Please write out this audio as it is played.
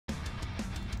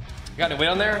Got any weight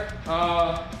on there?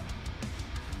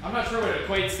 I'm not sure what it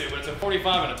equates to, but it's a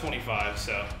 45 and a 25,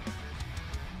 so.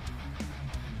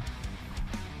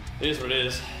 It is what it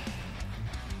is.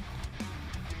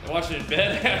 I'm watching it in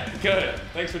bed? Good,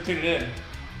 thanks for tuning in.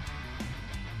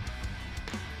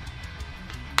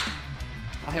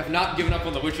 I have not given up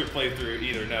on the Witcher playthrough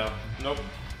either, no. Nope.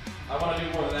 I want to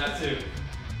do more than that too.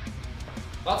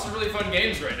 Lots of really fun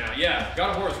games right now. Yeah,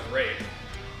 God of War is great.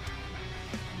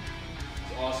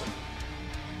 It's awesome.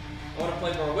 I want to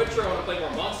play more Witcher, I want to play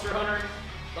more Monster Hunter.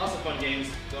 Lots of fun games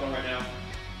going on right now.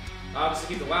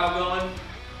 Obviously keep the WoW going.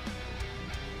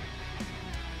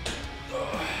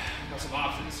 Ugh, got some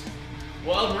options.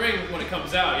 Well, Elden Ring when it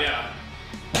comes out, yeah.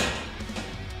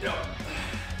 Yep.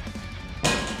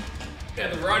 Yeah,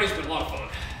 the variety's been a lot of fun.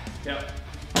 Yep.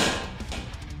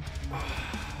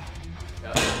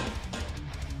 Yep.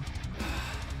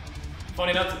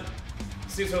 Funny enough,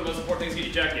 it seems one of the most important things to get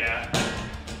eject, yeah.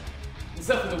 It's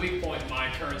definitely the weak point in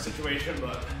my current situation,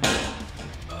 but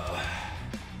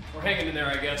we're hanging in there,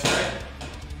 I guess, right?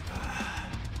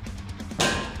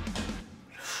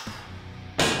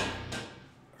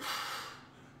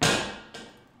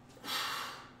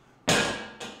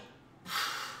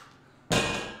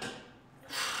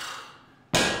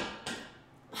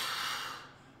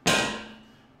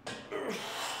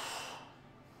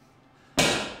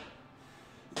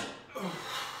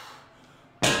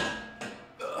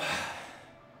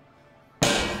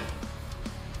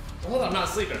 Well, I'm not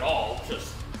sleeping at all,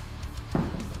 just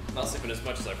not sleeping as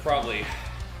much as I probably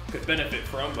could benefit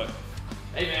from, but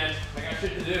hey man, I got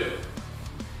shit to do,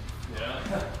 you know?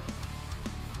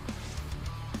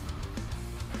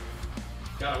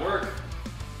 Gotta work.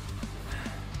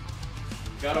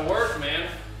 Gotta work, man.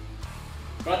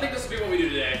 But I think this will be what we do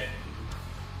today.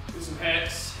 Do some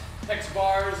HEX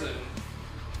bars and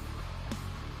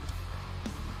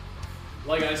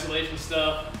leg isolation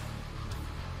stuff.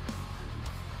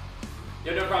 You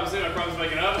have no problem sleeping, no problems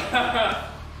waking up?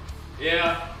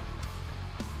 Yeah.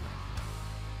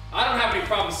 I don't have any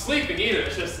problems sleeping either,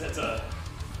 it's just, it's a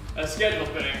schedule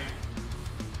thing.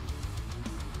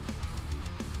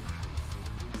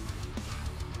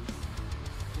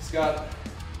 Just got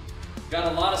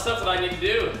a lot of stuff that I need to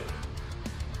do.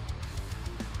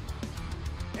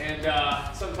 And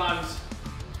sometimes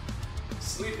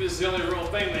sleep is the only real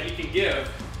thing that you can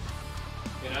give,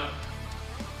 you know?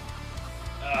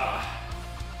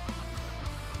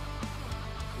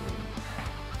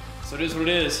 So it is what it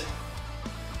is.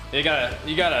 You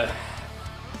gotta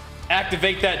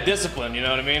activate that discipline, you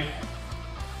know what I mean?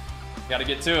 Gotta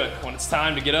get to it. When it's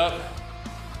time to get up,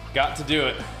 got to do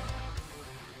it.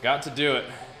 Got to do it.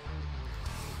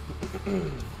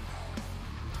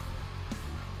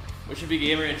 We should be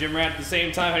gamer and gym rat at the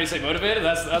same time. How do you say motivated?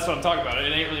 That's what I'm talking about.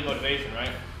 It ain't really motivation,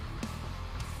 right?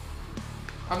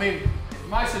 I mean, in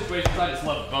my situations, I just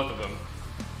love both of them.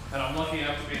 And I'm lucky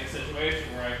enough to be in a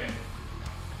situation where I can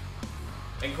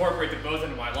incorporate them both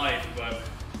into my life, but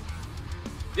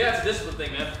yeah, it's a discipline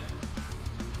thing, man.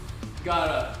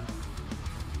 Gotta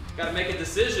make a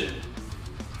decision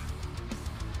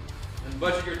and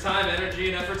budget your time,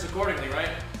 energy, and efforts accordingly, right?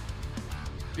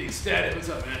 Big Static, what's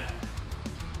up, man?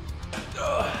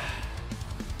 Ugh.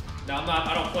 Now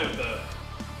I don't play with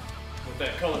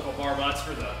that colorful barbell.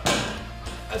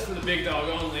 That's for the big dog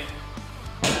only.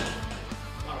 I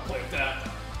don't play with that.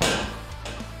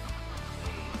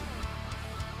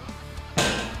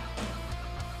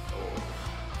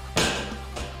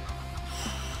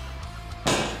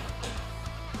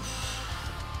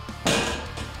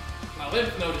 My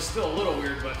lymph node is still a little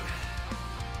weird, but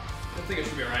I think it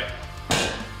should be alright.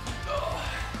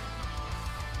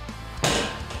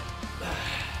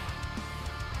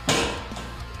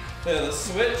 Yeah, the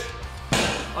switch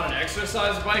on an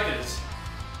exercise bike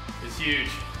is huge.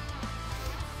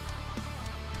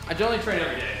 I generally train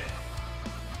every day.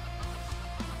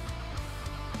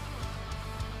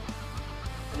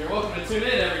 And you're welcome to tune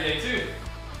in every day too.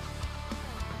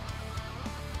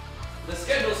 The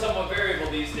schedule's somewhat variable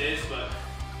these days, but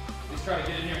at least try to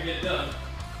get in here and get it done.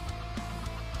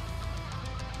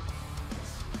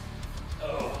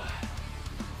 Oh.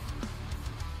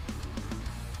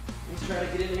 Let's try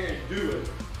to get in here and do it.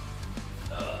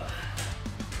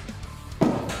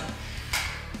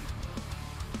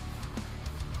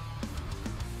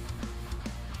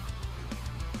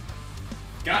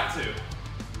 Got to.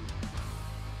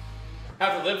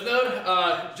 Have the lymph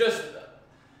node? Just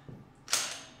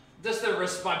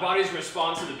my body's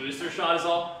response to the booster shot is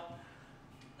all.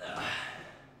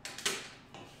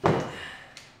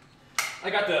 I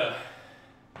got the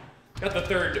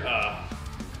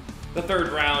third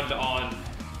round on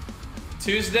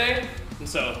Tuesday, and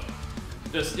so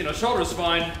Just, you know, shoulder's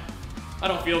fine. I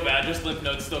don't feel bad, just lymph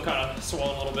nodes still kind of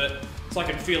swollen a little bit. So I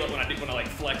can feel it when I like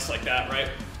flex like that, right?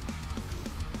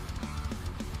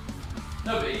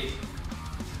 No biggie.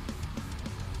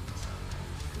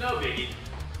 No biggie.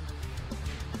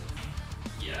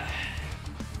 Yeah.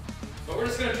 But we're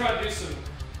just gonna try to do some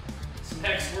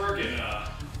HEX work and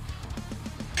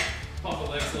pump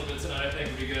the legs a little bit tonight. I think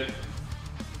would be good.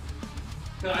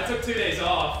 Now, I took 2 days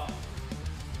off,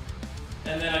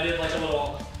 and then I did like a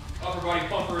little upper body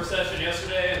pumper session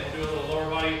yesterday, and we'll do a little lower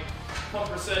body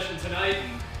pumper session tonight,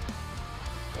 and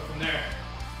go from there.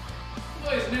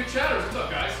 Look at these new chatters. What's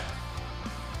up, guys?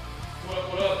 What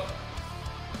up, what up?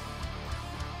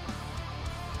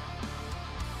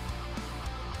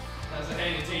 How's the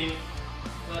hanging team?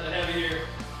 Glad to have you here.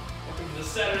 Welcome to the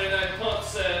Saturday night pump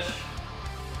sesh.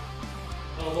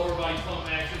 A little lower body pump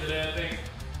action today, I think.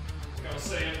 Like I was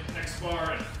saying, next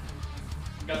bar, and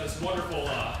got this wonderful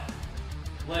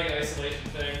leg isolation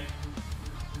thing.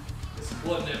 This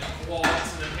blood in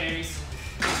quads and then hammies.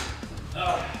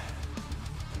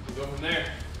 We'll go from there.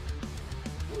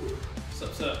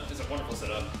 It's a wonderful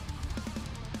setup.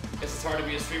 Guess it's hard to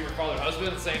be a streamer, father, husband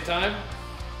at the same time.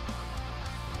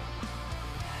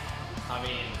 I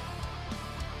mean,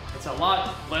 it's a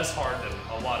lot less hard than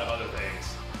a lot of other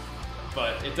things,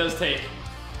 but it does take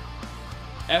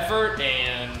effort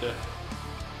and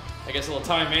I guess a little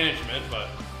time management, but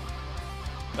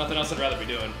nothing else I'd rather be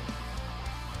doing.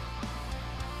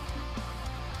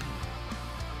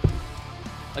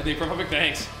 Like the perfect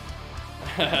thanks.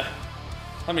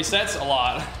 How many sets? A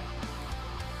lot.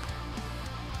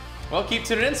 Well, keep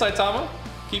tuning in, Saitama.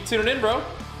 Keep tuning in, bro.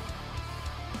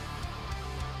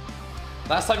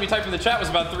 Last time you typed in the chat was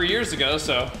about 3 years ago,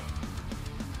 so,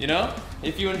 you know,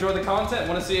 if you enjoy the content,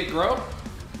 want to see it grow,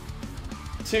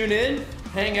 tune in,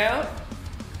 hang out,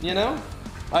 you know.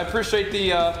 I appreciate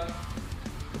the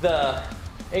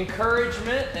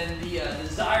encouragement and the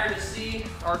desire to see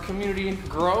our community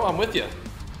grow. I'm with you.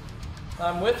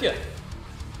 I'm with you.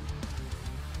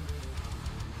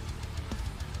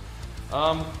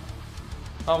 I'm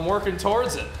working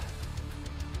towards it.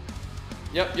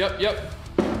 Yep. Well,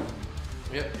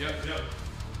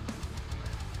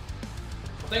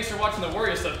 thanks for watching the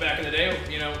Warrior stuff back in the day.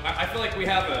 You know, I feel like we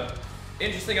have an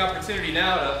interesting opportunity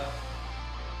now to,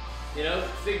 you know,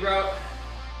 figure out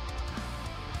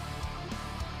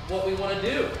what we want to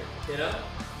do, you know?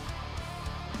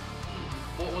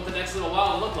 What the next little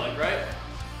while will look like, right?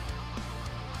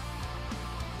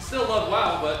 Still love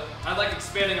WoW, but I like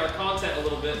expanding our content a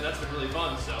little bit, and that's been really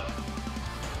fun, so.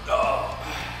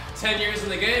 10 years in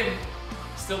the game,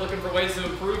 still looking for ways to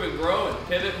improve and grow and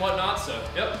pivot and whatnot, so,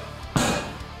 yep.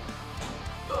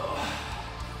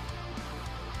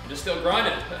 I'm just still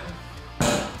grinding.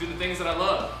 Do the things that I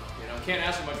love. You know, can't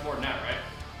ask for much more than that,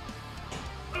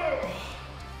 right?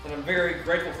 And I'm very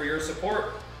grateful for your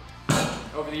support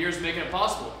over the years making it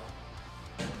possible.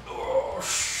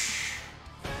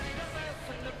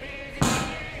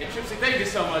 Interesting, thank you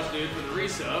so much, dude, for the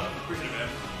resub. Appreciate it, man.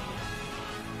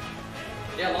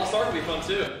 Yeah, Lost Ark will be fun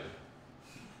too.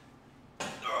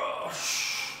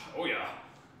 Oh yeah.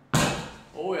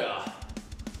 Oh yeah.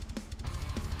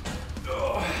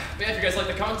 Man, if you guys like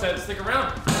the content, stick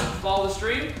around. Follow the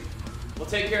stream. We'll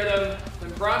take care of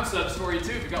them Prime subs for you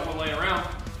too if you got one laying around.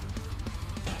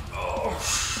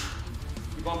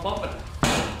 Keep on pumping.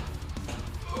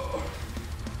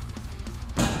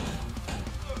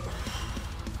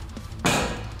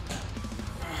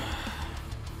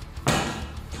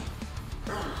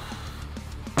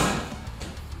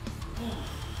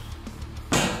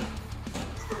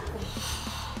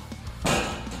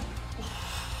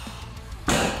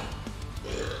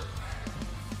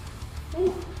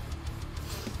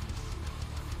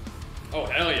 Oh,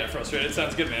 hell yeah, frustrated.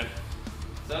 Sounds good, man.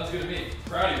 Sounds good to me.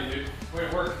 Proud of you, dude. Way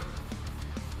to work.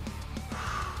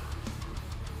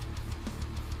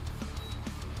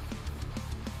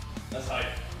 That's hype.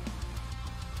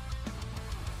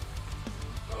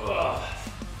 Ugh.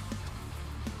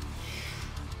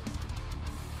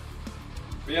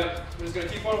 But yep, we're just gonna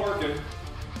keep on working.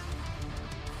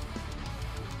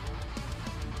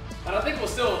 And I think we'll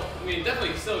still,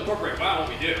 definitely still incorporate WoW in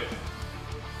what we do.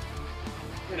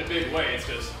 In a big way, it's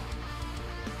just,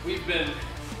 we've been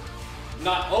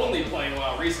not only playing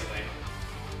WoW recently,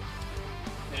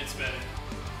 and it's been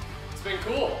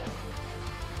cool.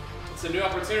 It's a new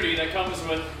opportunity that comes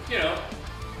with, you know,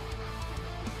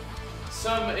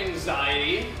 some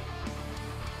anxiety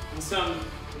and some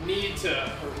need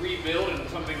to rebuild into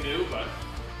something new, but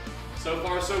so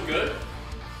far so good,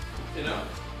 you know?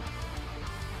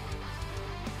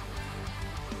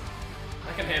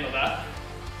 I can handle that.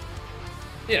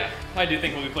 Yeah, I do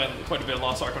think we'll be playing quite a bit of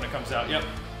Lost Ark when it comes out, yep.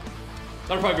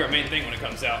 That'll probably be our main thing when it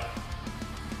comes out.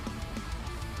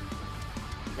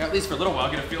 At least for a little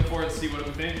while, get a feel for it and see what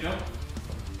we think, you know?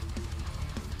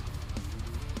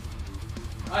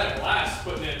 I had a blast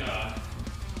putting in a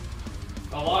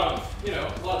lot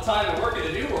of time and work in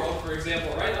the New World, for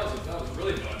example, right? That was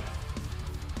really fun.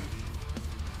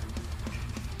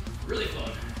 Really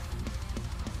fun.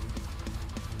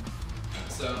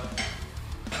 So,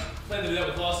 plan to do that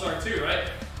with Lost Ark too, right?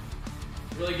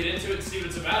 Really get into it and see what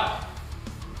it's about.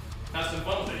 Have some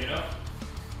fun with it, you know?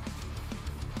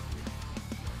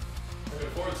 Looking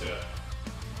forward to it.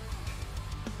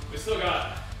 We still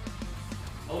got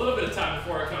a little bit of time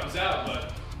before it comes out,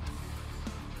 but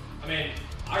I mean,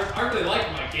 I really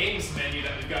like my games menu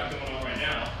that we've got going on right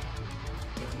now.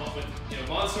 With you know,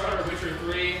 Monster Hunter, Witcher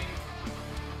 3,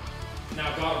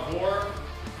 now God of War,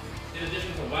 in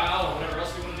addition to WoW or whatever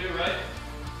else we want to do, right?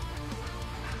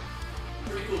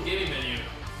 Pretty cool gaming menu.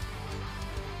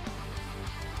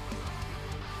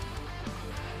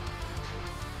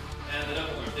 Ended up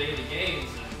with our daily games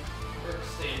and we're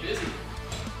staying busy.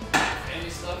 Family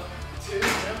stuff too, you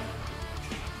know?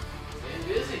 Staying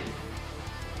busy.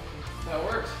 That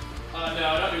works. No, I'm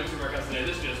not doing two workouts today.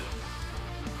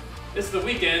 This is the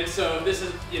weekend, so this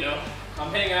is, you know,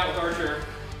 I'm hanging out with Archer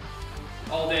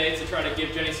all day to try to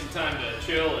give Jenny some time to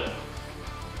chill and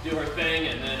do her thing,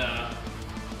 and then,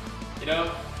 you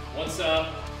know, once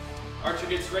Archer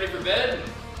gets ready for bed, and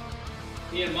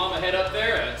he and Mama head up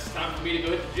there, and it's time for me to go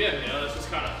hit the gym, you know, that's just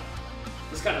kind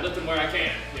of lifting where I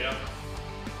can, you know.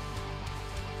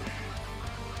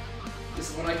 This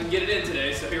is when I can get it in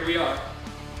today, so here we are.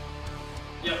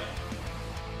 Yep.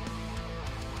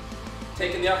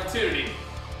 Taking the opportunity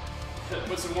to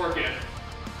put some work in.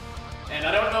 And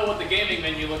I don't know what the gaming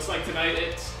menu looks like tonight.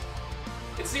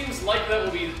 It seems like that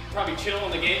we'll be probably chilling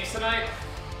on the games tonight.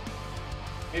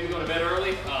 Maybe going to bed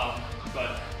early,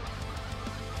 but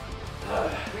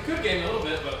we could game a little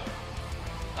bit, but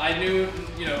I knew,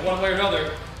 you know, one way or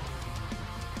another,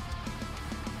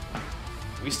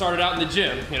 we started out in the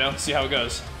gym, you know, see how it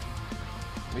goes.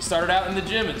 We started out in the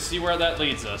gym and see where that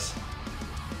leads us.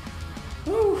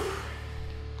 Woo!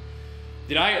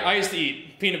 Dude, I used to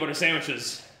eat peanut butter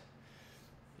sandwiches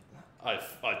a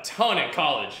ton in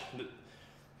college.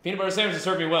 Peanut butter sandwiches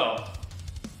served me well.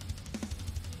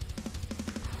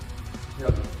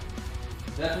 Yep.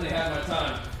 Definitely had my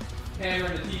time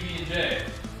hammering the PB&J.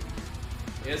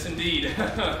 Yes, indeed.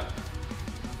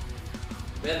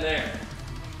 Been there.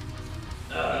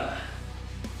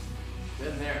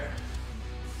 Been there.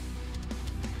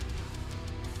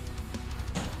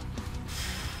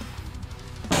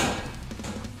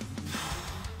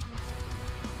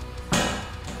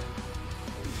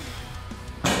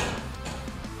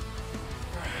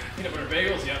 Peanut butter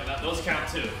bagels, yeah, those count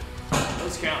too.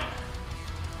 Those count.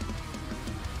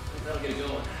 That'll get it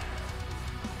going.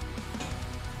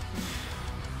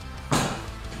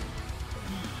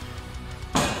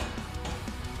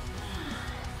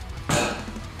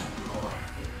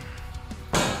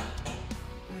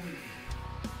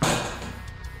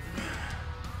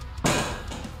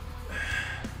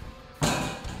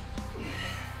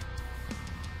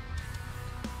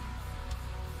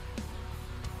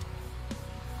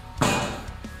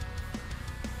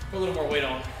 Put a little more weight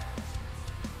on.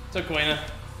 What's up, Quena?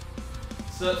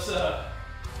 What's up?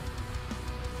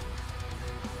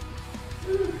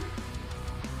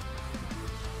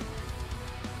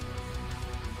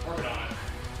 Working on it.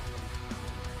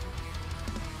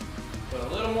 Put a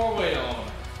little more weight on.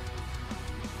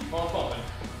 Keep on pumping.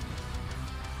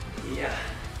 Yeah.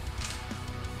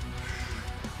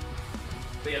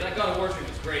 But yeah, that God of War stream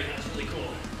was great. That's really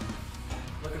cool.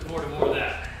 Looking forward to more of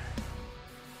that.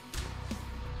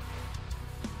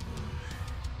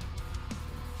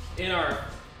 In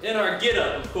our get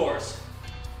up, of course.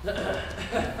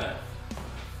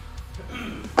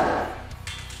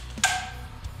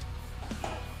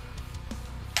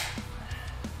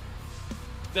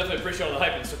 Definitely appreciate all the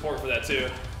hype and support for that too.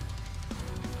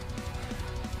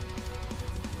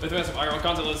 If we have some IRL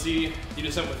content, let's see you do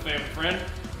something with family and friend.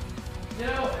 You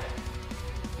know,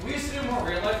 we used to do more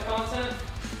real life content,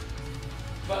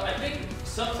 but I think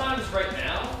sometimes right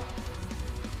now,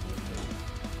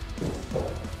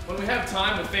 when we have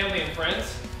time with family and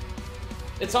friends,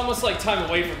 it's almost like time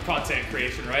away from content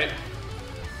creation, right?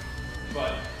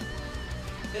 But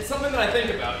it's something that I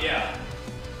think about, yeah.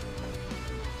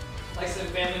 Like some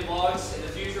family vlogs in the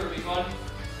future would be fun.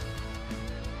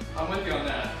 I'm with you on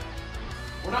that.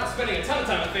 We're not spending a ton of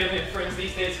time with family and friends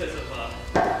these days because of,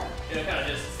 you know, kind of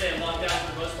just staying locked down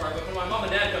for the most part. But when my mom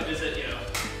and dad come visit, you know,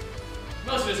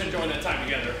 most of us are enjoying that time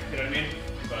together, you know what I mean?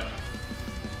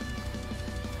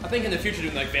 think in the future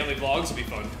doing like family vlogs would be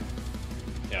fun.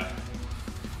 Yeah.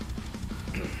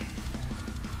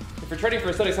 If you're training for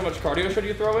aesthetics, how much cardio should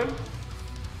you throw in?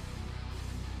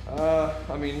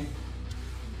 I mean,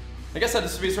 I guess that'd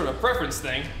just be sort of a preference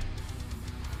thing.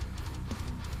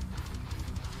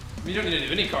 You don't need to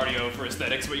do any cardio for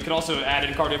aesthetics, but you could also add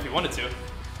in cardio if you wanted to.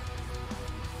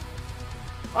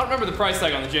 I don't remember the price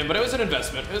tag on the gym, but it was an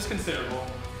investment. It was considerable.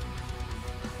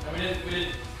 And we didn't,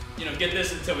 you know, get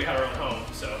this until we had our own home,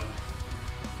 so.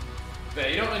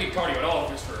 But you don't really need cardio at all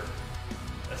just for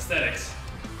aesthetics.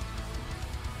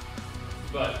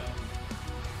 But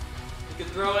you could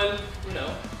throw in, you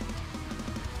know,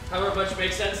 however much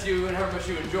makes sense to you and however much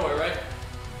you enjoy, right?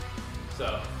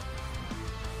 So.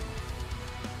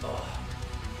 Oh.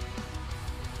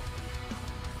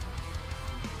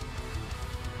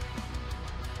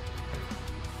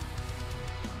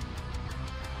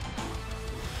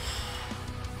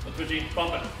 Let's put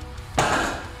pumping.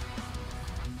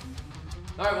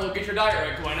 Alright, well, get your diet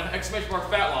right, Kawana. Exclamation mark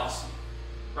fat loss.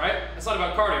 Right? It's not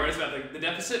about cardio, right? It's about the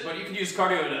deficit, but you can use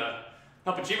cardio to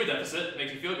help achieve a deficit. It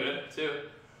makes you feel good, too.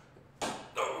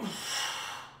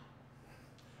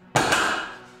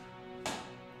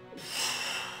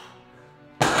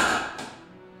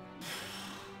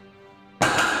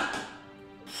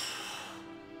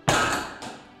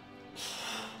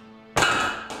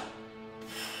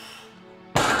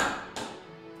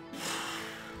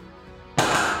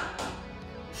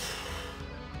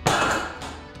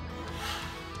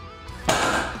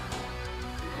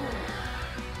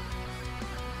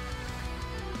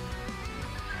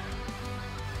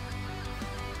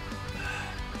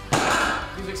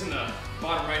 Music's in the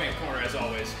bottom right-hand corner, as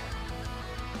always.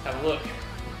 Have a look.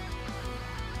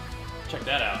 Check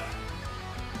that out.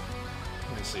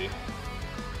 Let me see.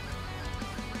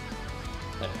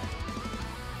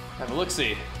 Have a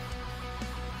look-see.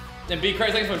 And B.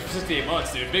 Christ, thanks so much for 68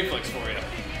 months, dude. Big flicks for you.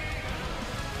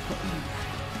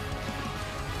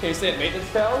 Can you stay at maintenance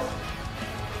cows?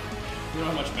 You don't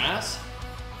have much mass?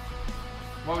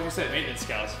 Why would you say at maintenance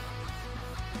cows?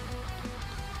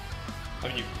 I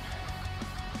mean,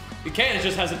 you can, it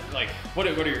just hasn't, like, what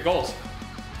are your goals?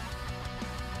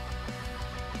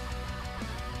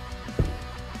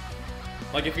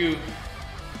 Like, if you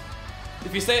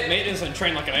stay at maintenance and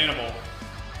train like an animal,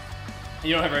 and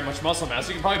you don't have very much muscle mass,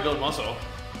 you can probably build muscle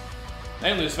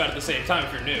and lose fat at the same time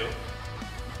if you're new.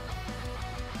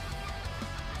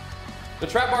 The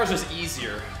trap bar is just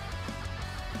easier,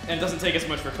 and it doesn't take as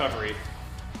much recovery.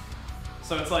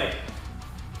 So it's like,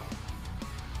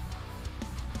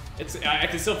 I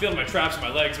can still feel my traps in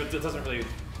my legs, but it doesn't really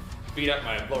beat up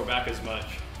my lower back as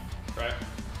much, right?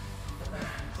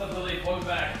 So Lily, welcome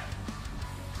back.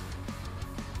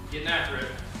 Getting after it.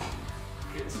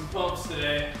 Getting some pumps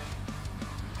today.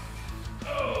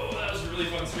 Oh, that was a really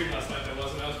fun stream last night, though,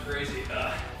 wasn't it? That was crazy.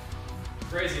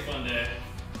 Crazy fun day.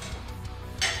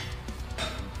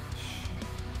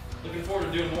 Looking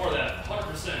forward to doing more of that,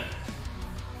 100%.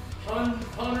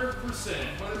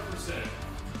 100%.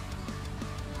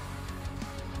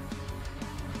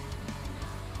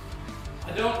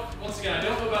 Once again, I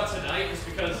don't know about tonight just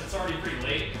because it's already pretty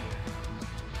late.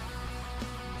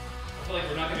 I feel like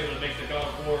we're not gonna be able to make the God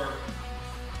of War,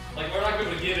 like we're not gonna be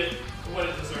able to give it what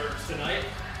it deserves tonight,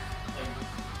 like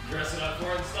dress it up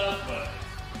for it and stuff, but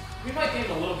we might give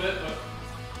it a little bit, but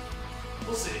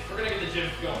we'll see. We're gonna get the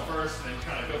gym going first and then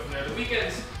kind of go from there. The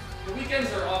weekends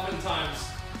are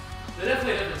oftentimes, they're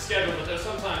definitely a different schedule, but there's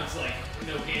sometimes like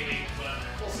no gaming, but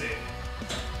we'll see.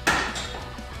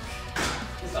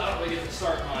 I don't really get to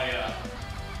start my,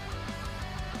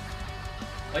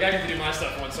 like I get to do my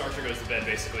stuff once Archer goes to bed,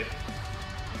 basically.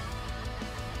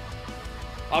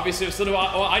 Obviously, I'm still doing,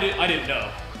 well, I didn't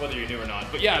know whether you knew or not.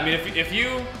 But yeah, I mean, if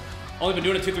you only been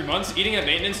doing it 2-3 months, eating at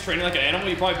maintenance, training like an animal,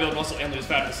 you probably build muscle and lose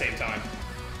fat at the same time.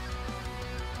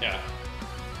 Yeah.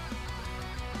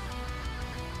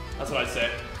 That's what I'd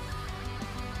say.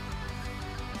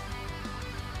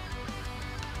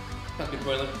 That's good,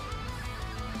 Boiler.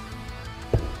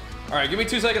 All right, give me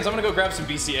 2 seconds. I'm gonna go grab some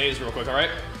BCAAs real quick, all right?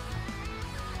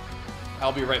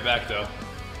 I'll be right back, though.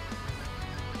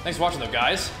 Thanks for watching, though,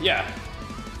 guys. Yeah.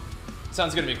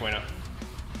 Sounds good to me, Quino.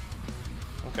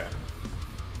 Okay.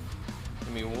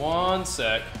 Give me 1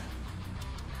 sec.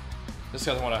 Just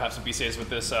because I want to have some BCAAs with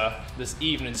this this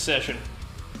evening session.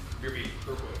 Beer beat,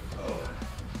 real quick. Oh.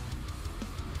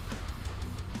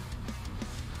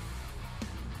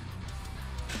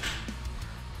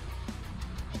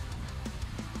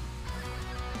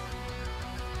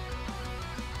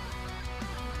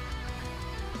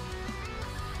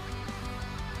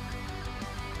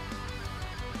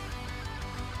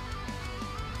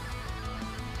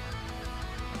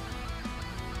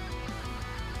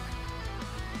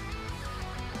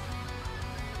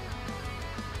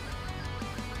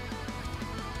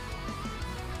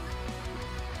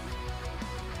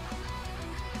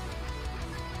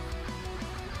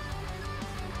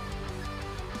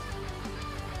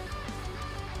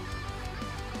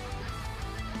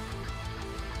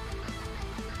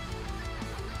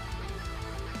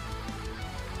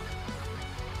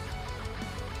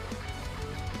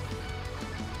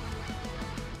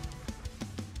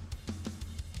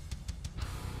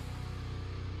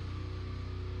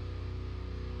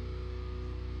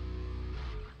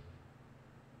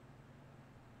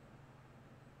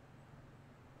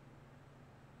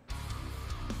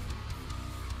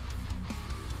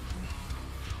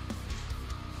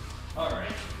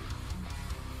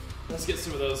 Let's get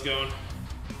some of those going.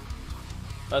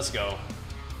 Let's go.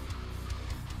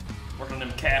 Working on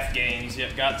them calf gains.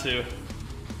 Yep, got to.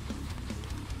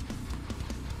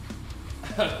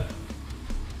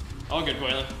 All good,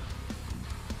 Quaylen.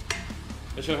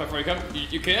 Let's show how far you come.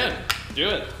 You can. Do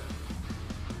it.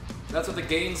 That's what the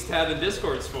gains tab in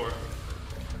Discord's for.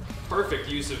 Perfect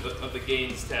use of the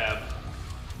gains tab.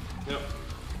 Yep.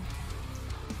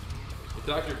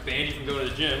 The doctor banned you from going to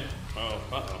the gym. Oh,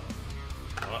 uh-oh.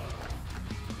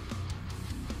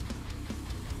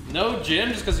 No gym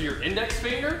just because of your index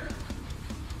finger?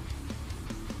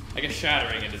 I guess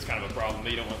shattering it is kind of a problem,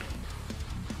 but you don't want...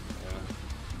 Yeah.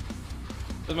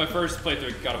 That was my first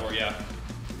playthrough of God of War, yeah.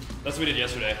 That's what we did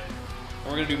yesterday. And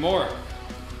we're gonna do more.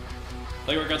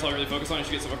 Leg workouts all I really focus on. You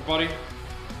should get some upper body.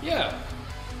 Yeah,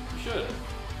 you should.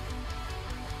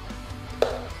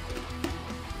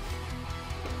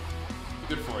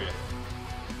 Good for you.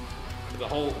 The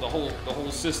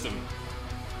whole system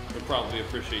would probably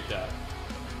appreciate that.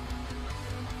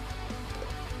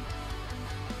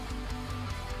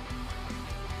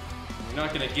 You're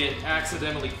not gonna get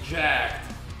accidentally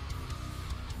jacked.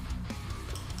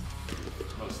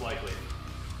 Most likely.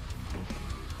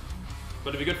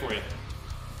 But it'd be good for you.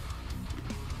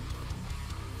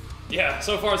 Yeah,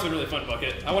 so far it's been really fun,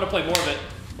 Bucket. I want to play more of it.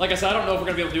 Like I said, I don't know if we're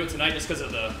gonna be able to do it tonight just because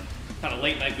of the kind of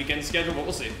late night weekend schedule, but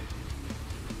we'll see.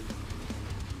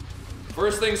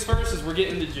 First things first is we're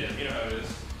getting in the gym. You know how it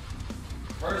is.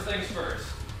 First things first.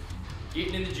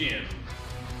 Getting in the gym.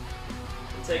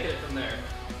 And taking it from there.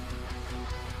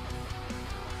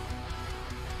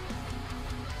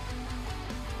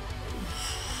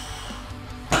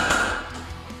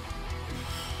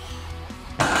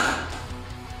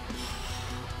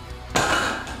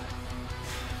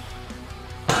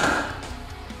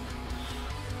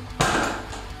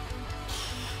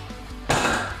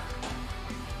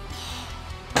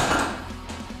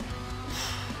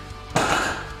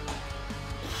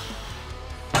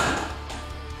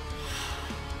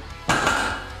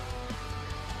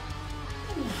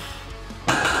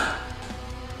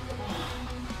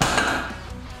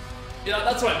 Yeah,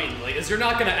 that's what I mean, like, is you're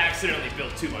not gonna accidentally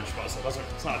build too much muscle. That's what,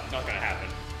 it's not gonna happen.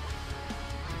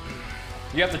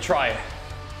 You have to try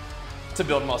to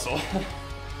build muscle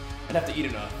and have to eat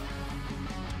enough.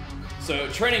 So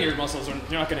training your muscles, you're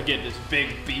not gonna get this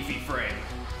big, beefy frame.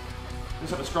 You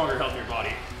just have a stronger, healthier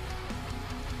body.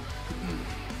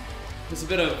 Just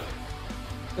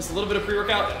a little bit of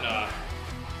pre-workout and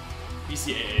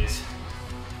BCAAs.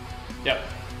 Yep.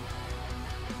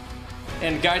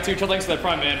 And Guy 2, thanks for that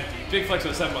Prime, man. Big flex for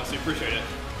the 7 months, we appreciate it.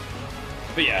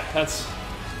 But yeah, that's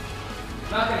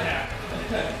not gonna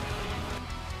happen.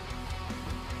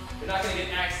 You're not gonna get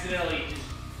accidentally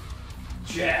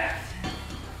jacked.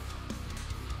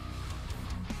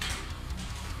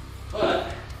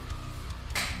 But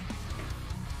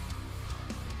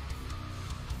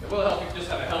it will help you just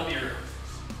have a healthier,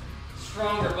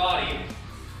 stronger body,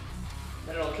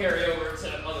 and it'll carry over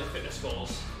to other fitness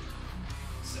goals.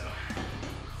 So.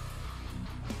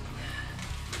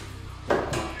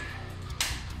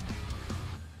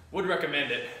 Would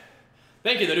recommend it.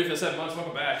 Thank you, though, dude, for the 7 months.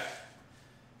 Welcome back.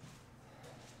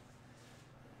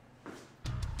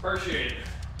 Appreciate it.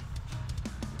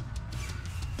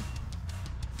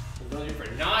 I've known you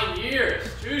for 9 years.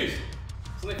 Jeez.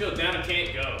 Suddenly feel down and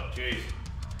can't go. Jeez.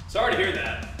 Sorry to hear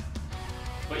that.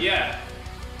 But yeah,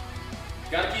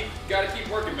 gotta keep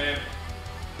working, man.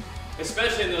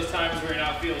 Especially in those times where you're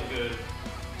not feeling good.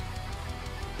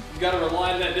 You gotta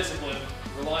rely on that discipline.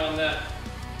 Rely on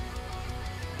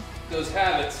those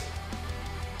habits.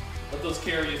 Let those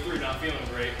carry you through not feeling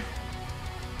great.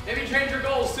 Maybe change your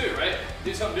goals too, right?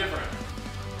 Do something different.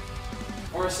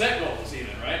 Or set goals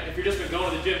even, right? If you've just been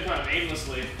going to the gym kind of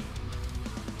aimlessly,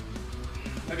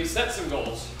 maybe set some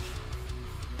goals.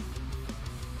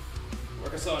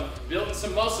 Work us on building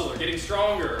some muscle or getting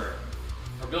stronger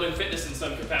or building fitness in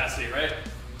some capacity, right?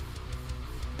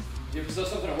 Give yourself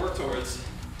something to work towards.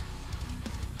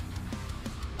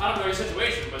 I don't know your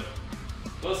situation, but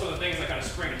those are the things that kind of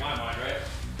spring to my mind, right?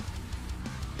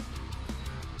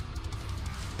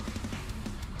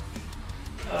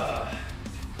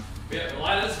 Yeah,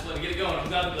 rely on discipline to get it going. I'm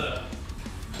glad that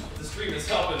the stream is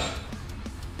helping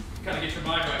kind of get your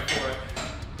mind right for it.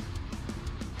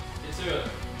 Get to it.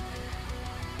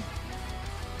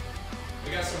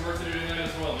 We got some work to do tonight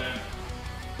as well, man.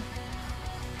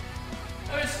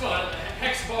 I mean, it's fun.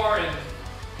 Hex bar and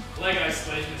leg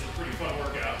isolation is a pretty fun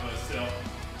workout, but still.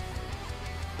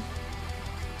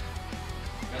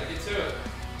 Gotta get to it.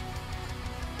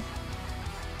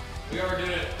 We are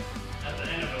doing it at the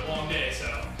end of a long day, so.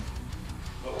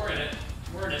 But we're in it.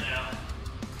 We're in it now.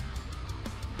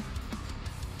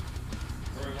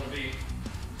 to be.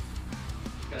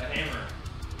 Got a hammer.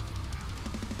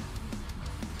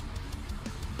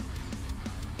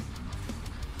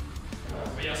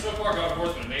 But yeah, so far God of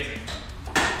War's been amazing.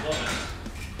 Love it.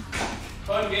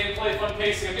 Fun gameplay, fun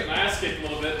pacing. I'm getting my ass kicked a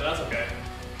little bit, but that's okay.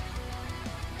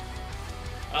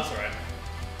 That's alright.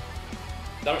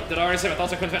 Did I already say my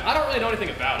thoughts on Quinn's ban? I don't really know anything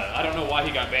about it. I don't know why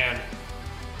he got banned.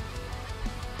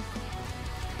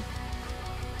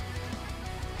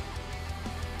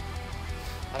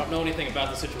 I don't know anything about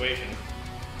the situation.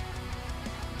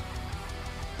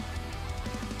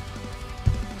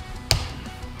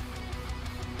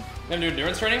 Never do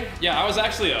endurance training? Yeah, I was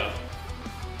actually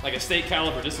like a state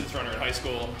caliber distance runner in high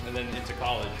school and then into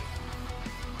college.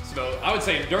 So I would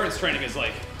say endurance training is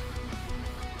like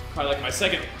probably like my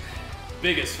second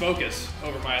biggest focus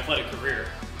over my athletic career.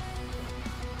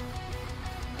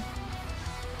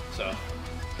 So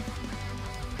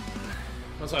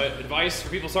what's my advice for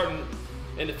people starting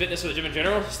into fitness or the gym in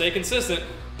general? Stay consistent,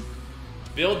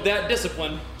 build that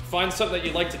discipline, find something that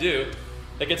you like to do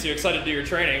that gets you excited to do your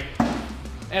training,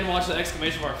 and watch the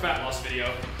exclamation mark fat loss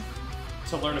video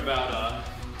to learn about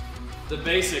the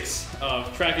basics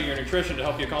of tracking your nutrition to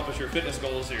help you accomplish your fitness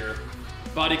goals or your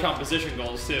body composition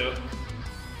goals too.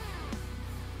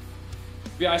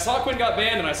 Yeah, I saw Quinn got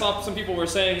banned and I saw some people were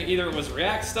saying either it was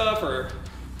React stuff or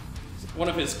one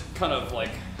of his kind of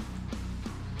like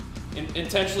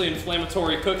intentionally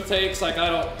inflammatory cook takes. Like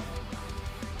I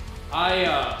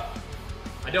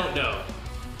don't know,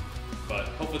 but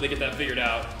hopefully they get that figured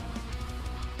out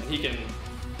and he can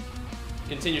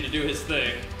continue to do his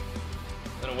thing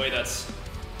in a way that's,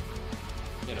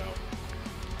 you know,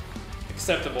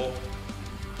 acceptable.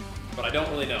 But I don't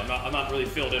really know. I'm not really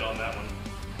filled in on that one.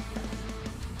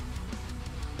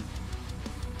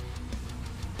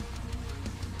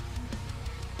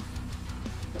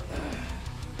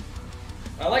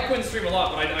 I like Quinn's stream a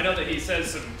lot, but I know that he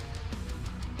says some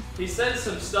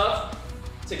stuff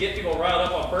to get people riled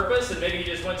up on purpose, and maybe he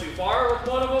just went too far with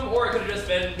one of them, or it could have just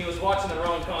been he was watching the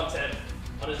wrong content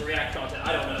on his React content.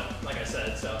 I don't know, like I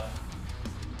said, so.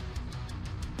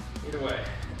 Either way,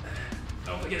 I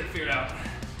hope we get it figured out.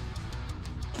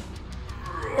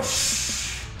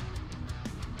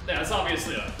 Yeah, it's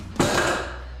obviously a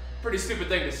pretty stupid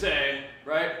thing to say,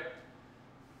 right?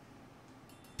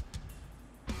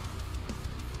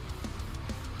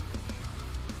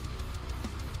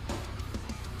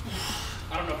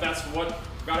 I don't know if that's what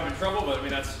got him in trouble, but I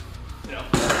mean, that's, you know,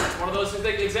 one of those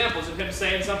examples of him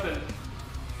saying something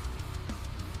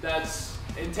that's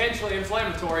intentionally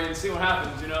inflammatory and see what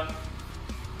happens, you know?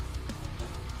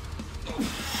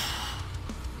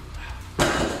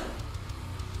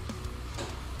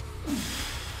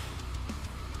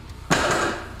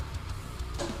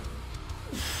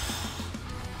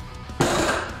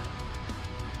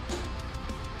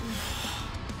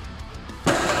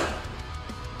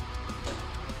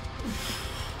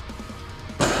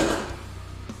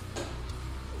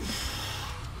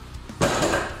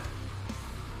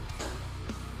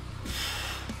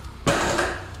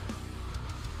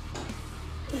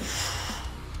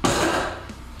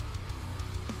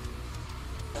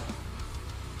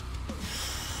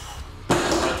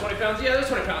 Pounds? Yeah, there's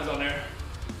 20 pounds on there.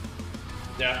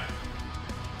 Yeah.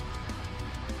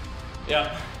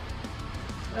 Yeah.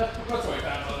 Put 20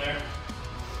 pounds on there.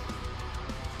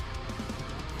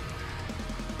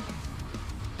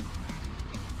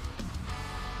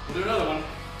 We'll do another one.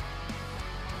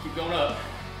 Keep going up.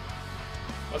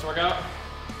 Let's work out.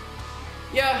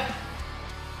 Yeah.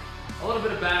 A little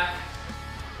bit of back.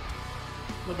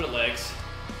 A little bit of legs.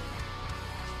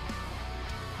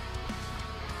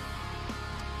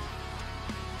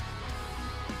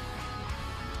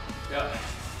 Yeah.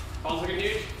 Balls looking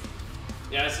huge?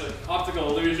 Yeah, it's an optical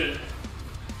illusion.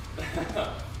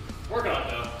 Working on it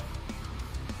though.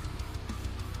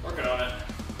 Working on it.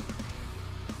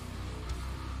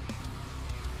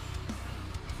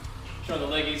 Showing the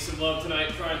leggies some love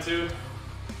tonight, trying to.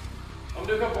 I'm gonna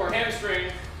do a couple more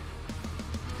hamstring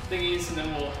thingies and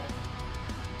then we'll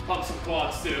pump some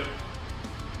quads too.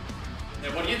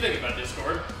 And what do you think about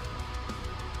Discord?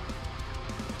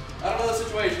 I don't know the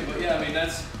situation, but yeah, I mean,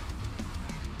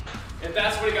 if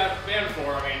that's what he got banned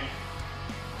for, I mean,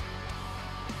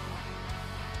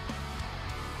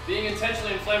 being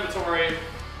intentionally inflammatory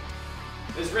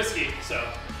is risky, so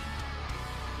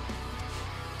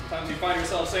sometimes you find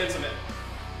yourself saying some,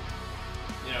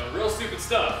 you know, real stupid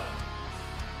stuff,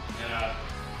 and I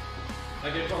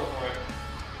get in trouble for it.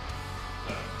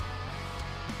 So,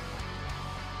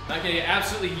 not getting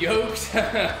absolutely yoked.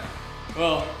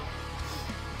 Well,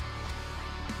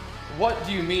 what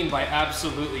do you mean by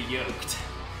absolutely yoked?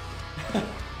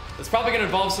 That's probably gonna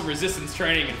involve some resistance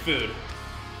training and food.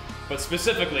 But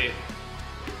specifically,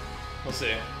 we'll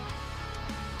see.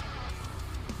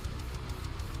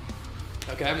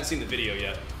 Okay, I haven't seen the video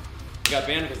yet. You got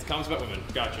banned because the comments about women.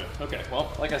 Gotcha. Okay,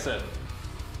 well, like I said,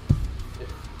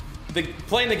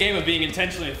 playing the game of being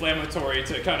intentionally inflammatory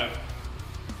to kind of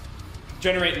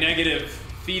generate negative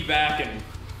feedback and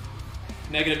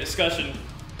negative discussion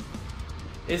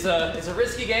is a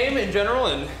risky game in general,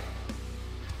 and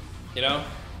you know,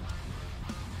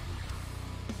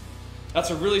 that's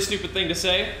a really stupid thing to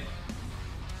say.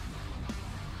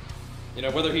 You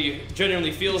know, whether he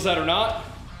genuinely feels that or not.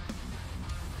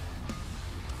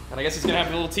 And I guess he's gonna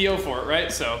have a little TO for it,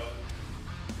 right? So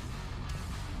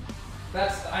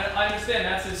I understand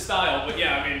that's his style, but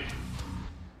yeah, I mean,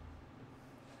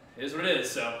 it is what it is,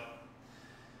 so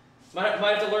might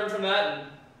have to learn from that and,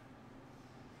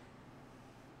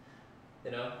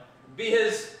 you know, be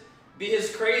his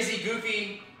crazy,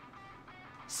 goofy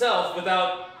self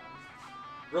without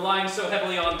relying so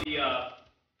heavily on the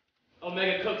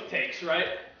Omega Cook takes, right?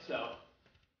 So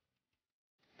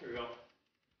here we go.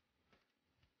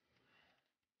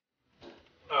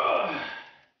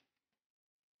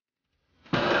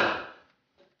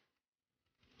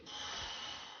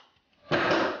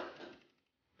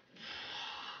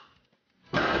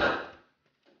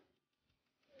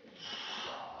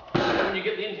 When you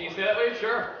get the in, can you stay that way?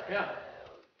 Sure, yeah.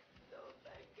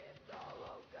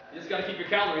 You just gotta keep your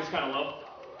calories kind of low.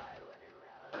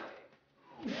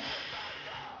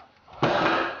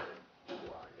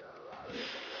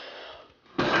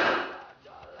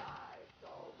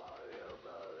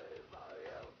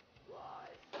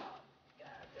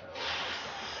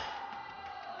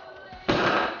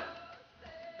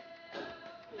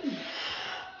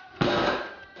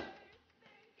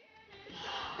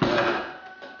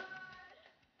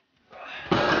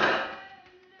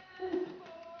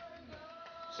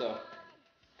 So,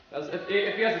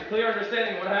 if he has a clear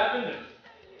understanding of what happened, and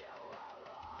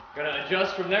gonna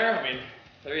adjust from there, I mean,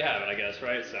 there you have it, I guess,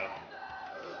 right? So.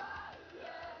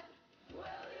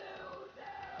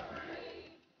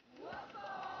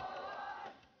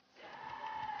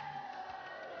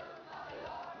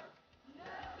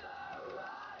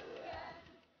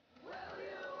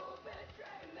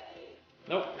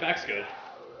 Nope, back's good.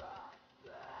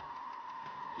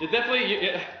 It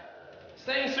definitely,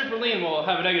 staying super lean will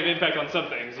have a negative impact on some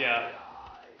things, yeah,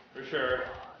 for sure.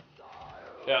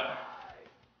 Yeah.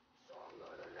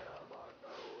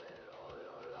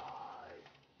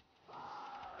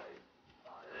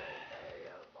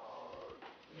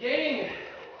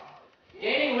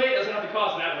 Gaining weight doesn't have to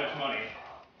cost that much money.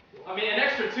 I mean, an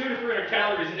extra 200 to 300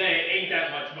 calories a day ain't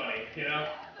that much money, you know?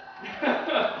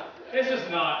 It's just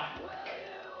not.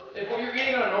 If what you're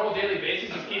eating on a normal daily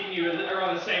basis is keeping you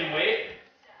around the same weight,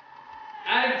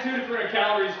 adding 200 to 300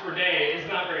 calories per day is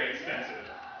not very expensive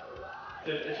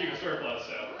to achieve a surplus,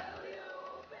 so.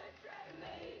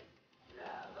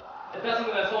 If that's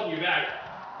something that's holding you back,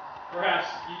 perhaps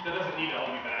that doesn't need to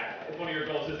hold you back if one of your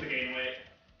goals is to gain weight.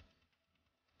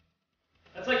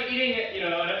 That's like eating, you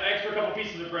know, an extra couple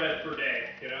pieces of bread per day,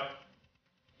 you know?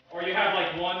 Or you have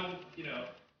like one, you know,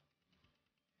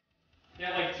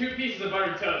 like 2 pieces of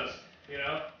buttered toast, you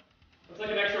know? That's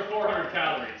like an extra 400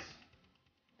 calories.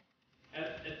 And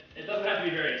it doesn't have to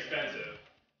be very expensive.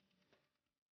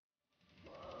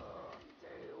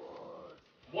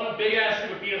 One big ass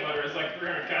scoop of peanut butter is like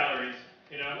 300 calories,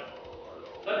 you know?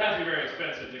 Doesn't have to be very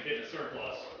expensive to get a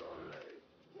surplus.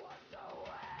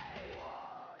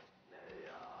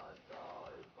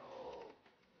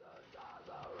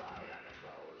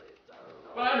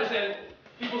 But I understand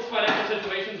people's financial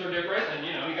situations are different, and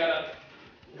you know, you gotta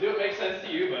do what makes sense to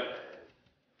you, but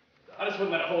I just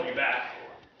wouldn't let it hold you back.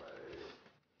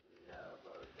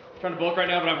 I'm trying to bulk right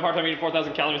now, but I have a hard time eating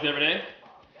 4,000 calories every day.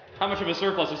 How much of a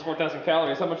surplus is 4,000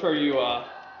 calories? How much are you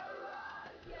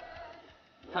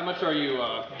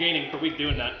gaining per week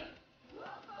doing that?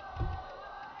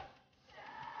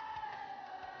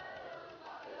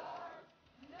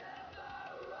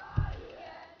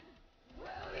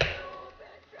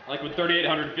 Like, would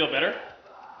 3,800 feel better?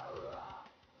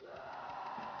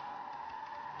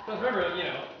 Because remember, you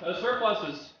know, a surplus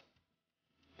is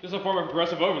just a form of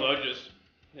progressive overload. Just,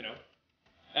 you know,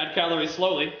 add calories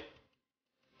slowly.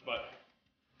 But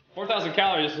 4,000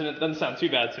 calories doesn't sound too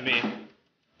bad to me.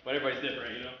 But everybody's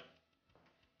different, you know.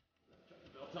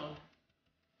 Belt on.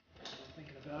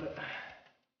 Thinking about it.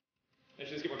 I should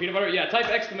just get more peanut butter. Yeah, type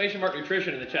 !mark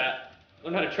nutrition in the chat.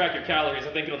 Learn how to track your calories.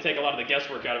 I think it'll take a lot of the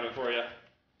guesswork out of it for you.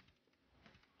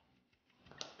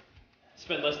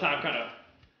 Spend less time kind of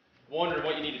wondering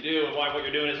what you need to do and why what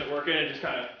you're doing isn't working, and just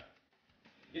kind of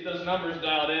Get those numbers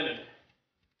dialed in and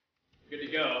good to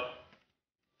go.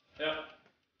 Yep.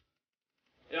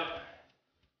 Yep.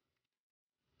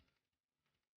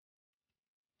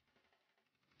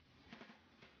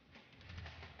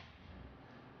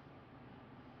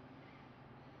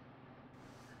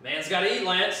 Man's gotta eat,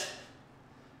 Lance.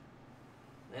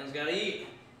 Man's gotta eat.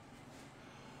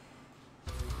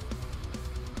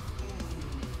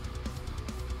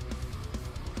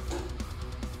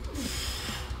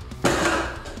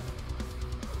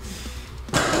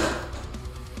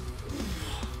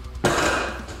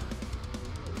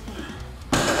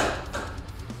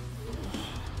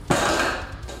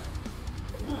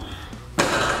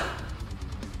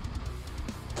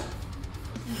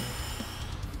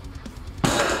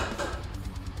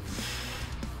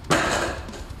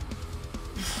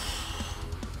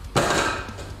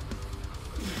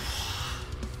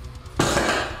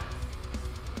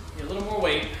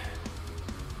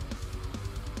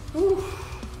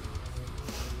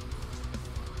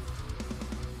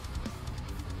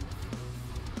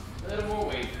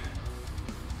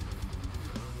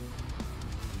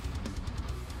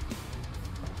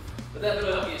 But that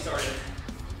will help you started.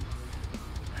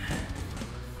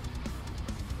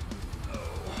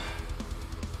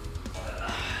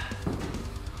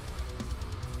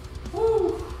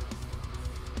 Woo!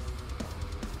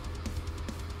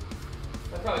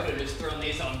 I probably could have just thrown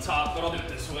these on top, but I'll do it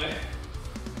this way.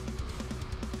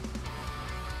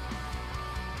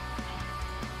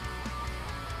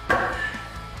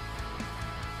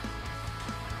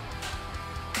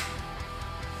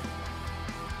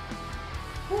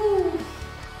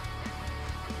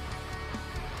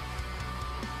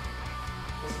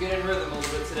 Get in rhythm a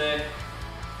little bit today.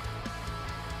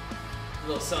 A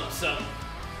little something, something.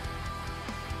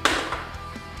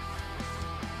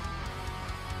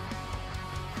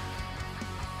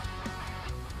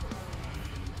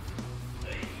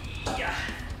 Yeah.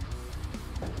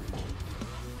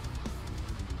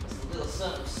 Just a little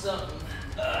something, something.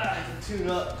 I can tune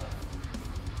up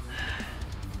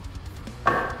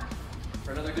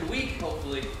for another good week,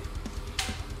 hopefully.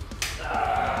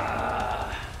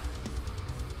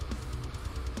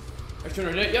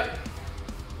 Yep.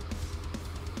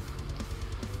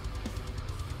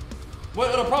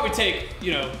 Well, it'll probably take,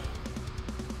 you know,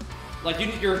 like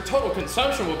your total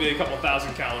consumption will be a couple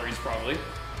thousand calories probably,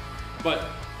 but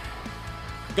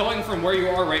going from where you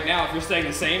are right now, if you're staying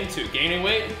the same to gaining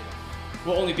weight,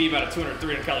 will only be about a 200,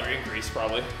 300 calorie increase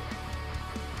probably.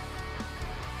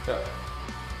 Yeah.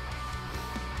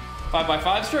 5 by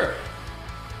 5, sure.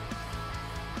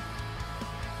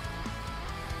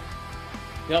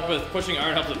 Help with pushing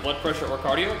iron, helps with blood pressure or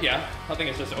cardio? Yeah, I think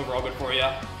it's just overall good for you.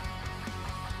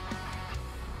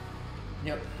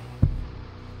 Yep.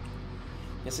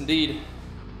 Yes, indeed.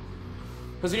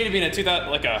 Because you need to be in a 2000,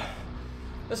 like a,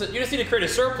 listen, you just need to create a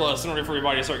surplus in order for your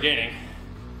body to start gaining.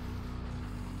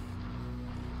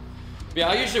 Yeah,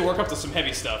 I usually work up to some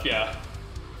heavy stuff, yeah.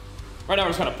 Right now we're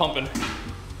just kind of pumping.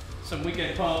 Some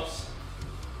weekend pumps,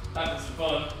 having some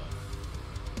fun.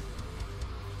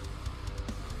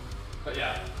 But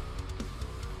yeah,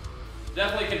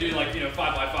 definitely can do like, you know,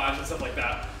 5 by 5s and stuff like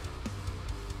that.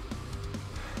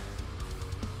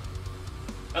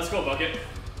 That's cool, Bucket.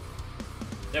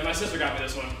 Yeah, my sister got me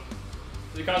this one.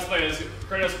 The cosplay is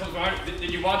Kratos plus Mario.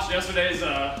 Did you watch yesterday's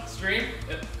stream?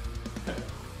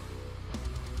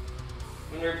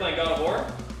 When we were playing God of War?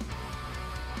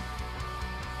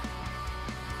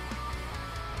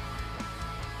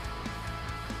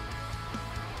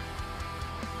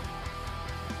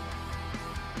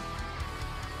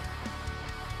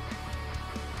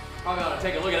 Probably ought to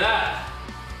take a look at that.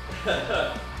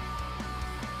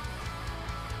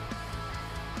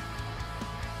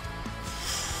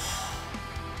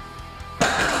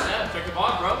 Yeah, check the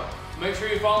vlog, bro. Make sure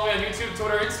you follow me on YouTube,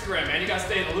 Twitter, Instagram, man. You gotta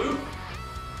stay in the loop.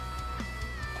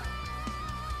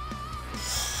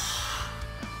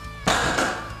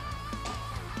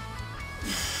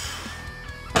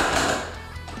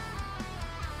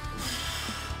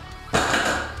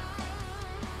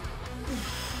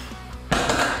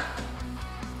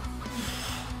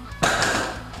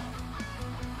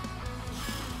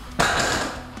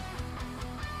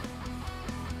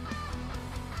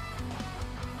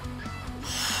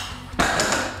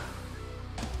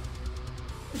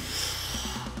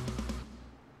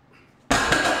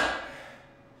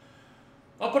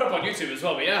 I'll put it up on YouTube as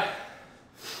well, but yeah.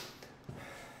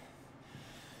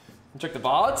 Check the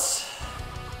VODs.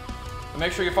 And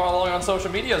make sure you're following on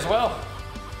social media as well.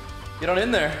 Get on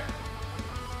in there.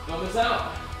 Don't miss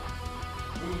out.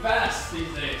 Moving fast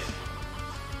these days.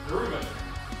 Grooving.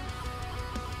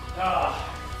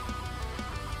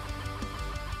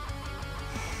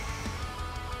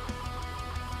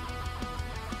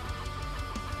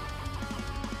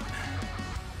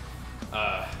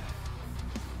 I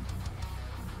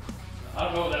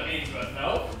don't know what that means, but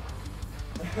no.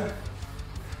 I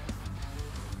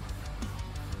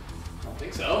don't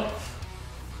think so.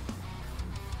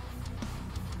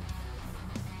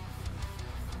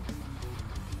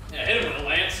 Yeah, hit him with it,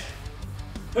 Lance.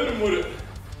 Hit him with it.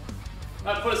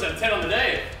 Might put us at 10 on the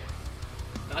day.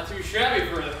 Not too shabby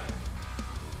for a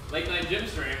late night gym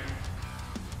stream.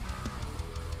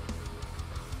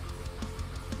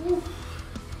 Woo.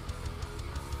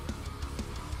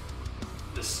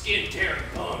 The skin tearing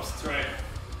pumps, that's right.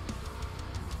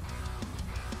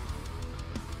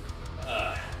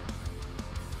 A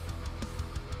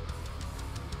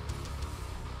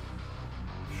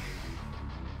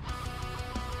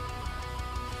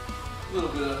little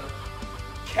bit of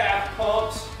calf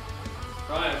pumps.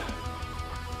 Right.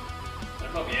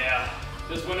 That pump, yeah.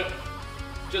 Just when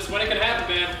it can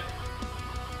happen, man.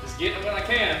 Just getting it when I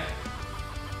can.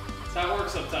 That's how it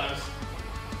works sometimes.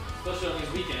 Especially on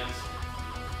these weekends.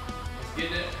 Just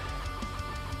getting it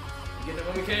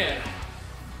when we can.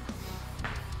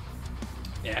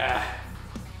 Yeah.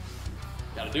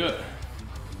 Gotta do it.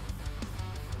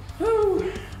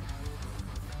 Woo!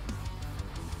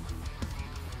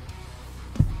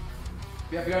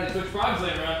 Yeah, if you got any Twitch Primes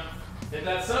laying around, hit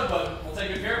that sub button. We'll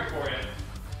take good care of it for you.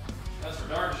 That's for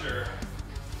darn sure.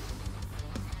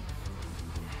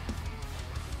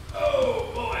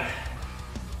 Oh boy.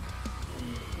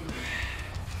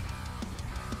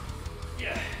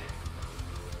 Yeah.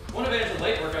 One advantage of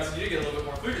late workouts is you do get a little bit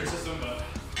more food in your system, but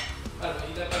I don't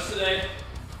eat that much today.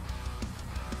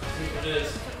 See what it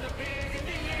is.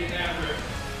 Getting after it.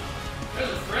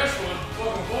 There's a fresh one.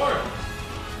 Welcome aboard.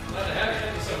 Glad to have you.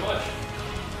 Thank you so much.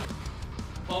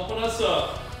 Pumping us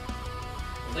up.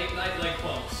 Late night leg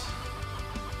pumps.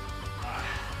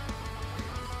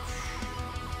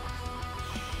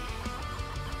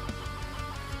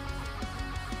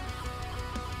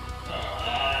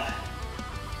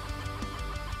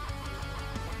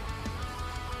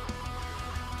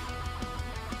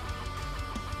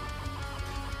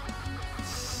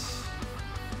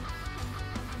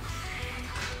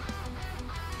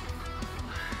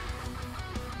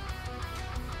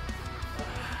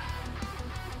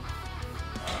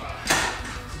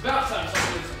 About time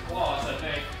something some claws, I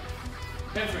think.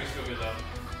 Hamstrings feel good though.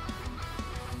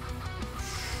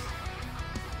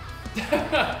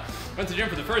 Went to the gym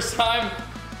for the first time,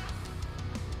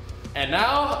 and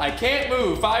now I can't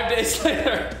move 5 days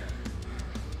later.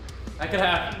 That could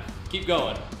happen. Keep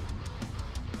going.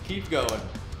 Keep going.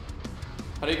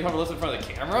 How do you come listen in front of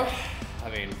the camera? I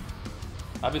mean,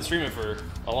 I've been streaming for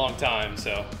a long time,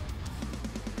 so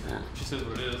it just is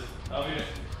what it is. I mean,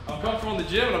 I'm comfortable in the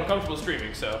gym and I'm comfortable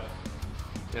streaming, so,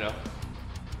 you know.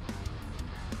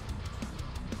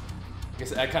 I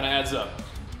guess that kind of adds up,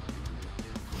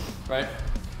 right?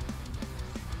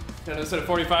 And instead of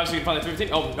 45, so you can find the 15.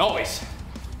 Oh, noise.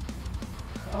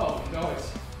 Oh,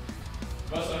 noise.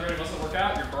 Muscle ready, muscle work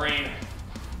out, your brain.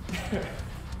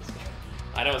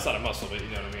 I know it's not a muscle, but you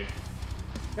know what I mean.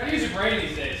 You gotta use your brain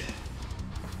these days.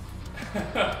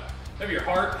 Maybe your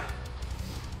heart.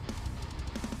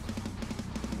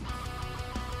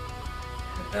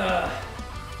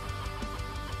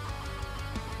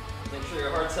 Make sure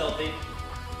your heart's healthy.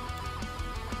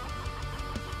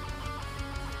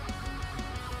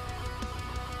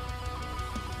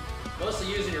 Mostly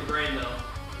using your brain though.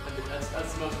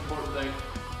 That's the most important thing.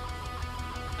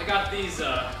 I got these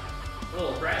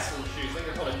little wrestling shoes. I think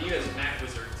they're called DEADS Mac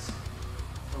Wizards.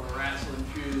 Little wrestling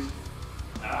shoes.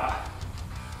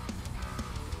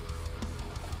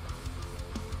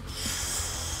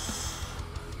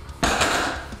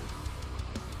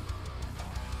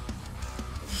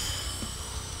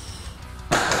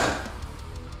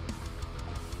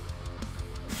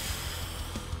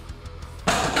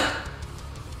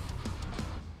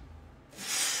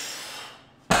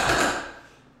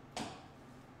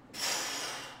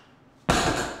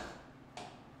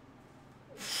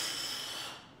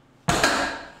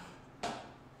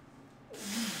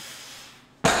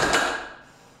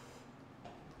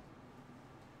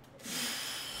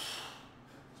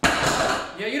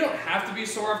 Yeah, you don't have to be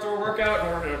sore after a workout in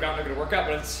order to have gotten a good workout,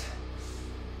 but it's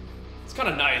kind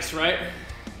of nice, right?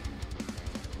 It's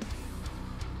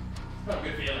not a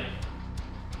good feeling.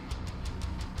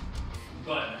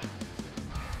 But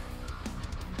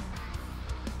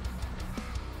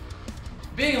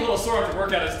being a little sore after a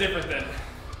workout is different than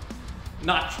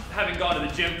not having gone to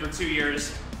the gym for 2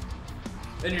 years.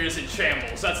 Then you're just in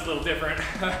shambles. That's a little different.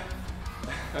 But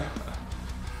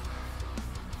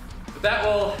that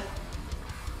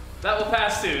will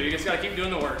pass too. You just gotta keep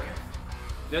doing the work.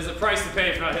 There's a price to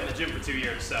pay for not hitting the gym for 2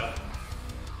 years, so.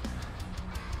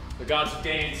 The gods of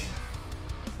gains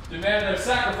demand their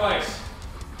sacrifice.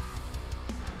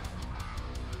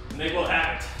 And they will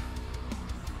have it.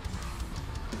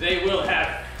 They will have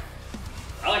it.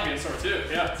 I like being sore too.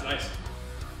 Yeah, it's nice.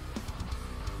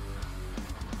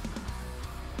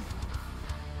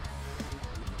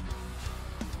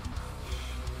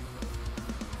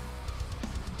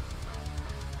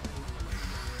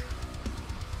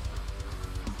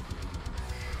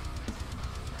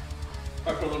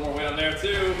 I put a little more weight on there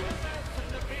too.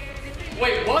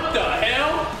 Wait, what the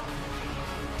hell?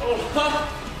 Oh,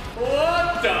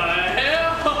 what the hell?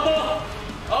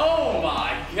 Oh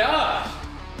my gosh.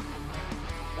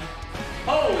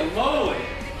 Holy moly.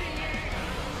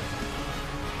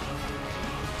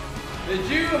 Did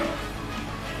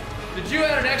you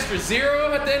add an extra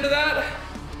 0 at the end of that?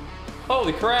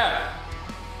 Holy crap.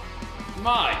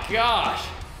 My gosh.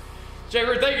 Jay,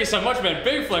 thank you so much, man.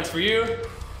 Big flex for you.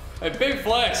 A big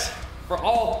flex for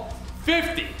all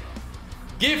 50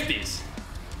 gifties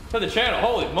to the channel.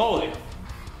 Holy moly.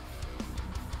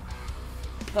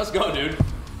 Let's go, dude.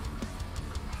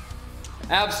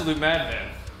 Absolute madman.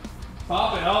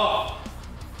 Popping off.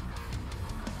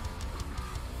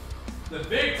 The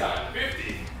big time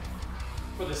 50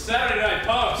 for the Saturday night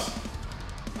pumps.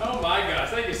 Oh my gosh,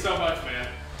 thank you so much, man.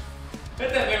 Hit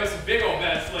that man with some big old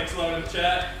bad flicks low in the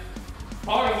chat.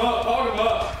 Hog him up, hog him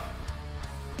up.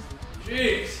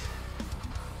 Jeez.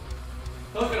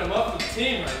 Hooking him up for the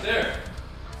team right there.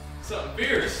 Something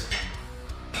fierce.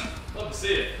 Love to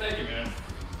see it. Thank you, man.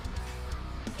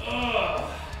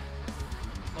 Oh.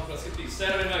 Let's get these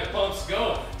Saturday night pumps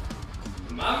going.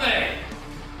 My man.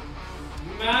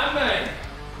 My man.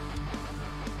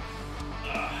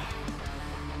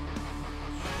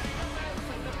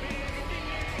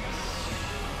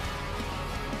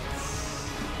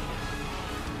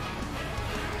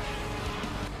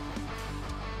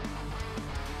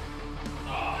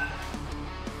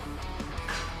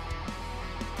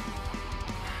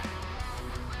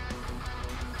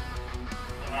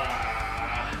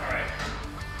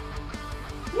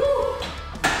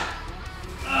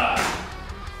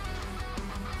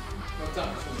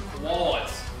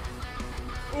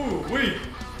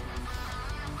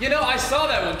 You know, I saw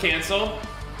that one cancel.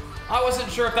 I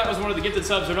wasn't sure if that was one of the gifted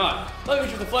subs or not. Let me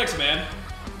meet you with the flex, man.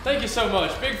 Thank you so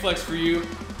much. Big flex for you.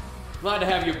 Glad to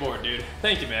have you aboard, dude.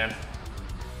 Thank you, man.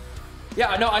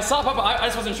 Yeah, no, I saw pop up. I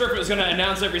just wasn't sure if it was going to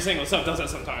announce every single sub. It does that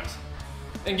sometimes.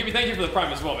 And Gibby, thank you for the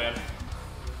prime as well, man.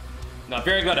 No,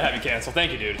 very glad to have you cancel.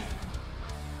 Thank you, dude.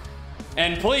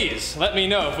 And please, let me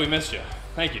know if we missed you.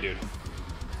 Thank you, dude.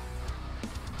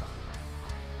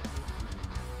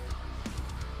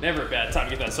 Never a bad time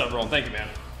to get that sub rolling. Thank you, man.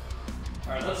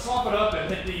 All right, let's swap it up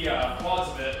and hit the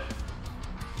quads a bit.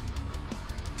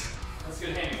 That's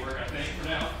good handiwork, I think, for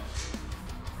now.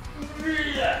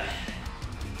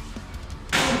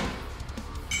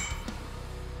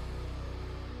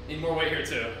 Need more weight here,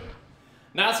 too.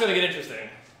 Now it's going to get interesting.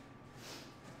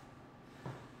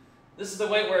 This is the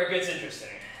weight where it gets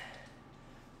interesting.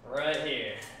 Right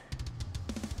here.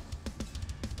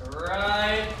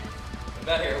 Right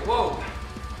about here. Whoa.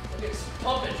 Look at some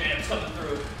pumping jams coming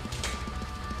through.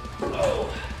 Oh.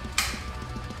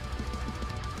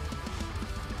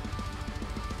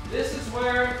 This is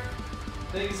where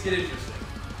things get interesting.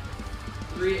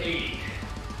 380.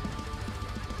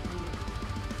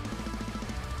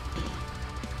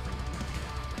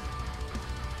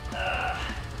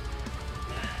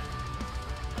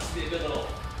 This will be a good little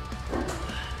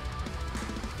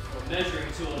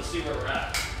measuring tool to see where we're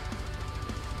at.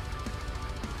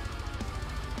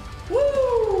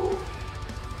 Woo!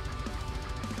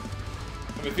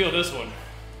 Let me feel this one.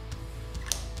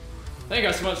 Thank you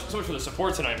guys so much for the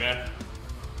support tonight, man.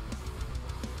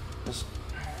 Just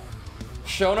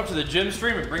showing up to the gym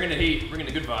stream and bringing the heat, bringing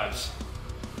the good vibes.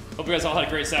 Hope you guys all had a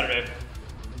great Saturday.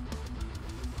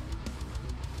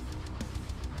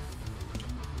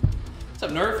 What's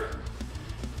up, Nerf?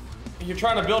 You're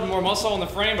trying to build more muscle in the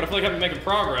frame, but I feel like I haven't been making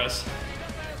progress.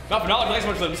 Not for knowledge, thanks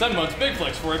so much for the 7 months. Big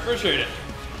flex for it, appreciate it.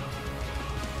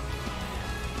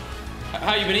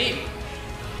 How you been eating?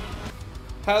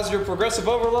 How's your progressive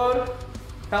overload?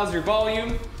 How's your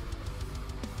volume?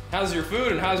 How's your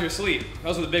food and how's your sleep?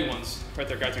 Those are the big ones right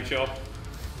there, guys. We chill.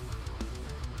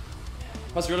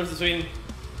 What's the difference between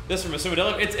this from a sumo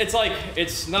deadlift? It's like,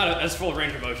 it's not as full of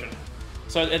range of motion.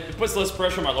 So it puts less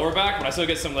pressure on my lower back, but I still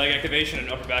get some leg activation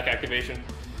and upper back activation.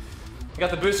 I got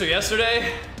the booster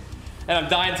yesterday, and I'm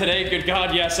dying today, good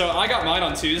God, yeah. So I got mine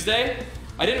on Tuesday.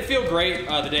 I didn't feel great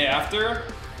the day after,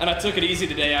 and I took it easy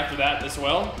the day after that as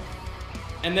well.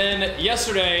 And then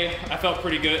yesterday, I felt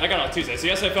pretty good. I got it on Tuesday, so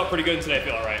yesterday I felt pretty good, and today I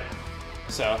feel all right.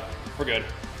 So, we're good.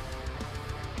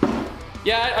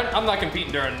 Yeah, I'm not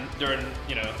competing during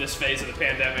you know, this phase of the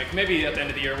pandemic. Maybe at the end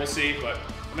of the year, we'll see. But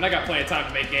I mean, I got plenty of time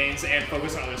to make gains and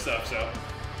focus on other stuff. So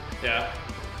yeah,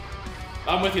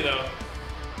 I'm with you though.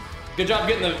 Good job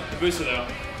getting the booster though.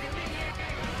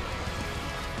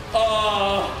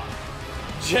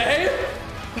 Jay?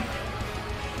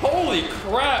 Holy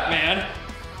crap, man.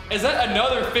 Is that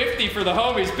another 50 for the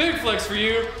homies? Big flex for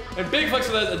you, and big flex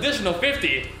for that additional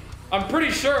 50. I'm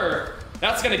pretty sure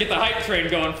that's gonna get the hype train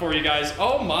going for you guys.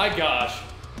 Oh my gosh.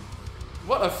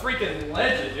 What a freaking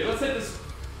legend, dude. Let's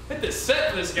hit this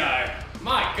set for this guy.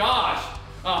 My gosh.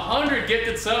 100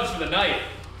 gifted subs for the night.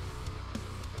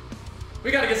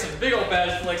 We gotta get some big old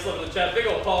badge flex love in the chat, big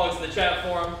old pogs in the chat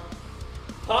for him.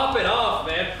 Popping off,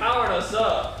 man, powering us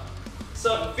up.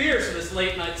 Something fierce for this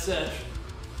late night session.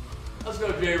 Let's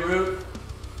go, J Root.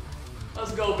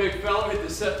 Let's go, big fella. Hit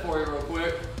this set for you real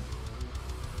quick.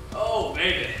 Oh,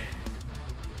 baby.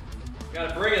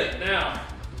 Gotta bring it now.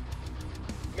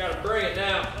 Gotta bring it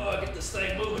now. Oh, get this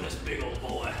thing moving, this big old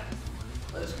boy.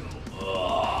 Let's go.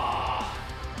 Oh.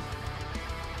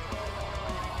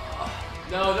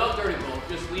 No, don't dirty bolt.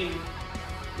 Just lean.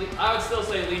 I would still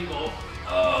say lean bolt.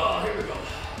 Oh, here we go.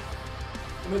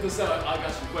 Let me hit this out. I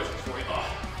got some questions for you.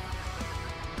 Oh.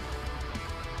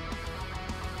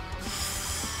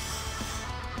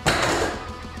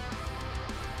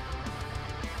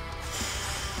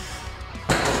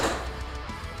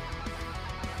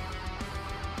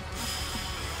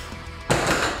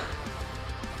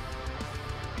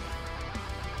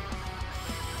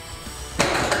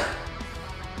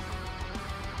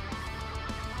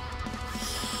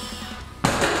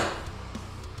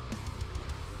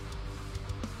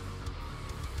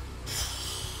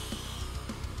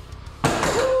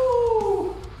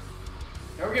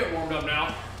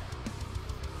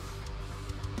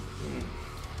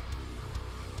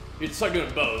 You'd start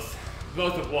doing both.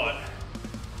 Both of what?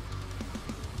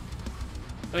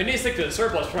 I mean, you need to stick to the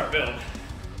surplus to try to build.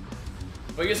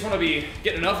 But you just want to be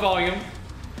getting enough volume,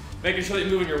 making sure that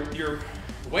you're moving your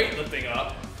weightlifting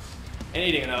up, and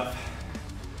eating enough.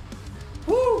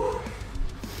 Woo!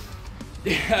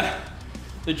 Yeah,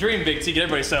 the dream big T, get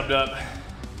everybody subbed up.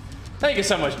 Thank you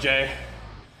so much, Jay.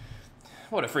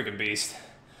 What a freaking beast.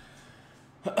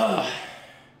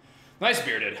 Nice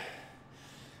bearded.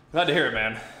 Glad to hear it,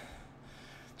 man.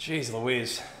 Jeez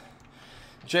Louise.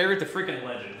 Jay Root, the freaking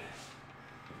legend.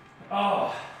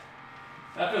 Oh,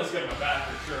 that feels good in my back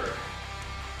for sure.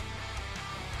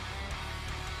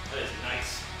 That is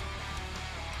nice.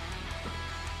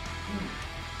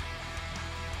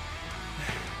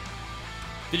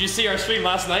 Did you see our stream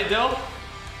last night, Dill?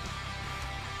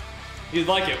 You'd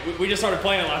like it. We just started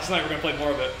playing it last night. We're gonna play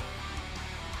more of it.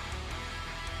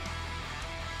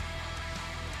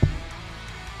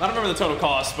 I don't remember the total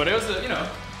cost, but it was, you know,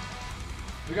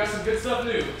 we got some good stuff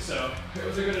new, so it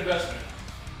was a good investment.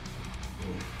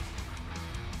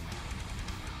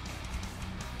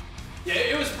 Yeah,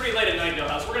 it was pretty late at night, Dill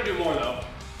House. We're gonna do more though.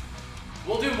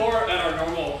 We'll do more at our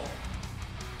normal.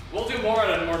 We'll do more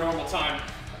at a more normal time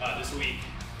this week,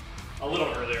 a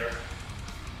little earlier,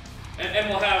 and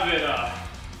we'll have it.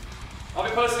 I'll be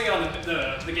posting it on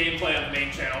the gameplay on the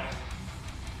main channel,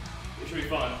 which should be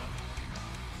fun.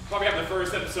 Probably have the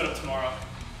first episode of tomorrow,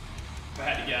 if I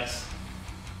had to guess.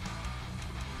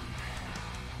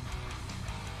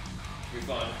 Should be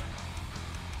fun.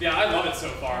 Yeah, I love it so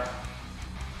far.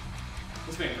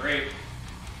 It's been great.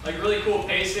 Like really cool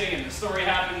pacing, and the story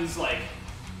happens like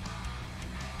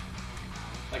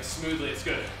smoothly. It's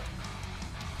good.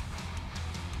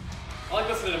 I like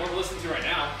listening to what we're listening to right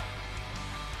now.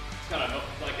 It's kind of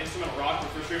like instrumental rock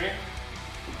for streaming.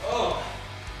 Oh.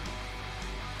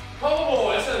 Oh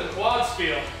boy, that's how the quads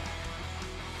feel.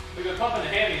 We've been pumping the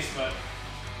hammies, but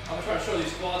I'm gonna try to show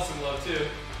these quads some love too.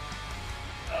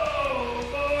 Oh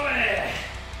boy!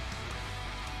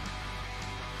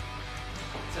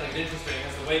 It's kind of interesting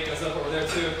as the weight goes up over there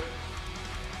too.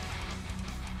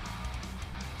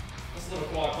 Those little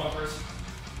quad pumpers.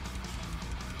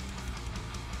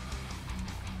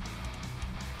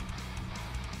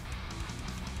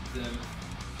 Them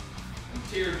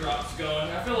teardrops going.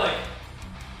 I feel like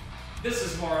this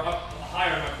is more up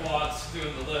higher in my quads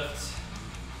doing the lifts.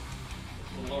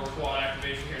 The lower quad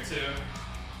activation here too.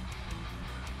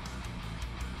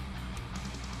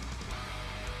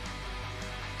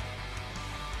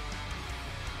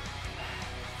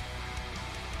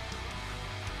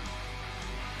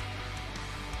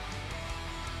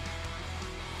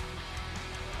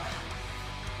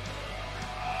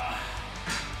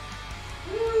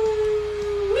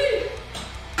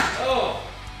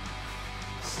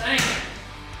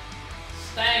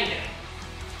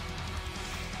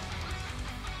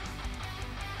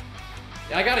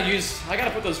 Yeah, I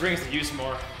gotta put those rings to use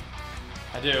more.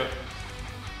 I do.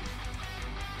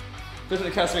 Especially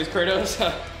the customized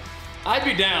Kratos. I'd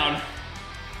be down,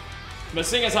 but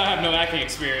seeing as I have no acting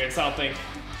experience, I don't think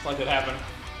it's like that happen.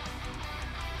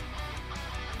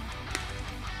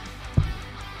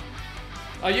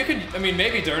 You could, I mean,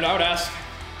 maybe Dirt, I would ask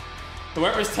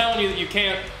whoever's telling you that you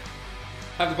can't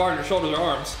have the bar on your shoulders or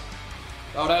arms,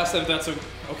 I would ask them if that's an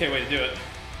okay way to do it.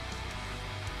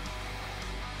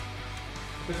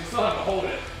 Because you still have to hold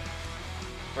it,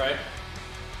 right?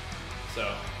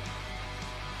 So,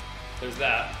 there's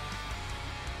that.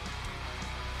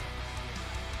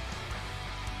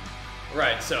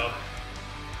 Right, so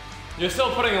you're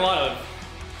still putting a lot of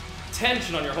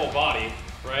tension on your whole body,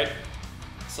 right?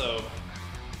 So,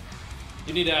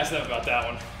 you need to ask them about that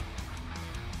one.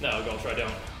 No, go try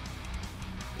don't.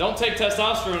 Don't take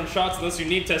testosterone shots unless you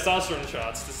need testosterone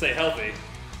shots to stay healthy.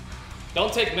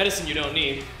 Don't take medicine you don't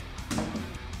need.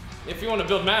 If you want to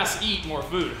build mass, eat more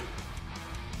food.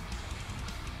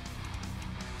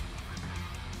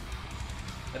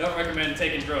 I don't recommend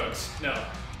taking drugs, no.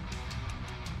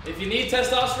 If you need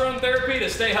testosterone therapy to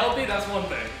stay healthy, that's one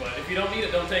thing. But if you don't need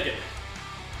it, don't take it.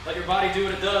 Let your body do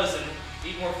what it does and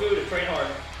eat more food and train hard.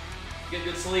 Get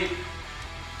good sleep.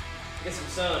 Get some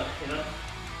sun, you know?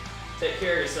 Take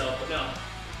care of yourself, but no.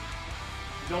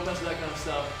 Don't mess with that kind of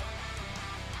stuff.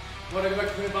 Want to go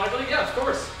back to bodybuilding? Yeah, of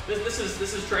course. This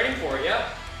is training for it, yeah.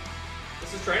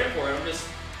 This is training for it. I'm just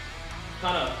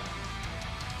kind of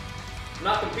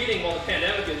not competing while the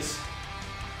pandemic is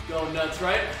going nuts,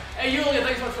 right? Hey, Yulia,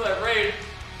 thanks so much for that raid.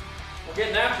 We're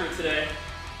getting after it today.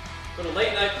 For the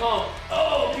late night pump.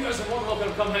 Oh, you guys are more welcome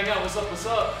to come hang out. What's up, what's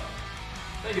up?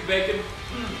 Thank you, Bacon.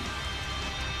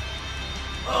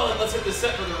 Oh, let's hit the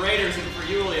set for the Raiders and for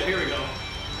Yulia. Here we go.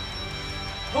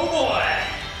 Oh boy!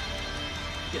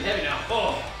 Getting heavy now.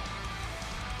 Oh.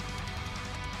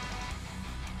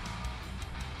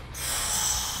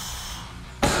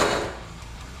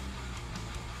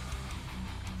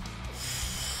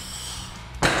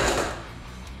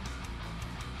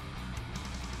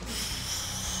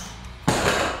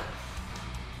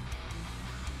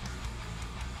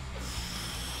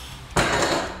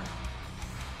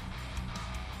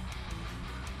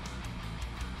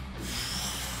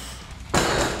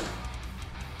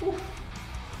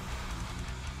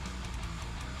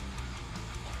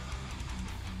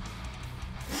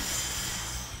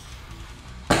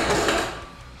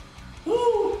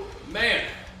 Man.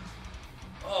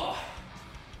 Oh.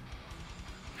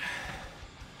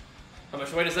 How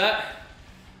much weight is that?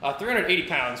 380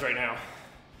 pounds right now.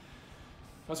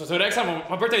 So next time,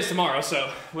 my birthday's tomorrow, so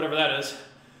whatever that is.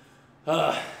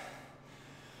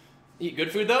 Eat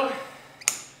good food though?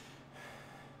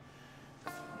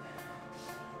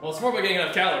 Well, it's more about getting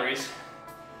enough calories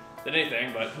than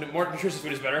anything, but more nutritious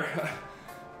food is better.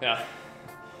 Yeah.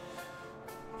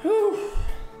 Whew.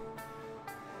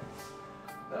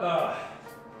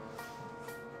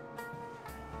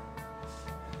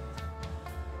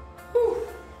 Whew.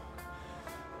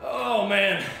 Oh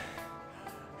man.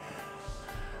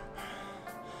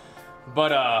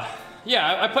 But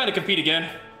yeah, I plan to compete again,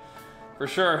 for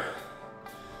sure.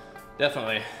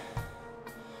 Definitely.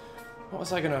 What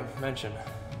was I gonna mention?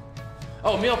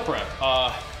 Oh, meal prep.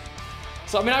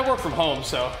 So I mean, I work from home,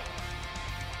 so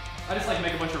I just like to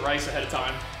make a bunch of rice ahead of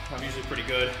time. I'm usually pretty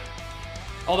good.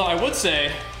 Although I would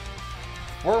say,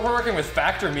 we're working with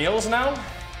Factor Meals now,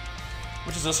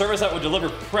 which is a service that will deliver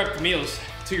prepped meals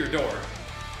to your door.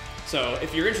 So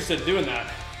if you're interested in doing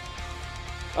that,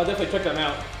 I'll definitely check them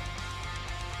out.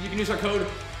 You can use our code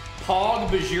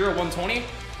POGBajheera120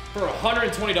 for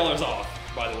 $120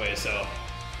 off, by the way, so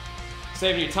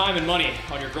saving you time and money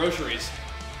on your groceries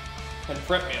and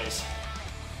prep meals.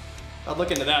 I'd look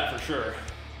into that for sure.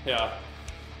 Yeah,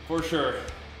 for sure.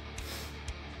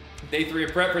 Day 3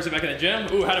 of prep, first day back in the gym.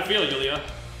 Ooh, how'd it feel, Yulia?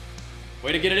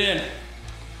 Way to get it in.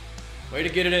 Way to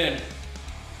get it in.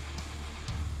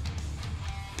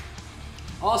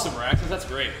 Awesome, Raxus, that's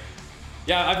great.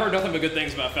 Yeah, I've heard nothing but good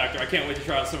things about Factor. I can't wait to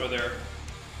try out some of their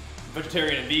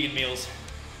vegetarian and vegan meals.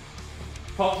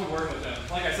 Pumped to work with them.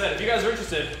 Like I said, if you guys are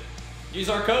interested, use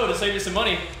our code to save you some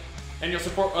money, and you'll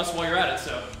support us while you're at it,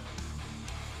 so.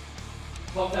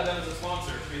 Pumped to have them as a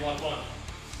sponsor. It should be a lot of fun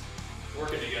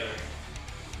working together.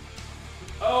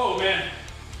 Oh, man.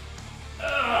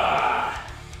 Well,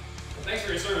 thanks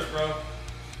for your service, bro.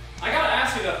 I gotta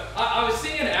ask you though, I was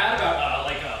seeing an ad about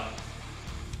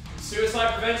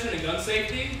suicide prevention and gun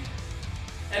safety,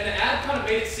 and the ad kind of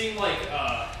made it seem like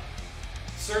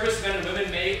servicemen and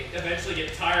women may eventually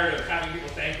get tired of having people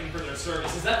thank them for their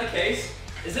service. Is that the case?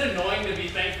 Is it annoying to be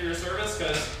thanked for your service?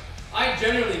 Because I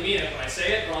genuinely mean it when I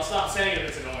say it, but I'll stop saying it if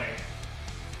it's annoying.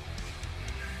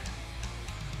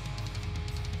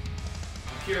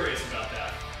 I'm curious about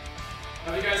that.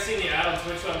 Have you guys seen the ad on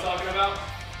Twitch that I'm talking about?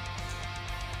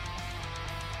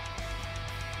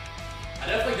 I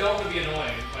definitely don't want to be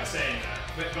annoying by saying that,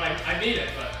 but I mean it,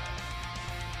 but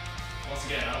once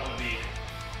again, I don't want to be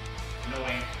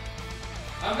annoying.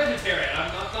 I'm vegetarian,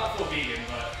 I'm not full vegan,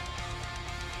 but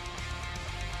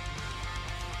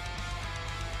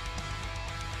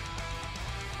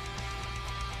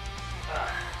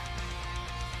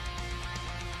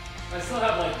I still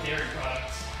have like dairy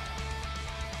products,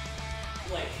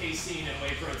 like casein and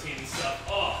whey protein and stuff.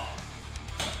 Oh,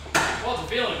 well, it's a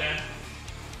feeling, man.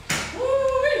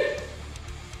 Woo-wee!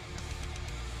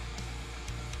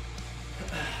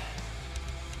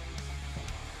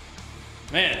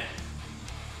 Man,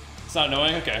 it's not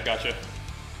annoying? Okay, gotcha.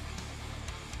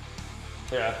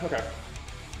 Yeah, okay.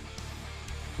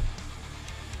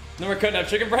 Then we're cutting up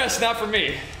chicken breast? Not for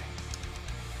me.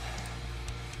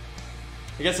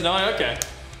 It gets annoying? Okay.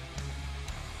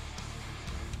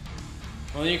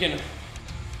 Well, you can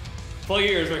plug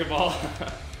your ears, Rick and Ball.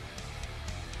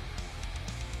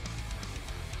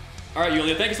 All right,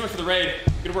 Yulia, thank you so much for the raid.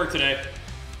 Good work today.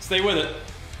 Stay with it.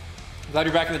 Glad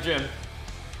you're back in the gym.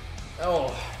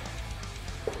 Oh.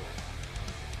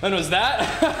 When was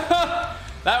that?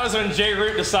 That was when Jay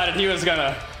Root decided he was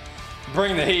gonna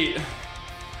bring the heat.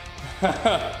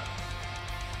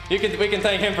 We can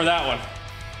thank him for that one.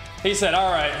 He said,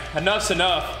 all right, enough's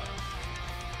enough.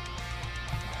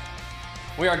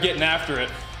 We are getting after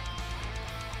it.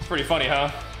 It's pretty funny,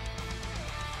 huh?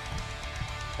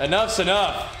 Enough's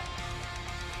enough.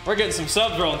 We're getting some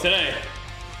subs rolling today.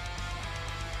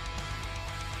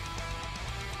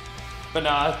 But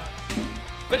nah,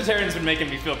 vegetarian's been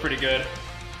making me feel pretty good.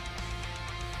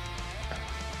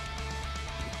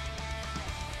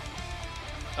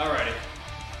 Alrighty.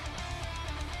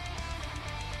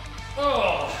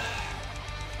 Oh.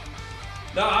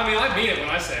 No, I mean, I mean it when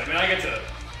I say it. I mean, I get to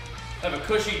have a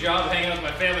cushy job hanging out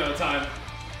with my family all the time.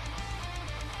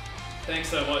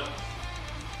 Thanks to what,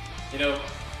 you know,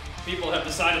 people have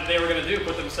decided they were going to do,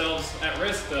 put themselves at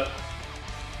risk to,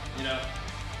 you know,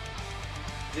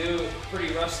 do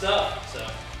pretty rough stuff, so.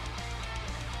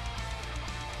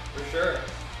 For sure.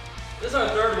 This is our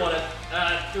third one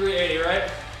at 380, right?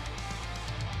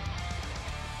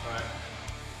 Alright.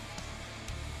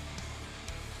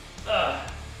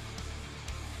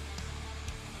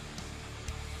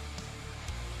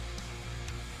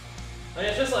 I mean,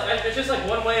 it's just like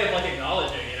one way of like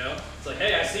acknowledging, you know? It's like,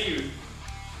 hey, I see you.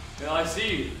 You know, I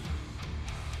see you.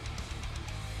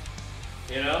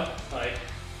 You know? Like,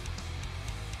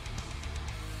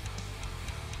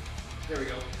 there we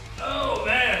go. Oh,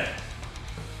 man.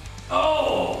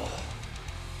 Oh.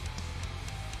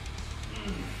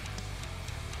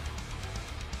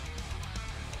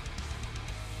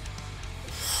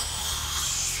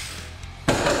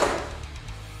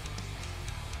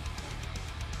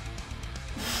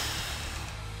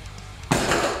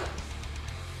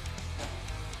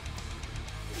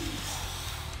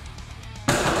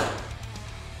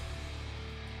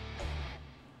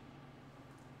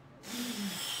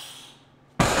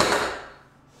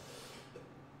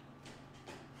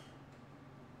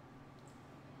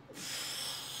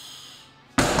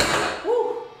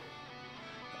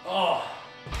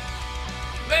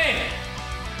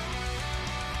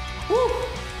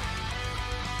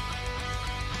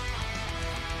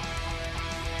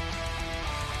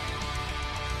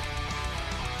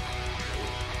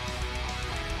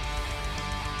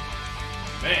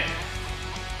 Man.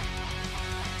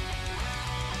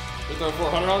 We throw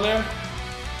 400 on there?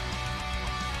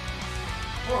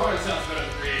 400 sounds better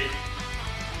than 380.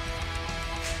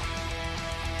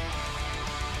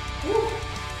 Woo!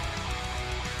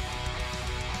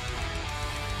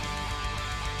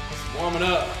 Just warming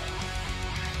up.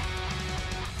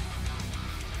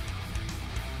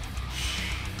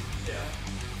 Yeah.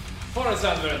 400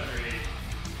 sounds better than 380.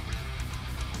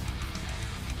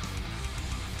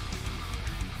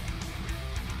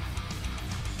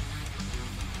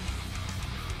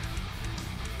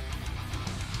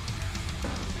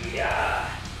 Yeah.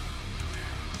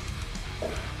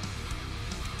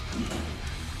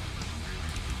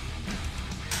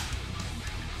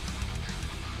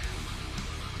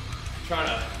 Trying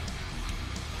to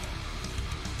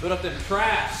put up them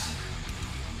traps.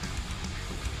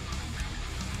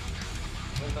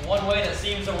 But the one way that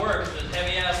seems to work is just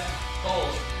heavy ass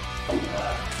poles.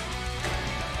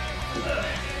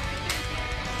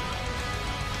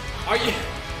 Are you?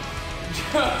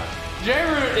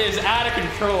 J-Root is out of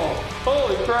control.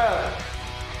 Holy crap.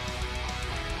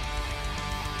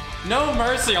 No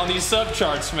mercy on these sub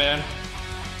charts, man.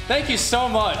 Thank you so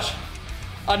much.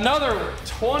 Another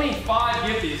 25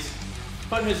 gifties,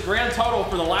 putting his grand total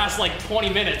for the last like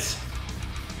 20 minutes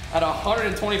at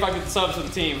 125 gift subs for the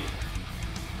team.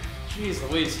 Jeez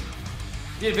Louise.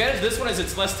 The advantage of this one is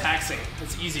it's less taxing.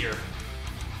 It's easier.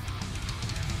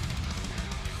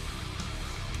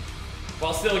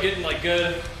 While still getting like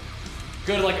good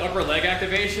like upper leg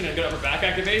activation and good upper back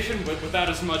activation, but without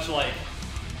as much like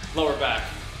lower back.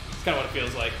 It's kind of what it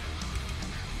feels like.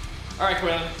 All right,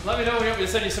 Quinn, let me know when you want me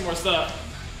to send you some more stuff.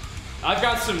 I've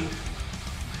got some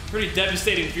pretty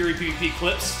devastating Fury PvP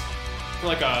clips for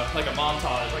like a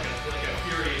montage, like a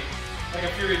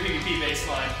Fury PvP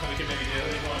baseline that we can maybe do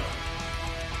if you want.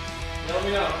 Let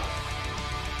me know.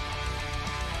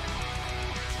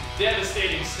 Some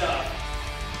devastating stuff.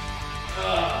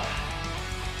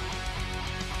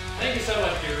 Thank you so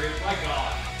much, Fury. My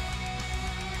God.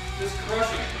 Just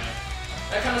crushing it, man.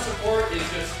 That kind of support is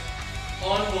just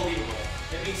unbelievable.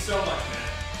 It means so much, man.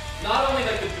 Not only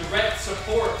like the direct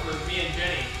support for me and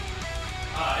Jenny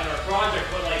in our project,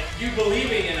 but like you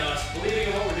believing in us, believing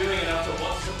in what we're doing enough to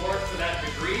want to support to that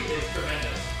degree is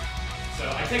tremendous. So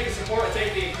I take the support, I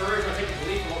take the encouragement, I take the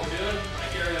belief in what we're doing, and I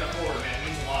carry that forward, man. It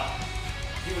means a lot.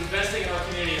 You investing in our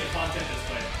community and the content this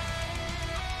way.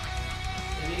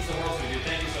 It means the world to me, dude.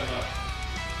 Thank you so much.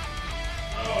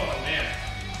 Oh man.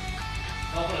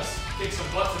 Helping us kick some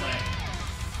butt tonight.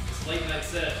 This late night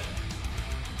set.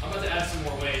 I'm about to add some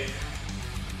more weight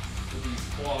to these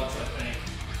quads, I think.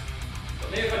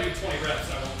 But maybe if I do 20 reps,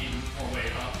 I won't need more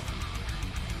weight, huh?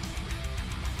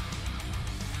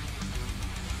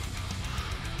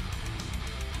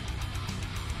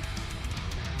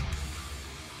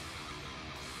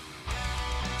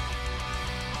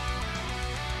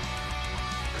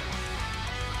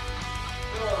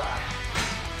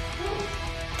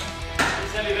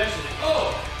 It's heavy eventually.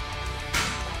 Oh!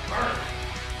 Burn.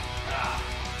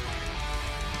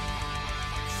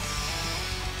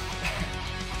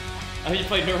 Oh, you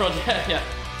played New World? Yeah.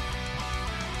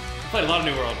 I played a lot of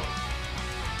New World.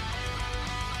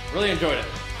 Really enjoyed it.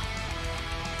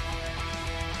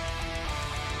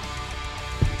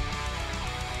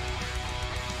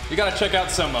 You gotta check out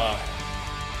some of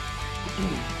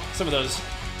those,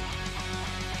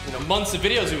 months of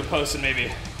videos we were posting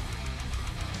maybe.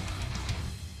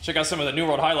 Check out some of the New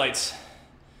World highlights.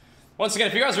 Once again,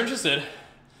 if you guys are interested,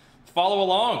 follow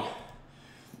along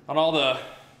on all the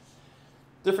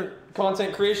different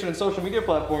content creation and social media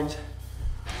platforms.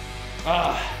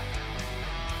 Yeah.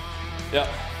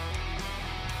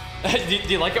 do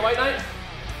you like it, White Knight?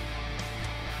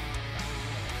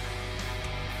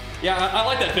 Yeah, I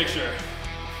like that picture.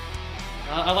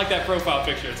 I like that profile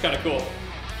picture. It's kind of cool.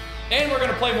 And we're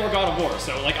gonna play more God of War.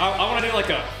 So like, I want to do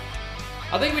like I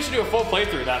think we should do a full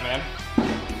playthrough of that, man.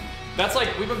 That's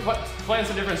like, we've been playing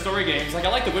some different story games. Like I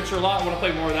like The Witcher a lot. I want to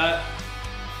play more of that.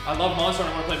 I love Monster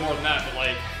and I want to play more than that. But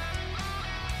like,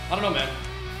 I don't know, man.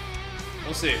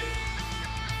 We'll see.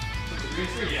 The green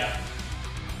screen? Yeah.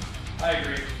 I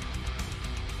agree.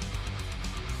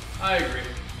 I agree.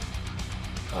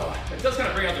 Oh, it does kind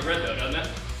of bring out the red though, doesn't it?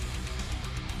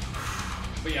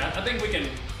 But yeah, I think we can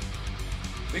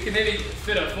maybe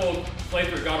fit a full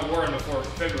playthrough of God of War in before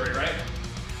February, right?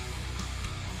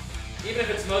 Even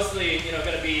if it's mostly, going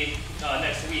to be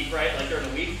next week, right? Like during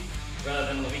the week,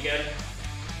 rather than the weekend.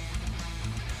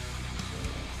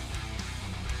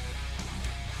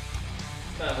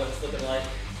 Kind of what it's looking like.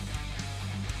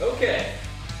 Okay.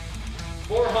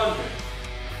 400.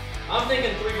 I'm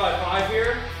thinking 3x5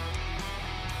 here.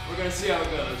 We're going to see how it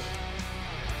goes.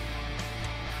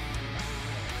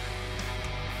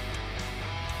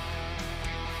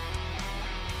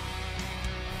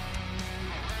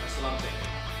 That's what I'm thinking.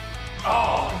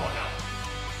 Oh, come on now.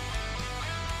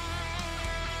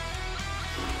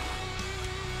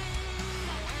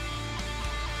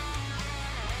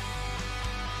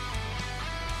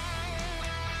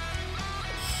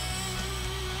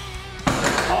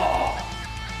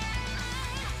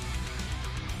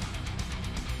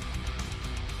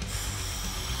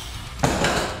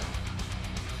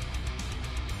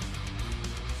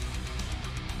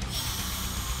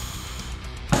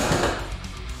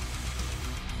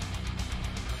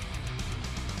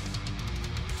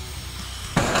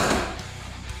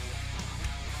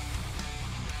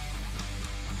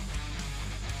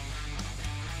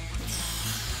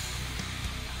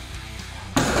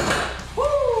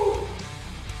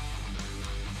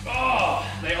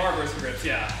 Grips,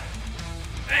 yeah.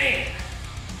 Man.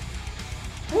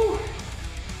 Woo.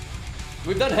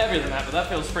 We've done heavier than that, but that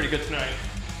feels pretty good tonight.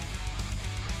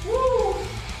 Woo.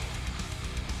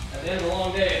 At the end of a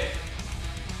long day.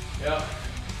 Yep.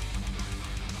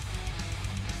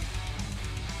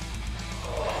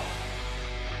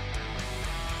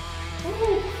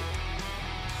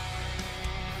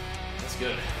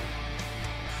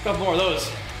 A couple more of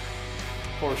those,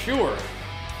 for sure.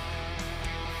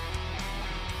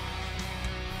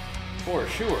 For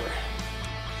sure.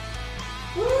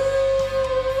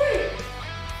 Woo-wee!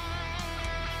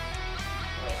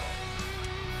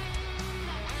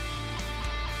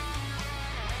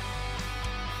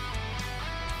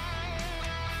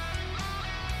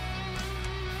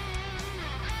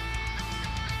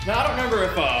 Now I don't remember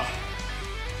if I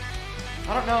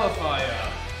don't know if I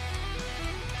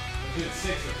did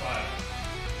 6 or 5.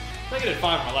 I think I did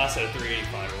 5 on my last set of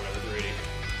 385 or whatever, 380.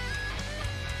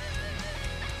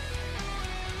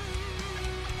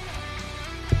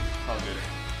 Oh, good.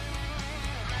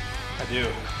 I do.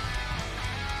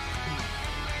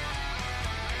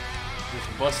 Just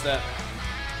bust that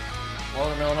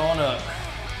watermelon on up.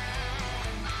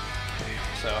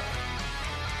 So,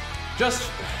 just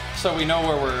so we know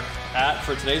where we're at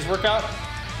for today's workout,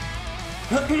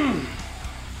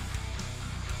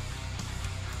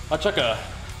 I'll chuck a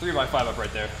 3x5 up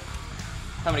right there.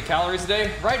 How many calories a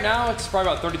day? Right now, it's probably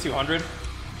about 3,200.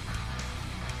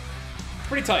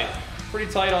 Pretty tight. Pretty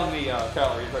tight on the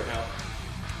calories right now.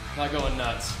 Not going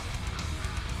nuts.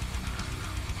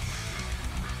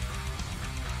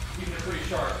 Keeping it pretty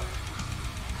sharp.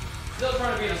 Still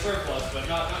trying to be in a surplus, but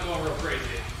not going real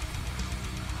crazy.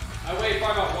 I weigh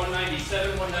probably about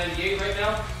 197, 198 right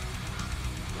now.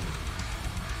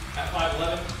 At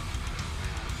 5'11".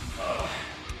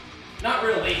 Not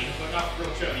real lean, but not real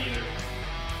chubby either.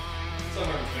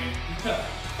 Somewhere in between.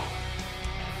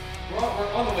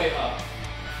 we're on the way up.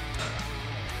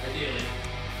 Ideally.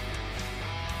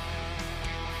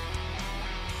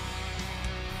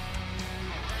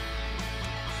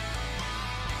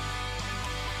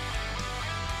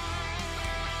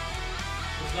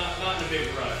 It's not in a big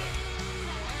rush.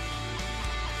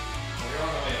 We're on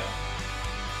our way up.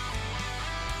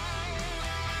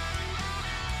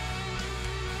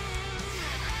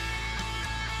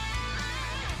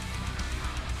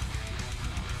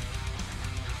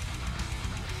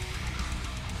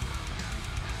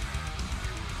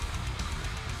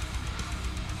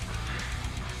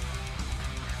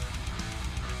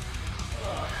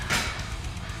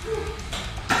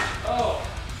 Oh,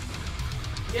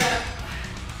 yeah.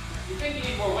 You think you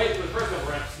need more weight for the first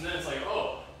couple reps, and then it's like,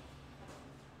 oh,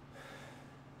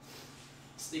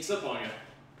 sneaks up on you.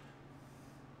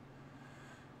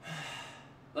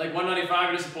 Like 195,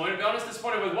 you're disappointed. To be honest,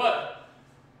 disappointed with what?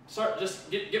 Just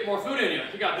get more food in you.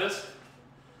 You got this.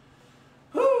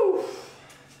 Whew.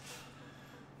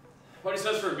 What he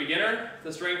says for a beginner,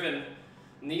 the strength and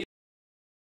knees.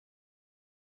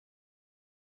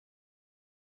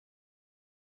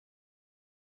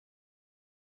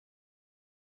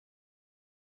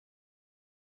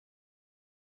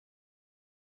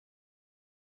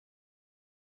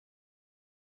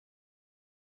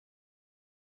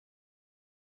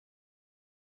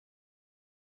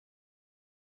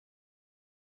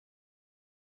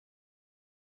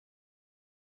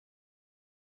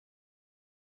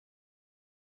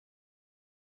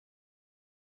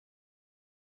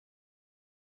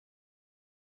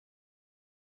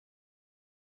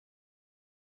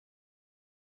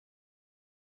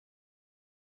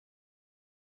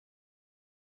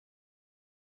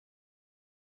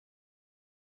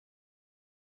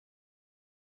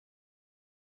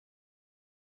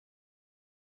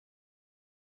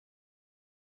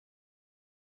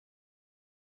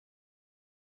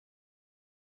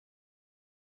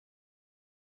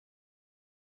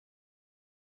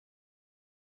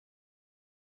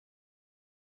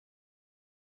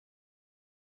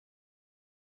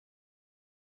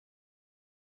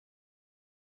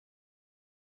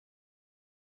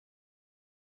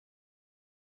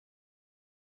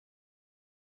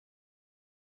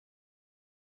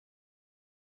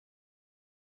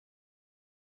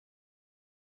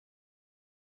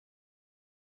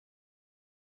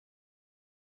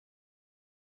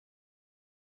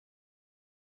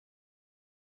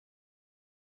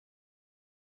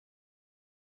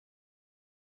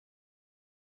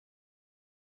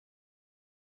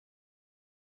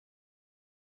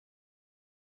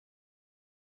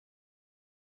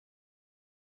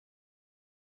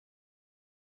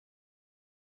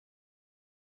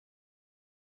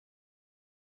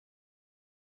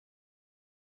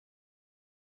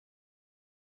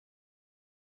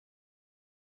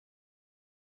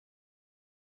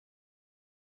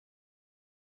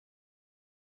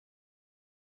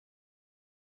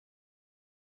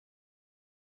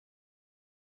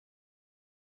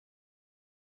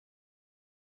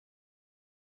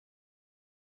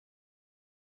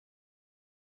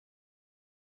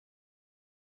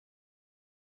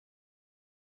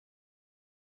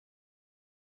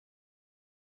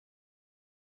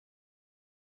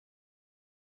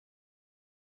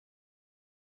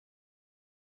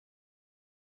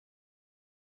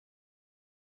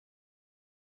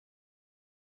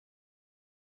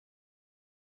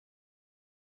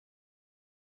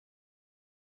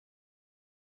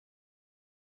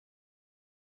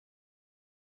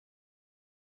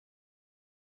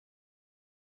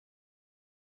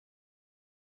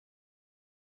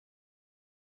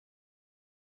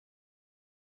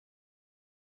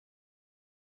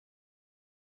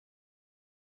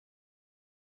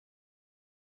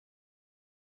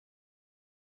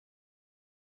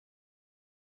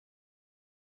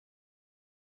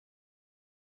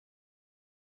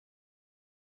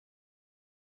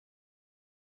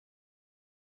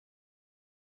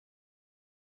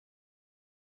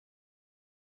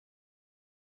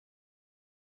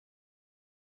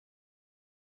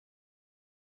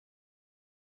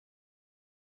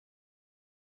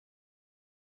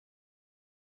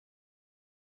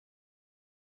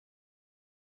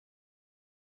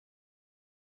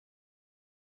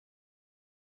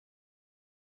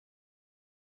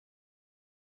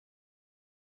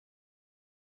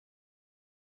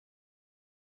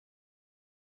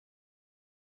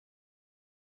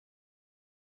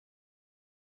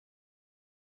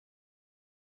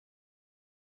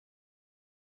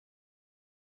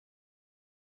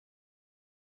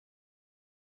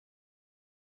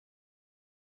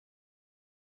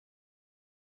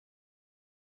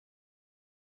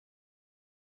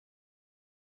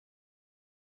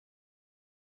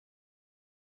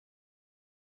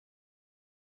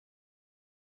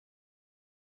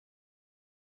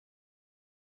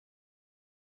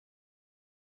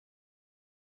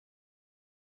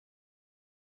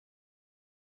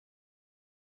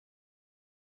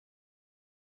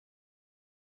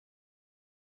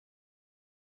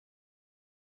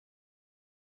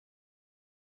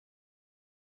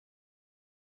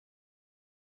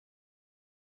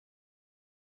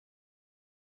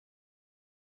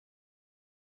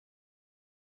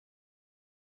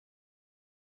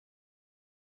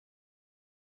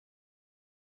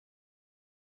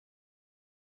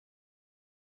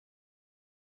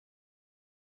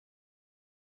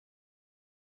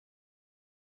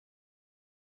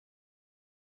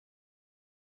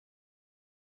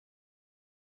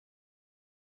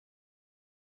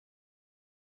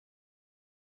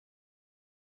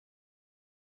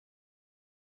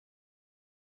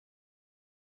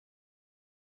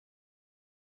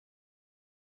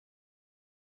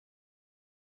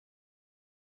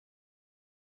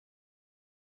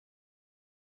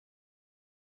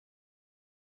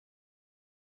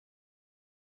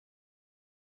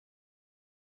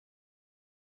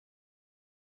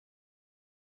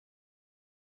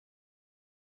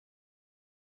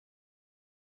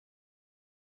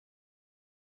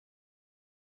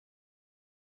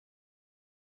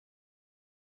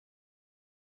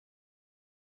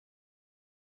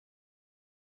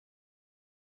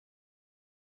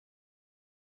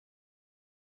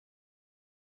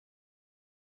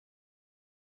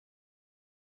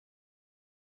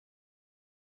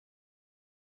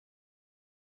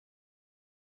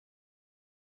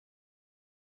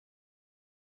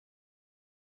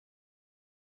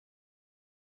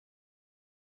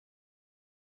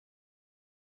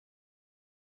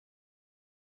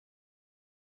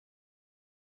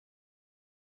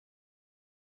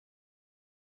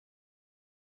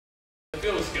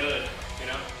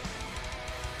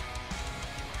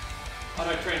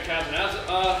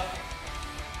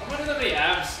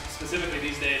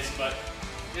 days, but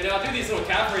you know, I'll do these little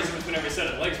calf raises between every set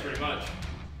of legs pretty much.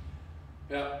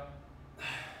 Yeah.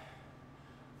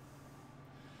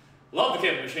 Love the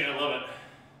cable machine, I love it.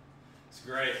 It's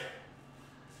great.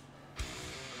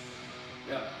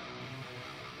 Yeah.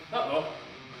 Uh-oh.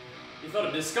 You felt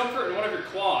a discomfort in one of your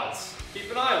quads.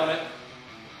 Keep an eye on it.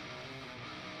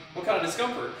 What kind of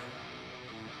discomfort?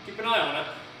 Keep an eye on it.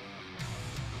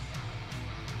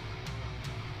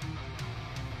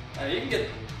 You can get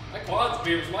my quads,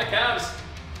 my calves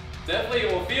definitely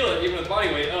will feel it even with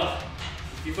body weight. Ugh.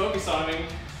 If you focus on me.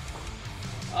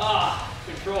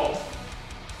 Control.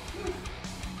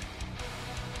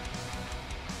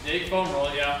 Yeah, you can foam roll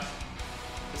it, yeah.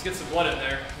 Let's get some blood in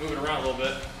there, move it around a little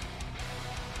bit.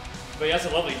 But yeah, it's a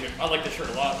lovely gym. I like this shirt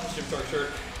a lot, this Gym Shark shirt.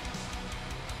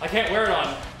 I can't wear it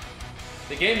on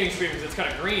the gaming stream because it's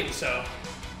kind of green, so.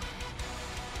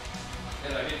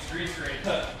 Yeah, I get green screen.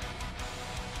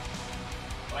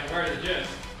 I can wear it at the gym.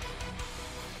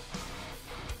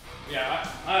 Yeah,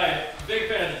 I'm a big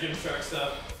fan of the Gym Shark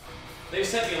stuff. They've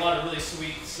sent me a lot of really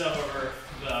sweet stuff over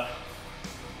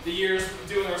the years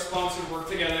doing our sponsored work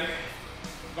together.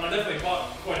 But I definitely bought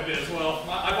quite a bit as well.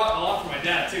 I bought a lot for my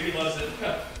dad too, he loves it.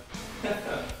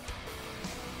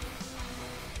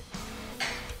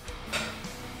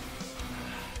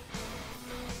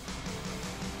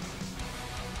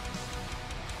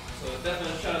 So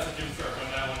definitely shout out to Gym Shark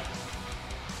on that one.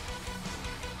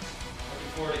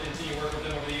 Looking forward to continue working with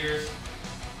them over the years.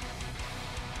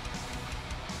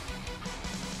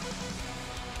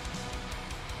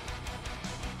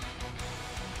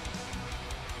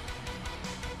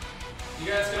 You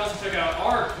guys can also check out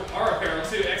our apparel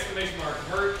too,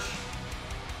 !merch.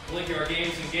 Link to our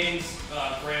games and games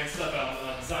brand stuff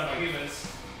out designed by humans.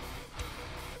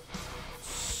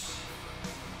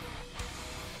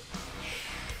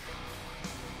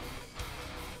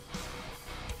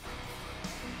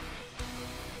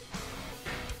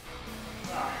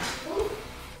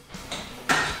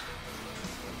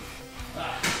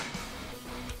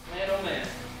 Man, oh man.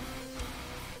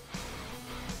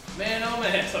 Man, oh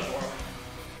man, so horrible.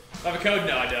 I have a code?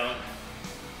 No, I don't.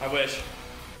 I wish.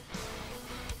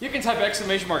 You can type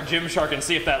 !Gymshark and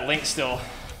see if that link still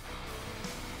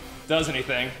does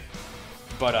anything.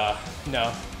 But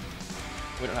no.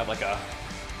 We don't have like a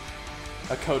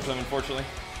code for them, unfortunately.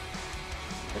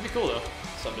 It'd be cool though,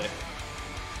 someday.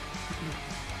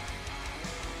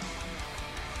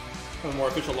 A more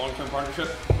official long-term partnership.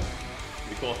 It'd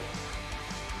be cool.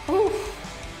 Whew.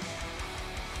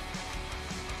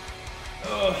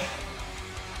 Ugh.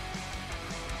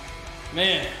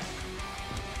 Man.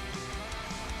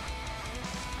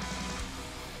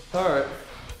 All right.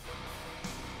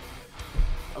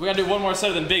 We gotta do one more set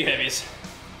of them big heavies.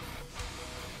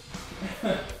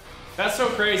 That's so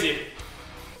crazy.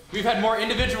 We've had more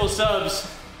individual subs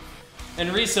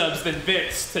and resubs than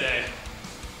bits today.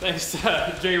 Thanks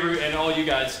to J-Root and all you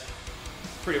guys.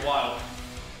 Pretty wild.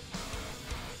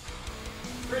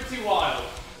 Pretty wild.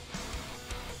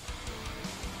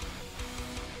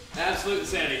 Absolute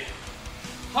insanity.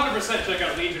 100% check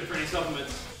out Legion for any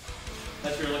supplements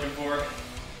that you're looking for.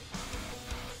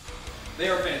 They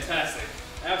are fantastic.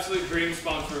 Absolute dream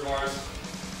sponsor of ours.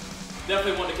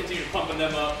 Definitely want to continue pumping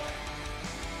them up.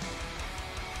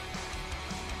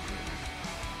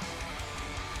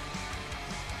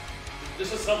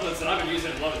 Just the supplements that I've been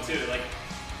using and loving too. Like,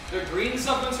 their green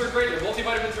supplements are great, their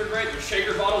multivitamins are great, their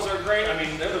shaker bottles are great. I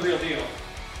mean, they're the real deal.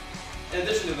 In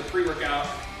addition to the pre-workout,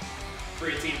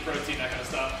 creatine, protein, that kind of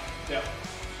stuff. Yep.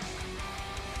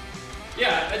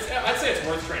 Yeah, I'd say it's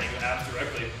worth training with abs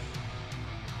directly.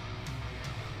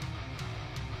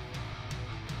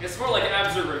 It's more like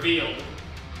abs are revealed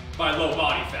by low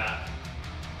body fat.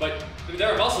 But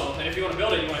they're a muscle, and if you want to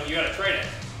build it, you gotta train it.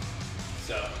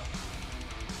 So,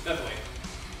 definitely.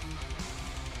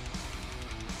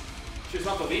 Choose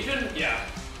not the Legion? Yeah.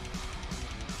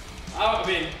 I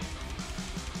mean,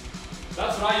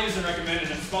 that's what I use and recommend,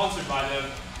 and I'm sponsored by them,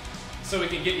 so we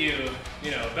can get you,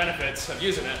 benefits of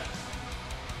using it.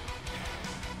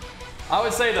 I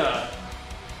would say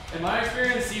in my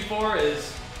experience, C4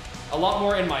 is a lot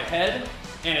more in my head,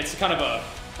 and it's kind of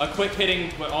a quick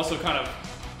hitting, but also kind of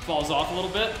falls off a little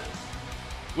bit.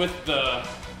 With the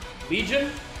Legion,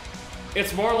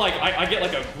 it's more like I get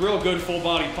like a real good full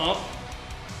body pump,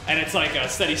 and it's like a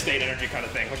steady state energy kind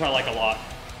of thing, which I like a lot.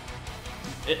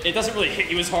 It doesn't really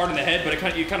hit you as hard in the head,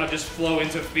 but you kind of just flow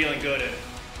into feeling good and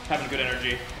having good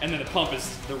energy. And then the pump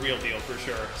is the real deal for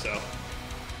sure, so.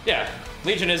 Yeah,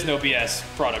 Legion is no BS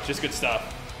product, just good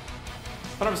stuff.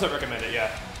 100% recommend it,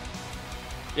 yeah.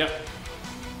 Yep.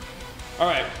 All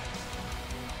right.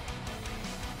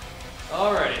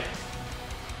 Alrighty.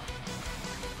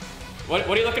 What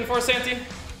are you looking for, Santi?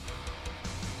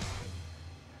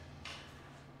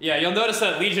 Yeah, you'll notice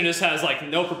that Legion just has like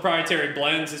no proprietary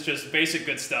blends, it's just basic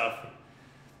good stuff.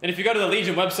 And if you go to the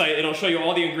Legion website, it'll show you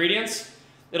all the ingredients,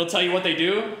 it'll tell you what they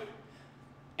do,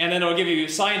 and then it'll give you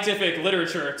scientific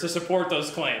literature to support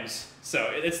those claims. So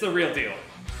it's the real deal.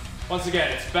 Once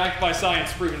again, it's backed by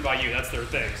science, proven by you, that's their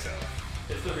thing, so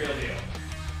it's the real deal.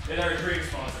 And they're a dream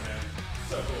sponsor, man.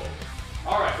 So cool.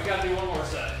 All right, we gotta do one more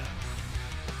set.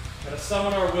 Gotta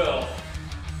summon our will.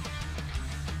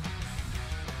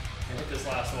 And hit this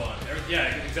last one.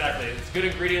 Yeah, exactly. It's good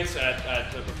ingredients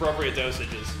at the appropriate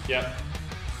dosages. Yep.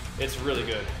 It's really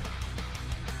good.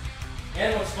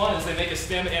 And what's fun is they make a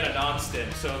stim and a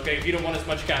non-stim. So, okay, if you don't want as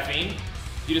much caffeine,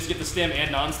 you just get the stim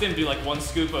and non-stim, do like 1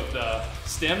 scoop of the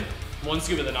stim, 1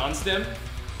 scoop of the non-stim.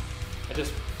 It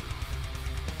just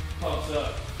pumps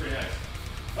up. Pretty nice.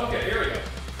 Okay, here we go.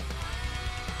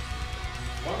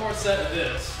 One more set of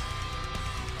this.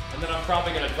 And then I'm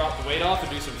probably gonna drop the weight off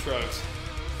and do some shrugs.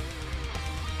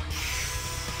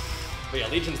 But yeah,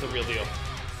 Legion's the real deal.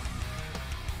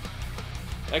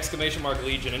 Exclamation mark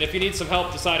Legion. And if you need some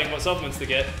help deciding what supplements to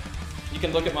get, you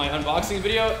can look at my unboxing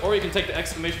video, or you can take the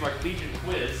exclamation mark Legion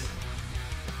quiz.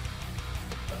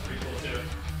 That's pretty cool too.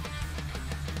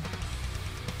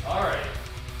 All right,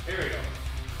 here we go.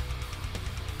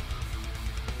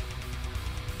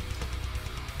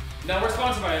 Now we're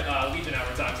sponsored by Legion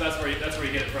Advertime, so that's where you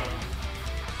get it from.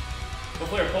 But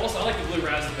Flair Pulse, I like the blue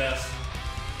raz the best.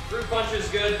 Fruit punch is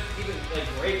good, even like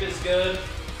grape is good,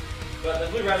 but the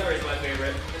blue raspberry is my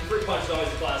favorite. And fruit punch is always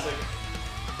a classic.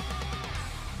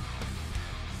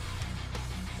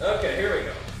 Okay, here we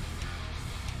go.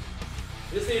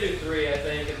 Just need to do 3, I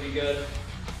think, it'd be good.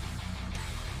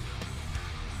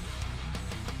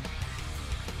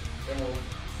 Then we'll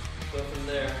go from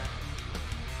there.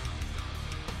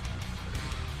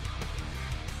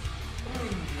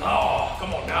 Oh,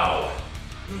 come on now.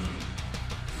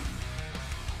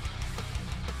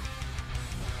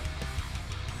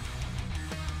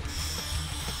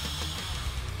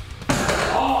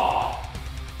 Oh.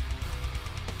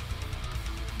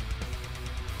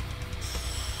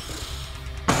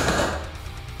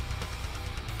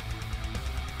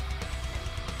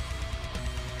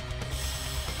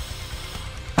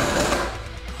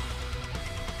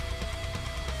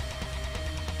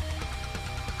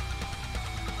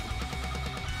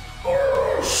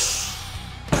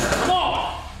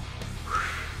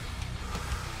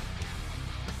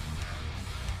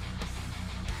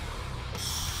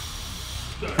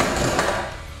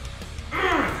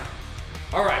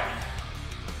 All right. A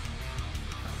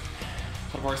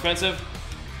little more expensive.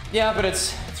 Yeah, but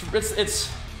it's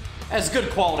as good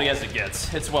quality as it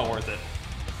gets. It's well worth it.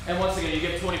 And once again, you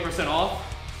get 20% off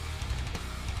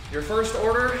your first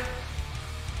order,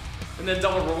 and then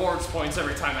double rewards points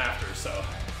every time after, so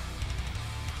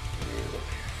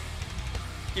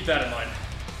keep that in mind.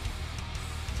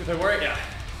 See if I wear it? Yeah.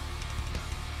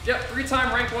 Yep,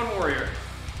 3-time rank 1 warrior.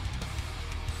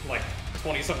 Like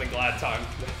 20-something glad time.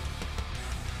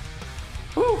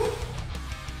 Whew.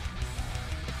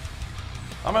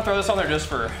 I'm gonna throw this on there just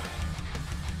for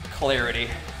clarity,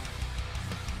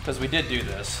 because we did do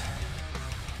this.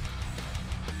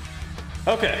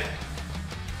 Okay,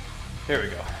 here we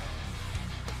go.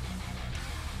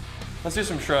 Let's do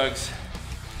some shrugs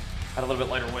at a little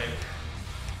bit lighter weight.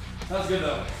 That was good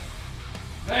though.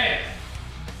 Man.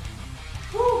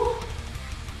 Woo.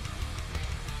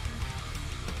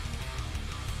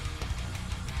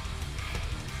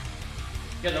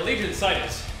 Yeah, the Legion site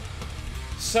is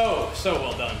so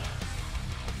well done.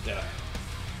 Yeah.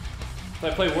 I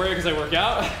play warrior because I work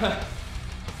out.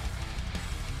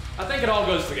 I think it all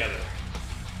goes together.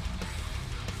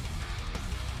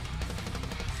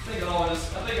 I think it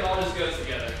all just goes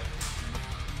together.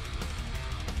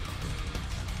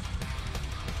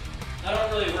 I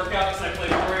don't really work out because I play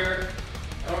warrior.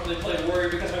 I don't really play warrior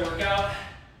because I work out.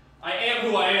 I am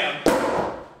who I am.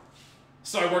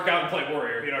 So I work out and play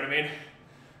warrior, you know what I mean?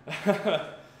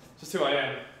 Just who I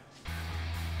am.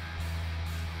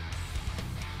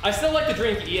 I still like to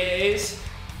drink EAAs.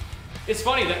 It's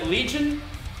funny that Legion,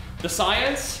 the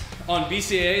science on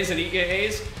BCAAs and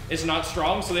EAAs is not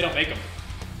strong, so they don't make them.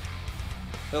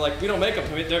 They're like, we don't make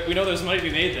them. We know there's money to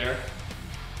be made there.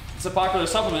 It's a popular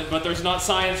supplement, but there's not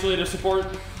science really to support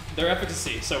their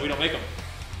efficacy, so we don't make them.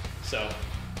 So,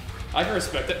 I can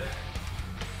respect it.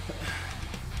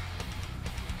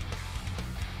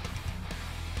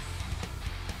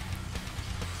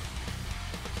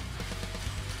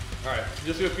 All right,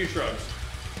 just do a few shrugs.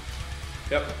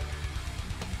 Yep.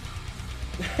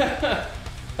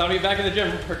 Time to be back in the gym,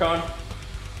 Hirkan.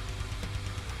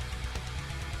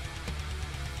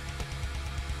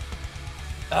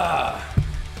 I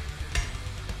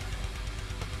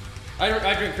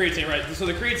drink creatine, right? So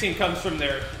the creatine comes from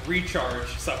their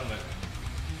recharge supplement.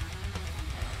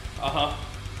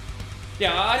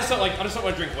 Yeah, I just don't want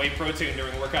to drink whey protein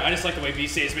during a workout. I just like the way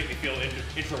BCAAs make me feel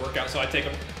intra-workout, so I take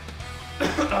them.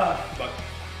 But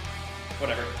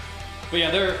whatever. But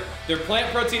yeah, their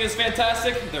plant protein is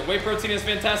fantastic. Their whey protein is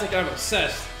fantastic. And I'm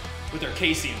obsessed with their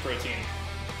casein protein.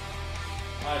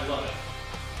 I love it.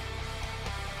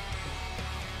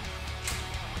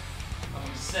 I'm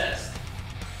obsessed.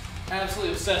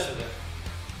 Absolutely obsessed with it.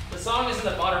 The song is in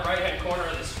the bottom right-hand corner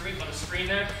of the screen on the screen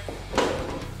there.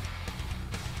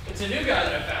 It's a new guy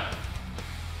that I found.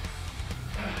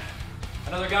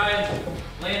 Another guy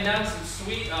laying down some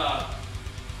sweet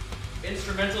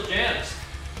instrumental jams.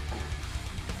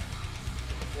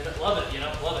 Love it, you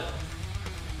know, love it.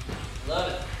 Love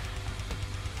it.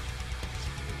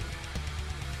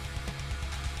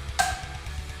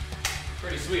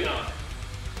 Pretty sweet, huh?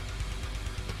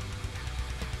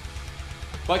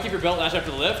 Why keep your belt latched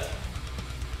after the lift?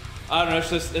 I don't know, it's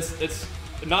just, it's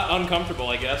not uncomfortable,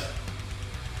 I guess.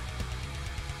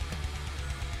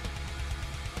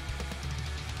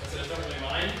 I don't really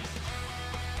mind.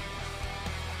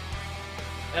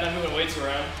 And I'm moving weights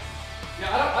around. Yeah,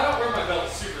 I don't wear my belt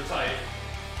super tight.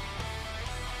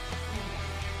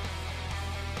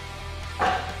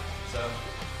 So,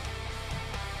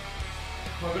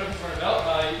 when I'm wearing a belt,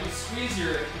 you can squeeze you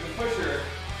can push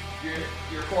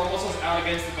your core muscles out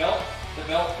against the belt. The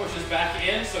belt pushes back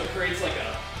in, so it creates like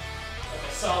a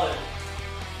solid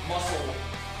muscle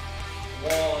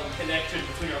wall and connection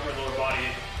between your upper and lower body.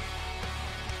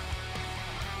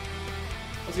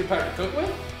 What's your powder to cook with?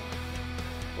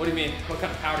 What do you mean? What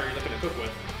kind of powder are you looking to cook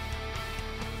with?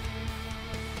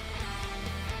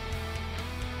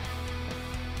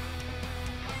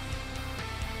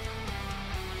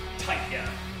 Tight, yeah.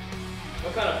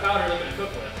 What kind of powder are you looking to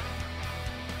cook with?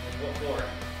 And what for?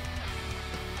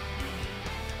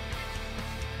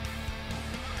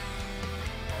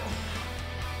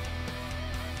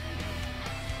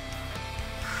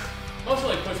 Mostly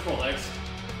like push-pull legs.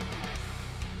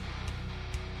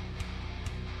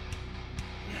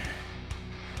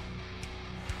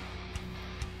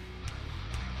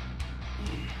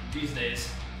 These days.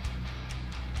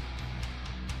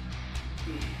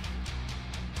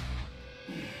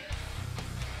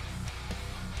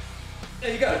 Yeah,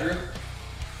 you got it, Drew.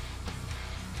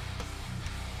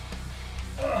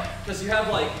 Because you have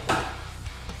like,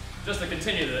 just to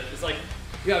continue this, it's like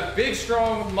you have big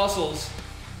strong muscles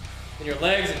in your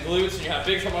legs and glutes, and you have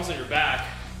big strong muscles in your back,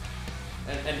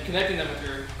 and connecting them with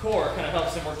your core kind of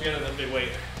helps them work together with big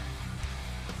weight.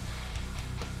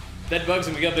 Dead bugs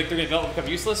and we got big 3 belt will become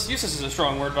useless. Useless is a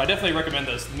strong word, but I definitely recommend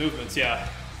those movements, yeah.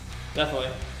 Definitely.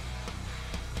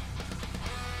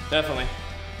 Definitely.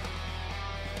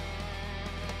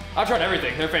 I've tried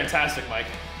everything. They're fantastic, Mike.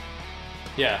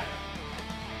 Yeah.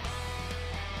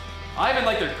 I even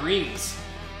like their greens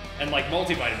and like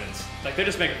multivitamins. Like they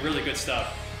just make really good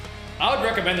stuff. I would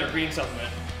recommend their green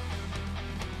supplement.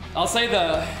 I'll say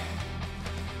the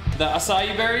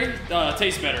acai berry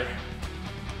tastes better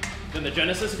than the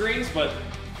Genesis greens, but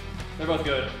they're both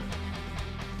good.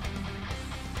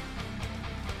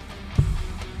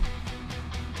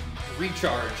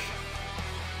 Recharge.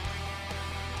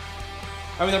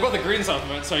 I mean, they're both a green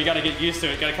supplement, so you gotta get used to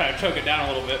it, gotta kind of choke it down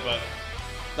a little bit, but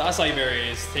the acai berry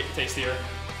is tastier.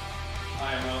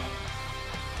 IMO.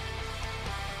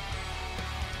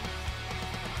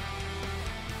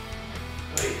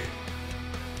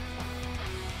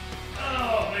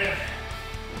 Oh, man.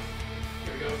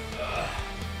 Here we go.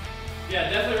 Yeah,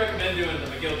 definitely recommend doing the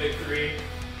McGill Big 3,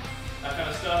 that kind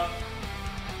of stuff,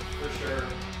 for sure.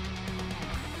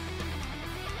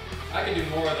 I can do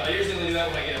more of that. I usually do that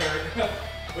when I get hurt,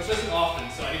 which isn't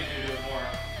often, so I need to do it more.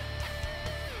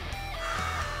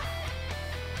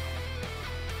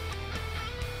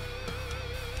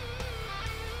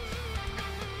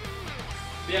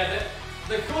 Yeah,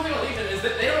 the cool thing about LinkedIn is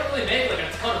that they don't really make like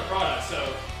a ton of products,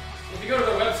 so if you go to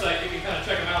their website, you can kind of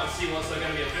check them out and see what's going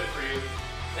to be a fit for you.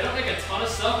 They don't make a ton of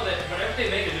stuff, but everything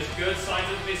they make is just good,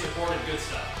 scientifically supported good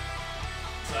stuff.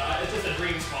 So it's just a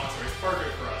dream sponsor. It's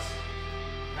perfect for us.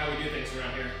 How we do things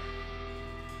around here.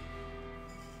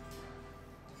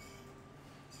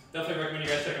 Definitely recommend you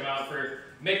guys check them out.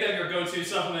 Make them your go-to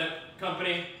supplement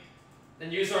company,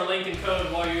 and use our link and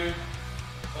code while you're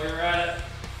at it.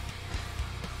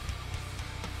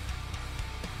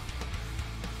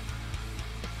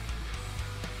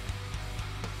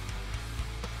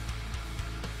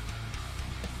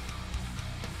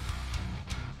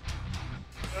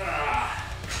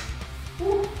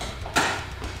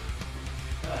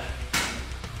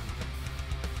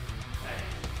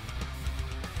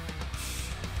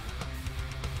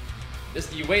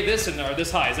 you weigh this and are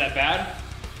this high. Is that bad?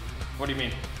 What do you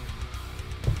mean?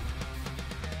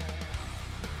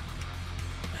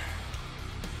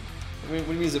 What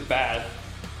do you mean is it bad?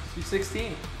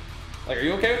 216. Like, are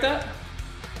you okay with that?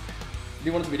 Do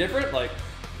you want it to be different? Like,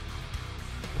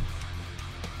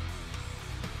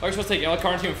 are you supposed to take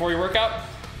L-carnitine before your workout?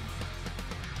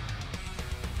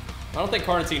 I don't think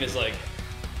carnitine is like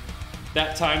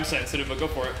that time sensitive, but go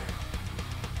for it.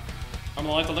 I'm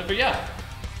a lifelong lifter, yeah.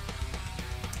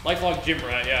 Lifelong gym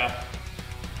rat, yeah.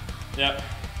 Yep.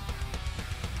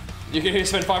 You can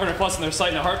spend 500 plus on their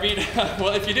site in a heartbeat. Well,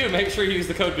 if you do, make sure you use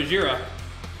the code Bajheera.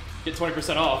 Get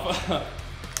 20% off.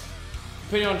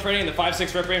 Depending on training, the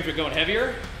 5-6 rep range, you're going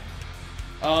heavier.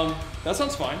 That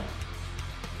sounds fine.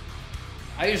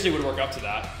 I usually would work up to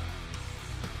that.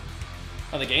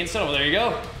 On the gains tunnel, there you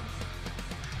go.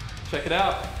 Check it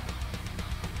out.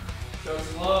 Show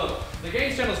some love. The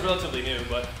gains channel is relatively new,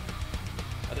 but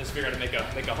I just figured I'd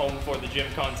make a home for the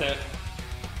gym content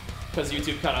because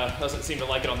YouTube kind of doesn't seem to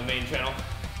like it on the main channel.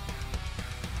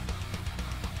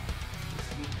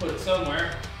 Just put it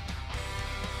somewhere.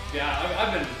 Yeah,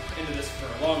 I've been into this for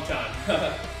a long time. Been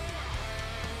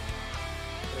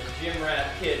a gym rat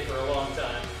kid for a long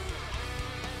time.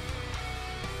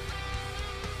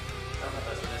 I don't know if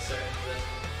that's necessary for this.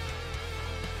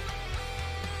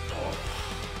 Oh.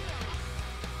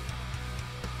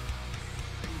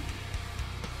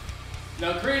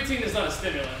 Now, creatine is not a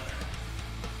stimulant.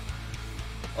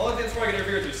 The only thing that's probably going to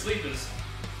interfere with your sleep is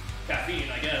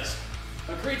caffeine, I guess.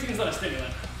 But creatine is not a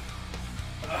stimulant.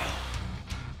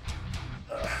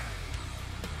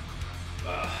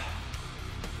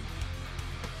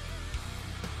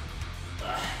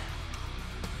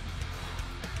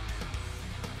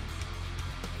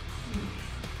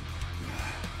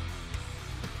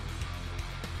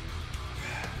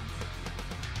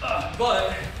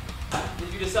 But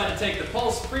if you decide to take the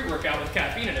Pulse pre-workout with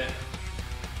caffeine in it,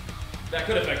 that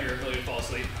could affect your ability to fall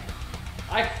asleep.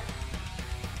 I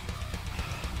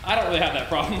don't really have that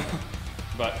problem,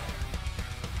 but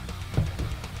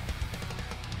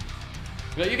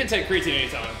you can take creatine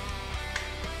anytime.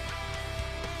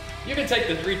 You can take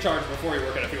the recharge before your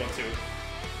workout if you want to.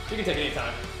 You can take it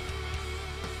anytime.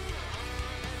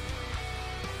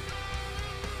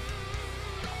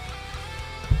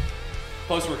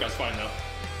 Post-workout's fine though.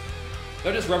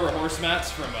 They're just rubber horse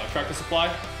mats from Tractor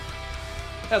Supply.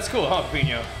 That's cool, huh,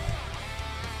 Pino?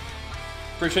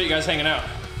 Appreciate you guys hanging out.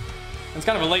 It's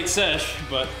kind of a late sesh,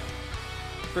 but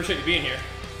appreciate you being here.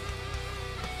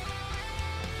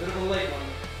 Bit of a late one.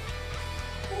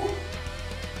 Whew.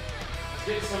 Let's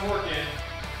get some work in.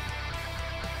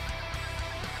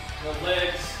 The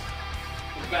legs,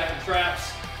 the back and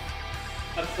traps.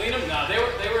 Have to clean them? Nah,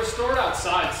 they were stored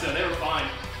outside, so they were fine.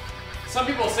 Some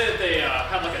people say that they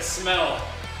have like a smell,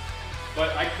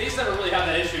 but these never really had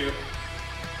that issue.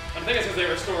 I think it's because they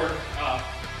were stored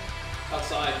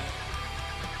outside.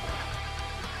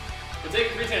 But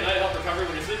taking creatine at night to help recovery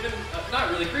when you're sleeping?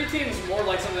 Not really. Creatine is more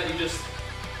like something that you just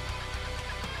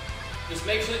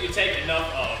make sure that you take enough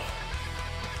of.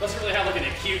 Doesn't really have like an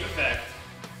acute effect.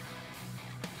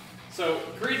 So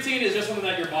creatine is just something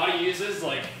that your body uses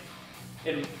like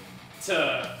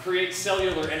to create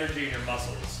cellular energy in your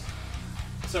muscles.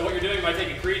 So what you're doing by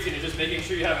taking creatine is just making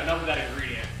sure you have enough of that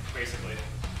ingredient, basically.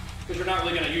 Because you're not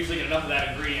really going to usually get enough of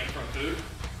that ingredient from food.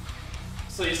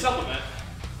 So you supplement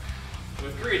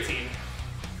with creatine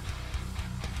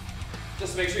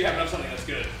just to make sure you have enough of something that's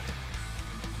good.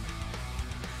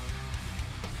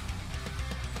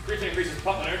 Creatine increases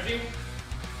pump energy.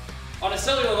 On a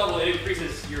cellular level, it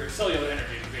increases your cellular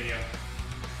energy in the video.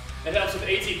 It helps with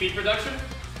ATP production.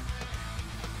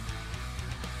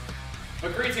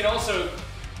 But creatine also,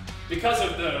 because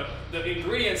of the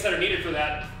ingredients that are needed for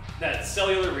that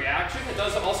cellular reaction, it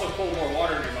does also pull more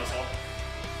water in your muscle.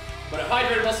 But a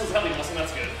hydrated muscle is a healthy muscle, and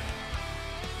that's good.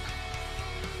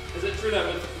 Is it true that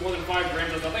with more than 5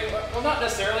 grams does nothing? Well, not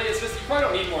necessarily. It's just you probably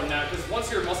don't need more than that, because once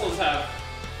your muscles have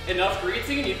enough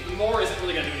creatine, more isn't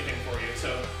really going to do anything for you.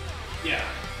 So, yeah.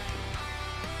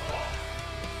 Oh.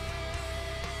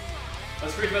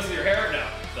 Does creatine mess with your hair? No,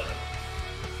 it doesn't.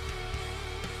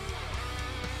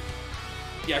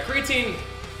 Yeah, creatine,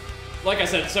 like I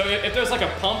said, so if there's like a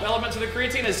pump element to the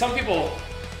creatine, is some people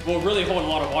will really hold a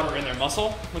lot of water in their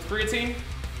muscle with creatine.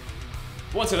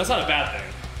 Once again, that's not a bad thing.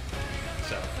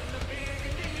 So,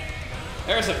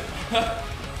 there's a,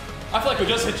 I feel like we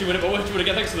just hit you with it, but we'll hit you with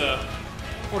it again thanks to the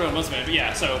 41 months, man. But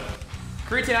yeah, so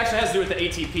creatine actually has to do with the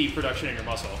ATP production in your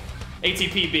muscle.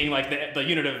 ATP being like the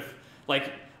unit of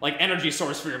like energy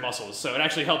source for your muscles. So it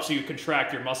actually helps you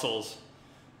contract your muscles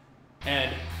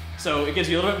and So it gives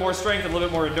you a little bit more strength and a little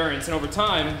bit more endurance, and over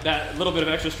time, that little bit of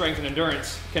extra strength and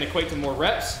endurance can equate to more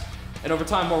reps, and over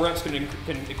time, more reps can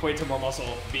equate to more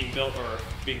muscle being built or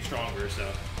being stronger,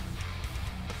 so.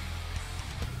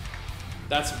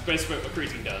 That's basically what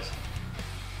creatine does.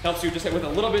 Helps you just with a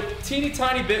little bit, teeny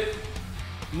tiny bit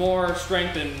more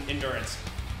strength and endurance.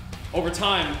 Over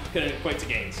time, can equate to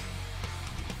gains.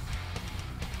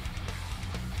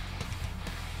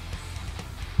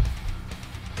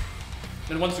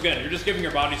 And once again, you're just giving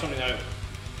your body something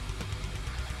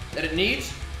that it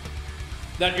needs,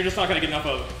 that you're just not gonna get enough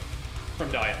of from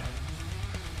diet.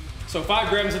 So 5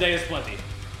 grams a day is plenty.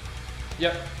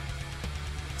 Yep.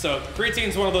 So creatine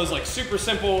is one of those like super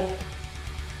simple,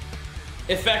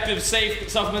 effective, safe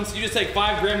supplements. You just take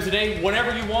 5 grams a day,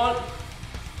 whenever you want,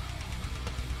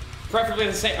 preferably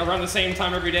around the same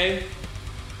time every day.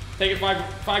 Take it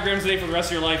 5 grams a day for the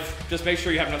rest of your life. Just make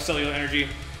sure you have enough cellular energy.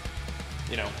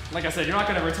 You know, like I said, you're not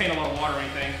going to retain a lot of water or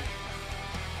anything.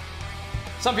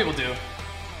 Some people do,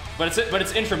 but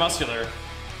it's intramuscular,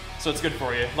 so it's good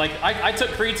for you. Like I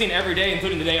took creatine every day,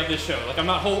 including the day of this show. Like I'm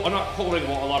not holding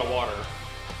a lot of water.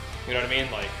 You know what I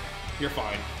mean? Like you're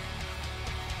fine.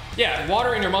 Yeah,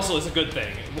 water in your muscle is a good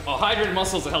thing. A hydrated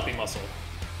muscle is a healthy muscle.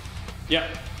 Yeah,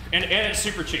 and it's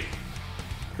super cheap.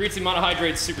 Creatine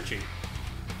monohydrate's super cheap.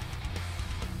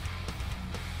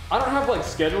 I don't have like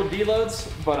scheduled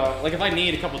deloads, but like if I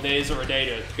need a couple days or a day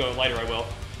to go lighter, I will.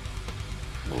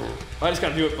 I just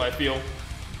gotta do it by feel.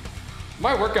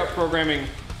 My workout programming,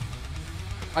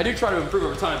 I do try to improve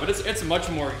over time, but it's much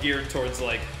more geared towards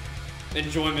like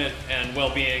enjoyment and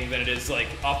well-being than it is like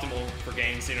optimal for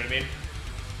gains, you know what I mean?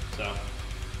 So,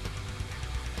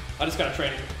 I just gotta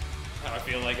train how I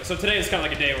feel like. So today is kind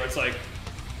of like a day where it's like,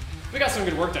 we got some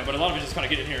good work done, but a lot of it just kind of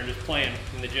get in here and just playing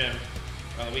in the gym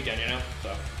on the weekend, you know?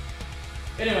 So.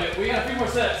 Anyway, we got a few more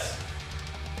sets,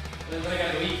 and then I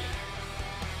gotta go eat.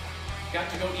 Got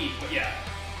to go eat, but yeah.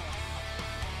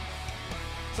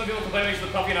 Some people complain makes you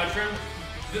look puffy, not true.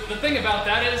 The thing about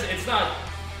that is, it's not,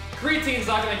 creatine's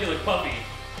not gonna make you look puffy.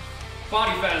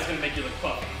 Body fat is gonna make you look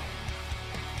puffy.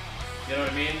 You know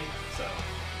what I mean? So.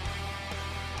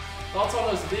 Thoughts on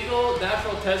those legal,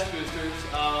 natural test boosters.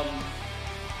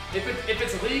 If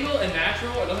it's legal and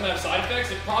natural, it doesn't have side effects,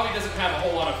 it probably doesn't have a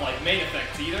whole lot of like main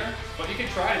effects either, but you can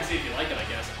try it and see if you like it, I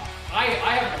guess. I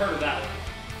haven't heard of that one,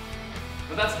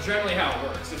 but that's generally how it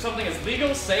works. If something is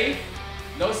legal, safe,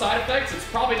 no side effects, it's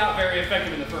probably not very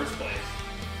effective in the first place.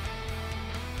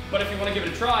 But if you want to give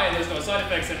it a try and there's no side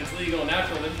effects and it's legal and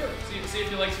natural, then sure, see if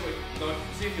you like the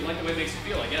way it makes you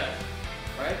feel, I guess,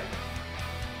 right?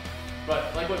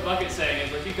 But like what Bucket's saying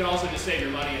is, like, you can also just save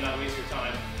your money and not waste your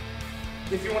time.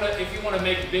 If you want to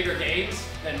make bigger gains,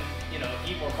 then you know,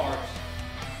 eat more carbs.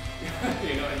 You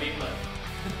know what I mean? Like,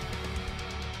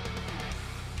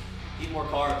 eat more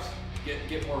carbs,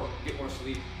 get more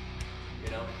sleep,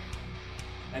 you know,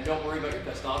 and don't worry about your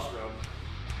testosterone.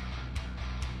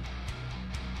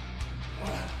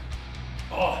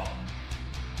 Oh.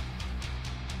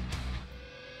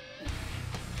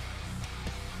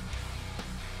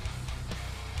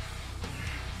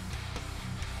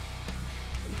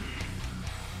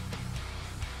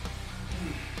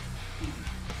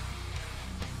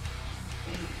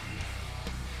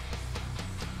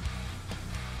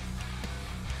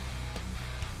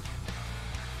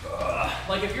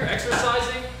 Like if you're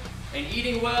exercising and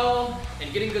eating well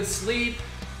and getting good sleep,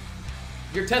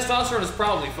 your testosterone is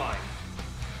probably fine.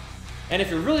 And if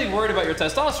you're really worried about your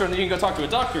testosterone, then you can go talk to a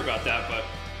doctor about that, but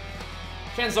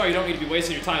chances are you don't need to be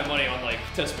wasting your time and money on like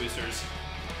test boosters.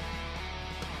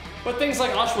 But things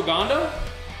like ashwagandha,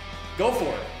 go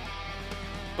for it.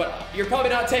 But you're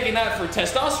probably not taking that for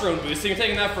testosterone boosting, you're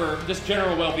taking that for just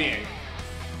general well-being.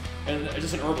 And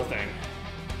just an herbal thing.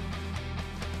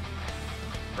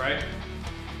 Right?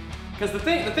 Because the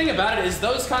thing about it is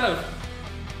those kind of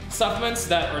supplements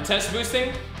that are test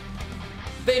boosting,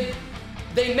 they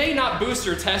may not boost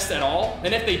your test at all,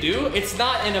 and if they do, it's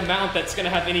not an amount that's going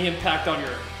to have any impact on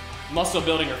your muscle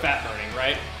building or fat burning,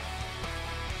 right?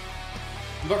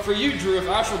 But for you, Drew, if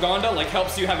ashwagandha like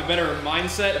helps you have a better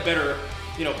mindset, a better,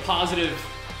 you know, positive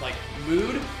like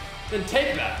mood, then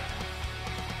take that.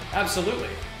 Absolutely.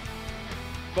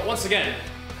 But once again,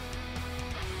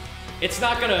 it's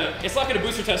not gonna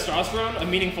boost your testosterone a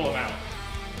meaningful amount.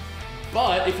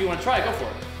 But if you want to try it, go for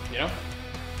it, you know?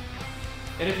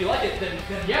 And if you like it, then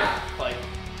yeah, like,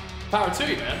 power to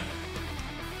you, man.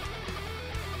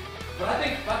 But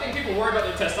I think people worry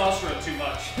about their testosterone too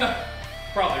much.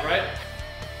 Probably, right?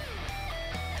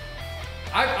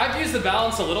 I've used the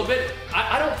balance a little bit.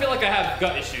 I don't feel like I have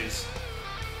gut issues.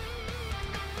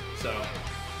 So.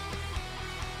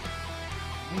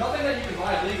 Nothing that you can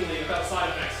buy legally without side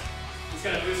effects is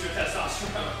going to boost your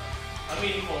testosterone a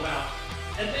meaningful amount.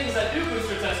 And things that do boost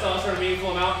your testosterone a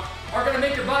meaningful amount are going to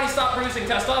make your body stop producing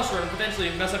testosterone and potentially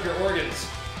mess up your organs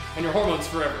and your hormones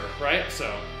forever, right?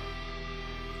 So,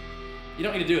 you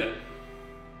don't need to do it,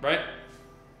 right?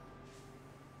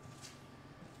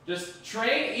 Just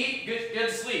train, eat, good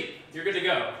sleep. You're good to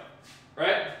go,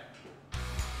 right?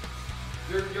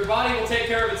 Your body will take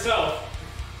care of itself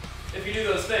if you do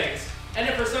those things. And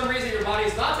if for some reason your body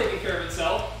is not taking care of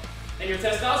itself and your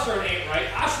testosterone ain't right,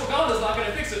 ashwagandha is not going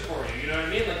to fix it for you. You know what I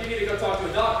mean? Like, you need to go talk to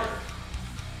a doctor.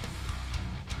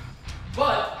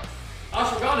 But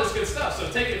ashwagandha is good stuff, so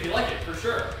take it if you like it, for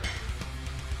sure.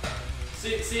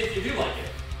 See if you do like it.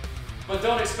 But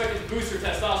don't expect it to boost your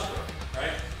testosterone,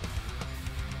 right?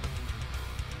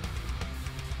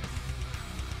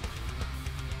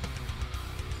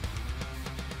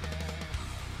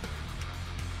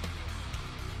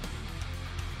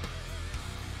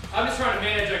 I'm just trying to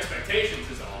manage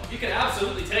expectations is all. You can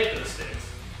absolutely take those things.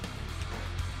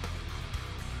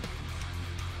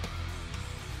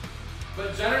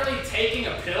 But generally taking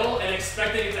a pill and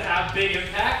expecting it to have big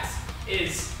impacts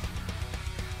is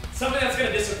something that's going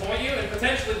to disappoint you and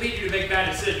potentially lead you to make bad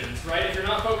decisions, right? If you're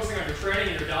not focusing on your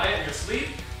training and your diet and your sleep,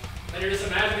 and you're just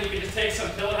imagining you can just take some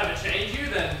pill and have it change you,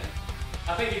 then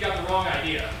I think you got the wrong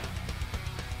idea.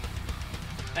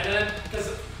 And then,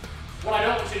 because what I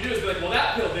don't want you to do is be like, well,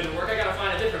 that pill didn't work, I gotta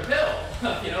find a different pill.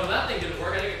 You know, that thing didn't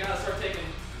work, I gotta start taking,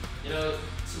 you know,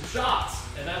 some shots.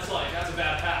 And that's a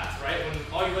bad path, right? When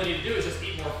all you really need to do is just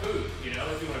eat more food, you know,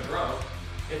 if you want to grow.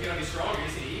 If you want to be stronger, you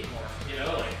just need to eat more, you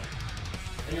know, like,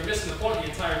 and you're missing the point the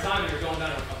entire time and you're going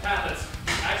down a path that's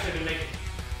actually going to make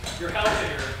your health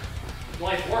and your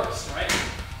life worse, right?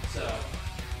 So,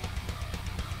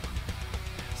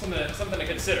 something to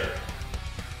consider,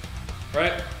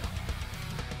 right?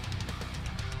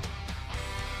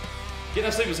 Getting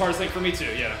enough sleep is the hardest thing for me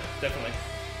too, yeah, definitely.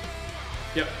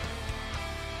 Yep,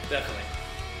 definitely.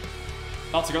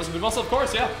 Lots of girls with muscle, of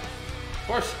course, yeah, of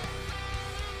course.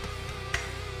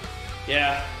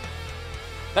 Yeah,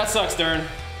 that sucks, Dern.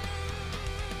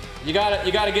 You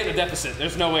gotta get in a deficit.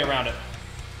 There's no way around it.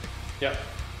 Yep.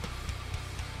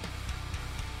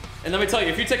 And let me tell you,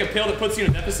 if you take a pill that puts you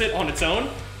in a deficit on its own,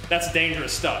 that's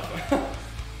dangerous stuff.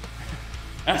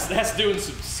 That's doing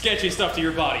some sketchy stuff to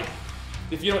your body.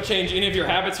 If you don't change any of your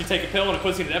habits, you take a pill and it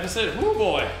puts you in a deficit, whoo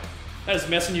boy, that is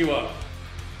messing you up.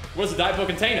 What does the diet pill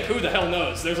contain? Who the hell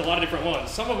knows? There's a lot of different ones.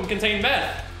 Some of them contain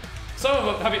meth. Some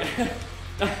of them, I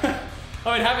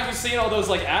mean, haven't you seen all those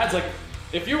like ads? Like,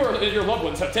 if you or your loved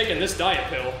ones have taken this diet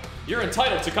pill, you're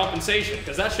entitled to compensation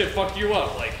because that shit fucked you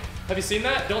up. Like, have you seen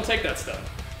that? Don't take that stuff.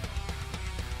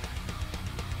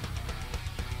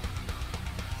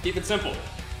 Keep it simple.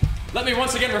 Let me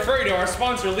once again refer you to our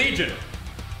sponsor, Legion,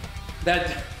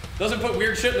 that doesn't put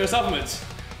weird shit in their supplements.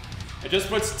 It just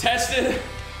puts tested,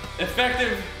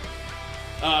 effective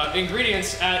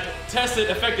ingredients at tested,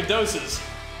 effective doses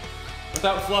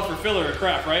without fluff or filler or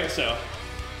crap, right? So,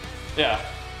 yeah.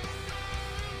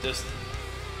 Just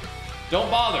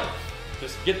don't bother.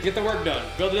 Just get the work done.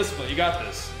 Build the discipline. You got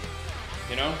this.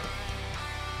 You know?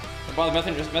 Don't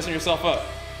bother messing yourself up.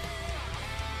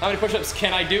 How many push-ups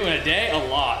can I do in a day? A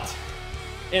lot.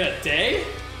 In a day?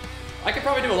 I could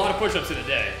probably do a lot of push-ups in a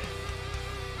day.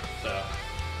 So,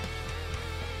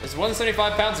 is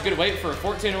 175 pounds a good weight for a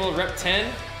 14-year-old rep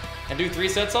 10 and do 3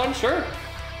 sets on? Sure.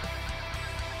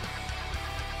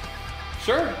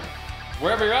 Sure.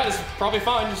 Wherever you're at is probably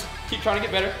fine. Just keep trying to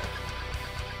get better.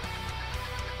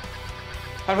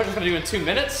 How much am I gonna do in 2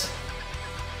 minutes?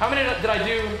 How many did I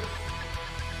do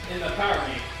in the power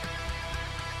meet?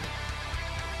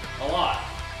 A lot.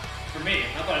 For me.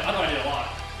 I thought I did a lot.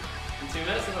 In 2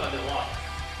 minutes, I thought I did a lot.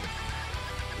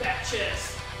 Back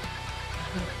chest.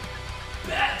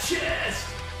 Back chest.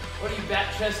 What are you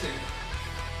back chesting?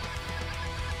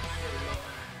 There we go.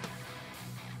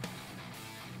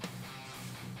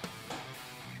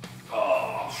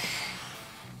 Oh.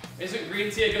 Isn't green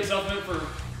tea a good supplement for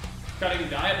cutting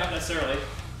diet? Not necessarily.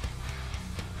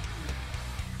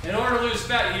 In order to lose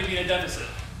fat, you need to be in a deficit.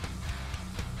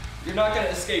 You're not going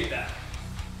to escape that.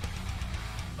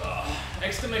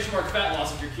 Exclamation mark fat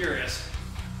loss if you're curious.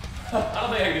 I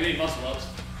don't think I can do any muscle ups.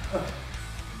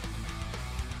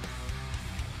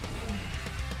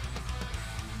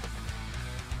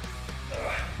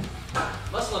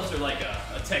 Muscle ups are like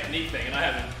a technique thing, and I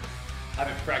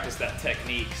haven't practiced that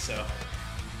technique, so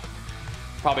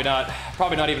probably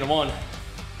not even one.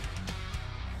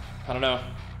 I don't know.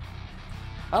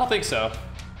 I don't think so.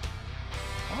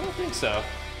 I don't think so.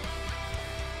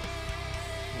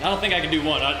 I don't think I can do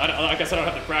one. Like I said, I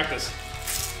don't have to practice.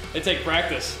 They take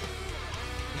practice.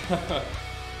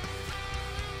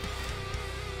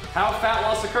 How fat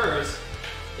loss occurs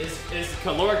is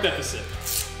caloric deficit.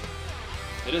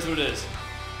 It is what it is.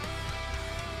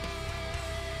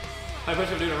 How much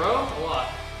am I doing in a row? A lot.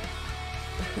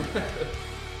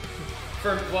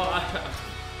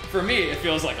 For me, it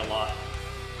feels like a lot.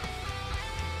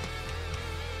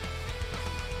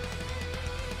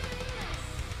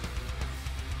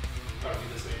 I don't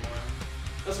need this anymore.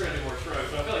 Unless we're gonna do more shrugs,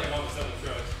 but I feel like I'm almost done with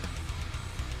shrugs.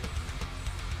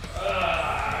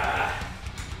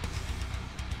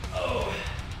 Oh,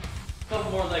 a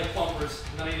couple more leg pumpers,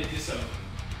 and then I need to do some.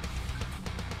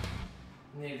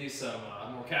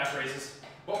 More calf raises.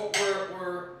 But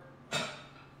we're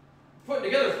putting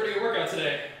together a pretty good workout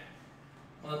today.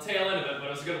 On the tail end of it, but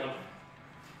it was a good one.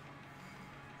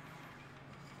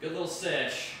 Good little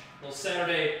sesh. Little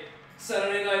Saturday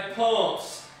night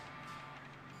pumps.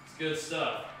 It's good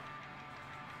stuff.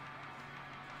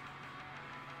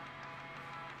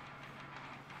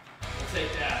 We'll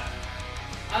take that.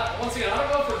 Once again, I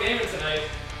don't know if we're gaming tonight.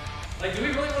 Like, do we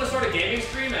really want to start a gaming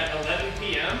stream at 11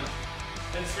 p.m.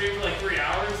 and stream for like 3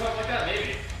 hours or something like that?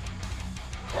 Maybe.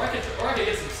 Or I could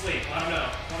get some sleep. I don't know.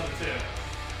 One of the two.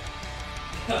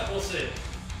 We'll see.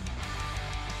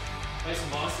 Play some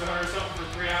Monster Hunter or something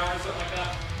for 3 hours, something like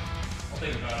that. I'll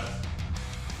think about it.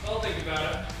 I'll think about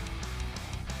it.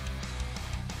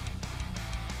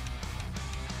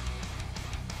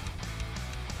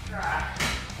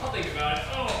 I'll think about it.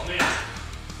 Oh man.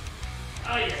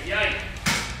 Ay, ay, ay.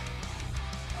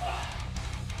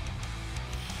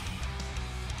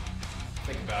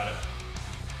 Think about it.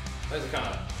 Those are kind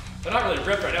of, they're not really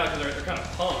ripped right now because they're kind of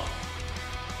pumped.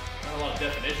 Not a lot of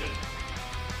definition.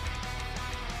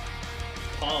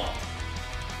 Pumped.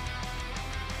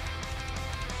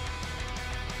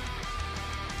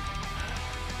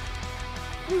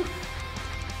 Whew.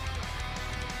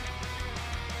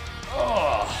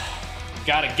 Oh,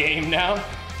 got a game now.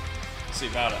 See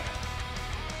about it.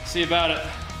 See about it.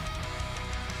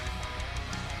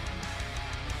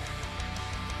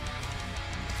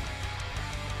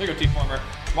 Here you go, T-Former.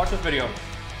 Watch this video.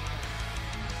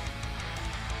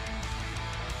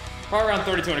 Probably around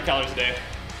 3,200 calories a day.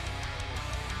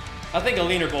 I think a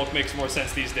leaner bulk makes more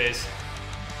sense these days.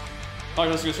 I'm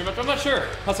not sure.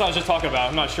 That's what I was just talking about.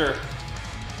 I'm not sure.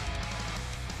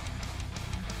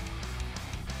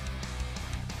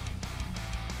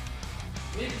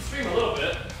 Need to stream a little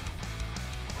bit.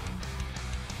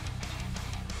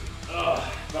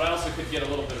 But I also could get a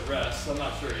little bit of rest. So I'm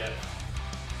not sure yet.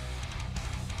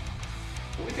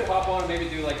 But we could hop on and maybe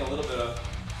do like a little bit of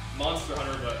Monster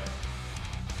Hunter, but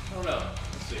I don't know.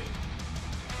 Let's see.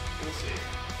 We'll see.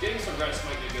 Getting some rest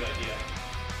might be a good idea.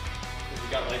 Because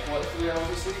we got like, what, 3 hours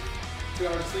of sleep? 2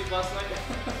 hours of sleep last night?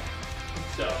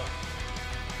 So,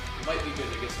 it might be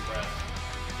good to get some rest.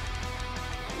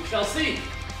 We shall see.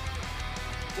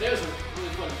 Today was a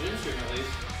really fun gym stream at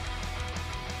least.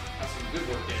 Had some good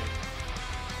work in.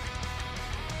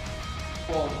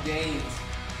 12 gains.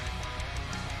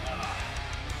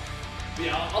 But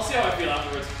yeah, I'll see how I feel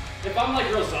afterwards. If I'm like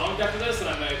real zoned after this, then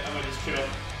I might just chill.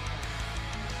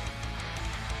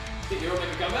 Think you'll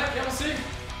make a comeback? Yeah, we'll see.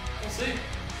 We'll see.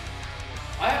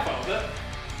 I had fun with it.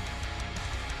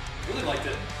 Really liked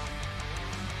it.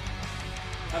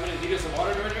 How many liters of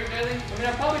water do I drink daily? I mean,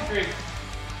 I probably drink,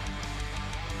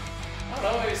 I don't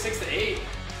know, maybe 6 to 8.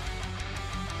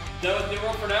 Done with New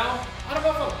World for now? I don't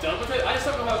know if I'm done with it. I just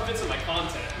don't know how it fits in my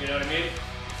content, you know what I mean?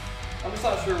 I'm just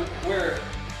not sure where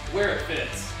it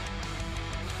fits.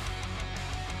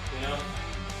 You know?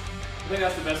 I think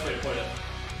that's the best way to put it.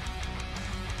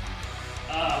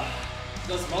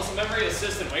 Does muscle memory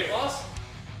assist in weight loss?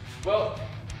 Well,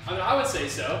 I mean, I would say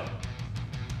so.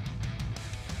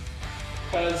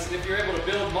 Because if you're able to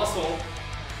build muscle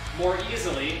more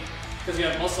easily, because you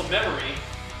have muscle memory,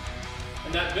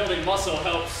 and that building muscle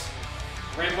helps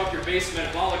ramp up your base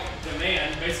metabolic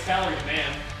demand, base calorie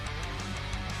demand,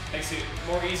 makes it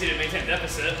more easy to maintain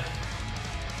deficit.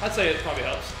 I'd say it probably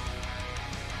helps.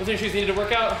 Lifting shoes needed to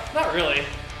work out? Not really.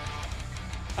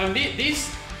 I mean,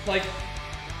 these, like,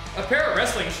 a pair of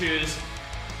wrestling shoes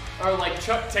are like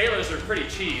Chuck Taylor's are pretty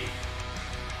cheap.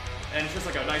 And it's just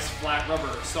like a nice flat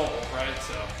rubber sole, right?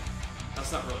 So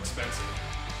that's not real expensive.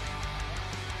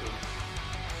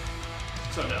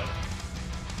 So no.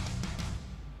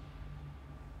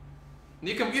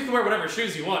 You can wear whatever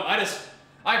shoes you want.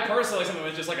 I personally like something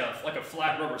with just like a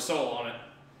flat rubber sole on it.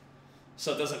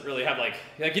 So it doesn't really have like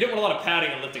you don't want a lot of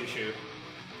padding in a lifting shoe.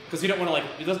 Because you don't want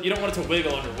to you don't want it to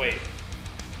wiggle under weight.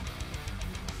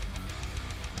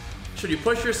 Should you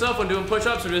push yourself when doing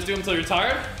push-ups or just do them until you're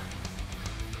tired?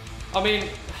 I mean,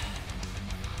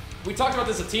 we talked about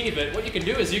this a teeny bit. What you can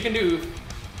do is you can do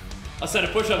a set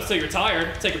of push-ups till you're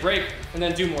tired, take a break, and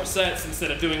then do more sets instead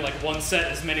of doing like one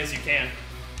set as many as you can.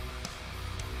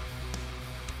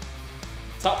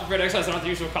 Top prepared exercise not the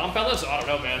usual compound lifts? I don't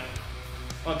know, man.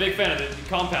 I'm a big fan of the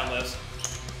compound lifts.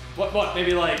 What?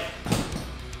 Maybe like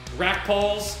rack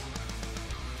pulls,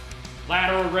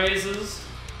 lateral raises,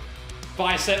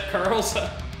 bicep curls? I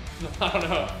don't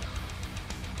know.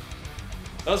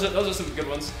 Those are some good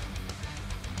ones.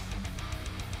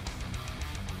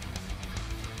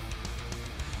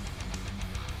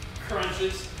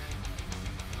 Crunches.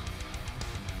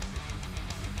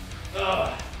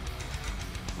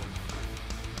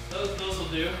 Those will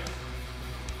do.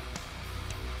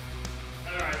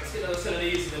 Alright, let's get another set of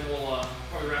these and then we'll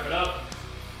probably wrap it up.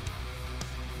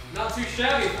 Not too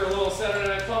shabby for a little Saturday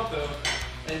night pump though.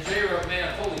 And Jay wrote,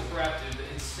 man, holy crap, dude,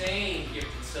 the insane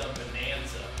gifted sub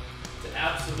bonanza to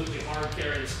absolutely hard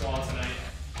carry the squad tonight.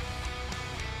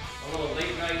 A little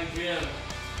late night gym.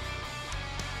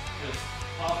 Just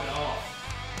popping off.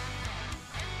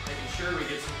 Making sure we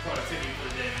get some productivity for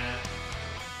the day, man.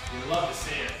 We love to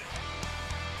see it.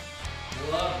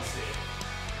 Love to see it.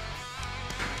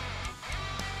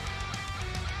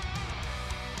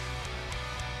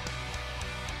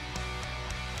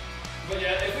 But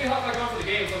yeah, if we hop back on for the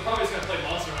games, I'm probably just gonna play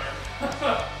Monster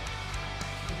Hunter.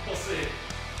 We'll see.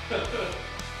 We'll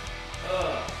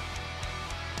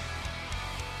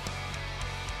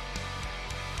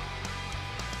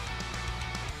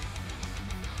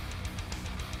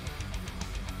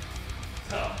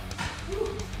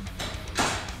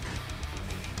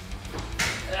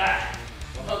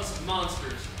hunt some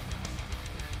monsters.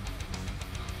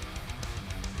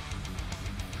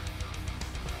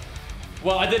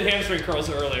 Well, I did hamstring curls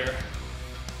earlier.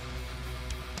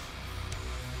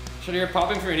 Should I hear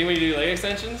popping for you when you do leg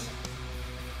extensions?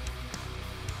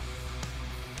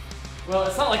 Well,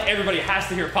 it's not like everybody has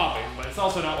to hear popping, but it's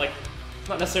also not like, it's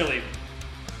not necessarily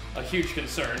a huge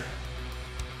concern.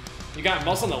 You got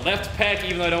muscle on the left pec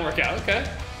even though I don't work out, okay.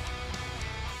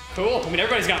 Cool, I mean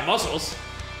everybody's got muscles.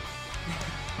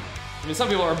 I mean some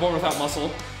people are born without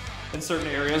muscle in certain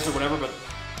areas or whatever, but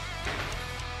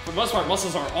for the most part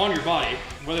muscles are on your body.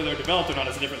 Whether they're developed or not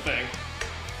is a different thing.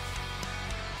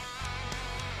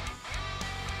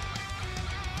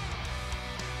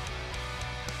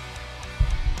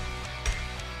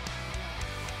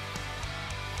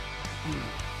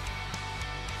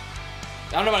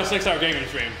 I don't know about a 6-hour gaming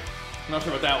stream. I'm not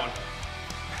sure about that one.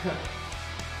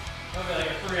 That'll be like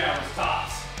a 3 hours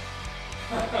tops.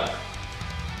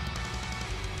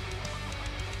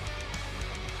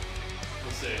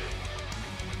 We'll see.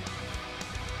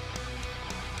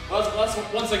 Well,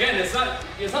 once again, it's not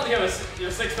that you have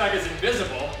your six-pack is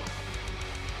invisible.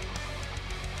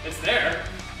 It's there.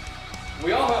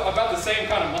 We all have about the same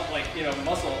kind of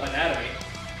muscle anatomy.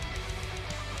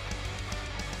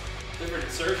 Different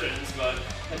insertions, but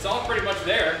it's all pretty much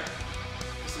there.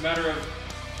 It's a matter of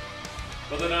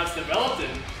whether or not it's developed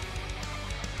and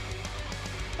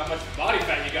how much body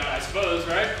fat you got, I suppose,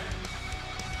 right?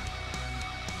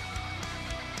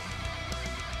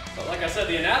 But like I said,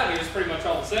 the anatomy is pretty much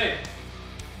all the same.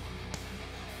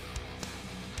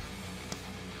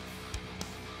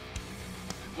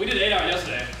 We did 8 hours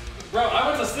yesterday. Bro, I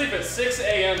went to sleep at 6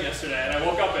 a.m. yesterday and I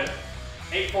woke up at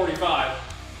 8:45.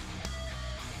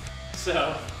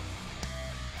 So,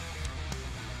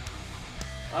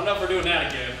 I don't know if we're doing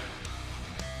that again.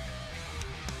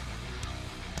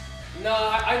 No,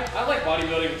 I like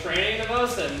bodybuilding training the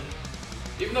most, and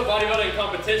even though bodybuilding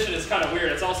competition is kind of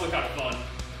weird, it's also kind of fun.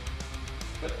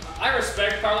 But I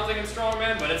respect powerlifting and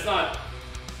strongman, but it's not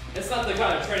the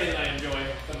kind of training that I enjoy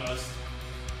the most.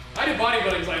 I do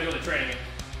bodybuilding because I enjoy the training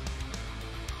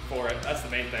for it. That's the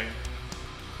main thing.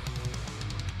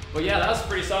 But yeah, that was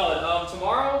pretty solid.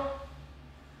 Tomorrow,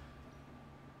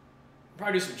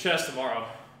 probably do some chest tomorrow.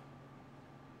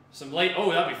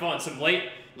 Oh, that'd be fun. Some late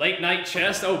night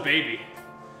chest. Oh baby.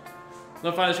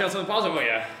 Let's find the chest on the positive.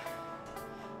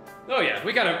 Oh yeah.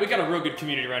 We got a real good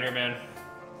community around here, man.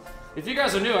 If you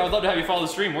guys are new, I would love to have you follow the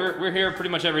stream. We're here pretty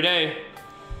much every day,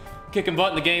 kicking butt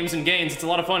in the games and gains. It's a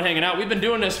lot of fun hanging out. We've been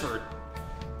doing this for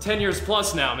 10 years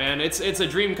plus now, man. It's a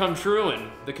dream come true,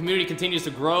 and the community continues to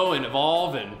grow and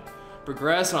evolve and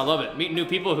progress, and I love it. Meeting new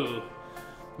people who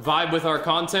vibe with our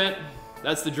content.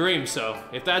 That's the dream. So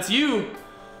if that's you,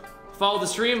 follow the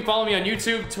stream, follow me on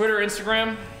YouTube, Twitter,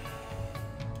 Instagram.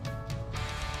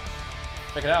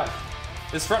 Check it out.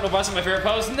 Is front double bicep my favorite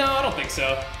pose? No, I don't think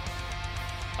so.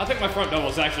 I think my front double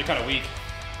is actually kind of weak.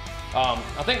 I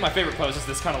think my favorite pose is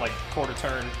this kind of like quarter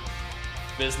turn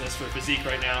business for physique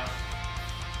right now.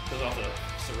 Goes off the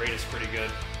serratus pretty good.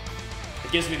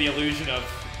 It gives me the illusion of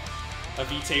a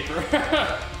V-taper.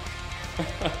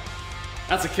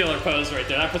 That's a killer pose right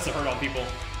there. That puts a hurt on people.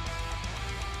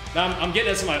 Now I'm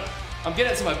getting into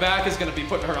my back is gonna be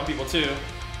putting a hurt on people too.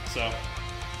 So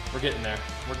we're getting there.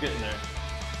 We're getting there.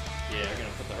 Yeah, we're gonna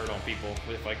put the hurt on people.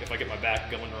 If I get my back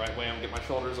going the right way, I'm gonna get my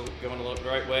shoulders going the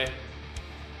right way.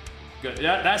 Good.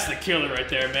 That's the killer right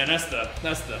there, man. That's the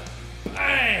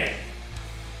bang.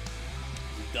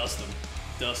 Dust him.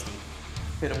 Dust him.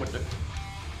 Hit him with the.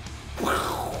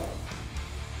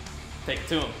 Take it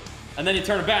to him. And then you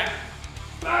turn it back.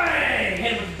 Bang!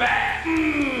 Hit him with the back.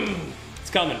 It's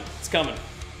coming. It's coming.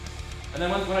 And then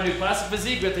when I do classic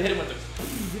physique, we have to hit him with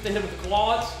the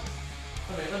quads.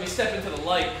 Let me step into the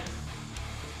light.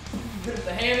 Hit him with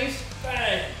the hammies.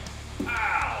 Bang!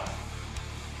 Ow!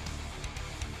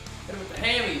 Hit him with the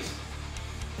hammies.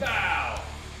 Bow!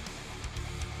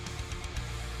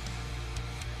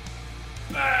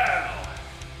 Bow!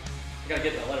 I gotta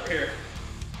get that letter here.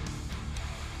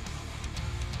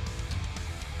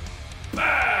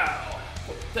 Bow!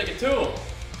 Take it to him.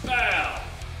 Bow!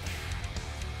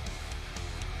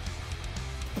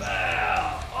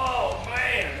 Bow! Oh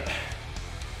man!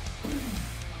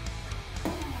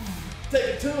 Take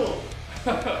it to him.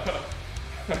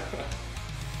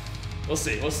 We'll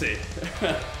see. We'll see.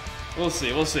 We'll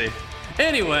see. We'll see.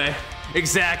 Anyway,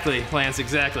 exactly, Lance.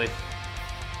 Exactly.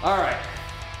 All right.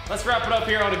 Let's wrap it up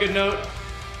here on a good note.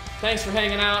 Thanks for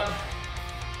hanging out.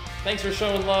 Thanks for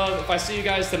showing love. If I see you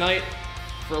guys tonight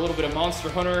for a little bit of Monster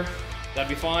Hunter, that'd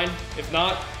be fine. If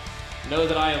not, know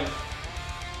that I am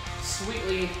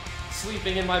sweetly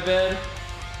sleeping in my bed,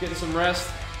 getting some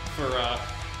rest for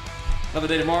another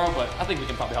day tomorrow, but I think we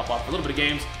can probably hop off for a little bit of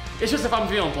games. It's just if I'm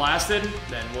feeling blasted,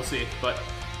 then we'll see. But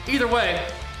either way,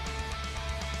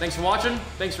 thanks for watching.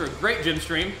 Thanks for a great gym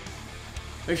stream.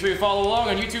 Make sure you follow along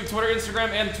on YouTube, Twitter, Instagram,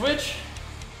 and Twitch.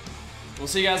 We'll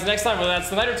see you guys next time, whether that's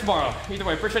tonight or tomorrow. Either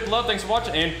way, appreciate the love. Thanks for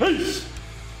watching, and peace.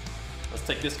 Let's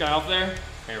take this guy off there.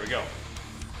 Here we go.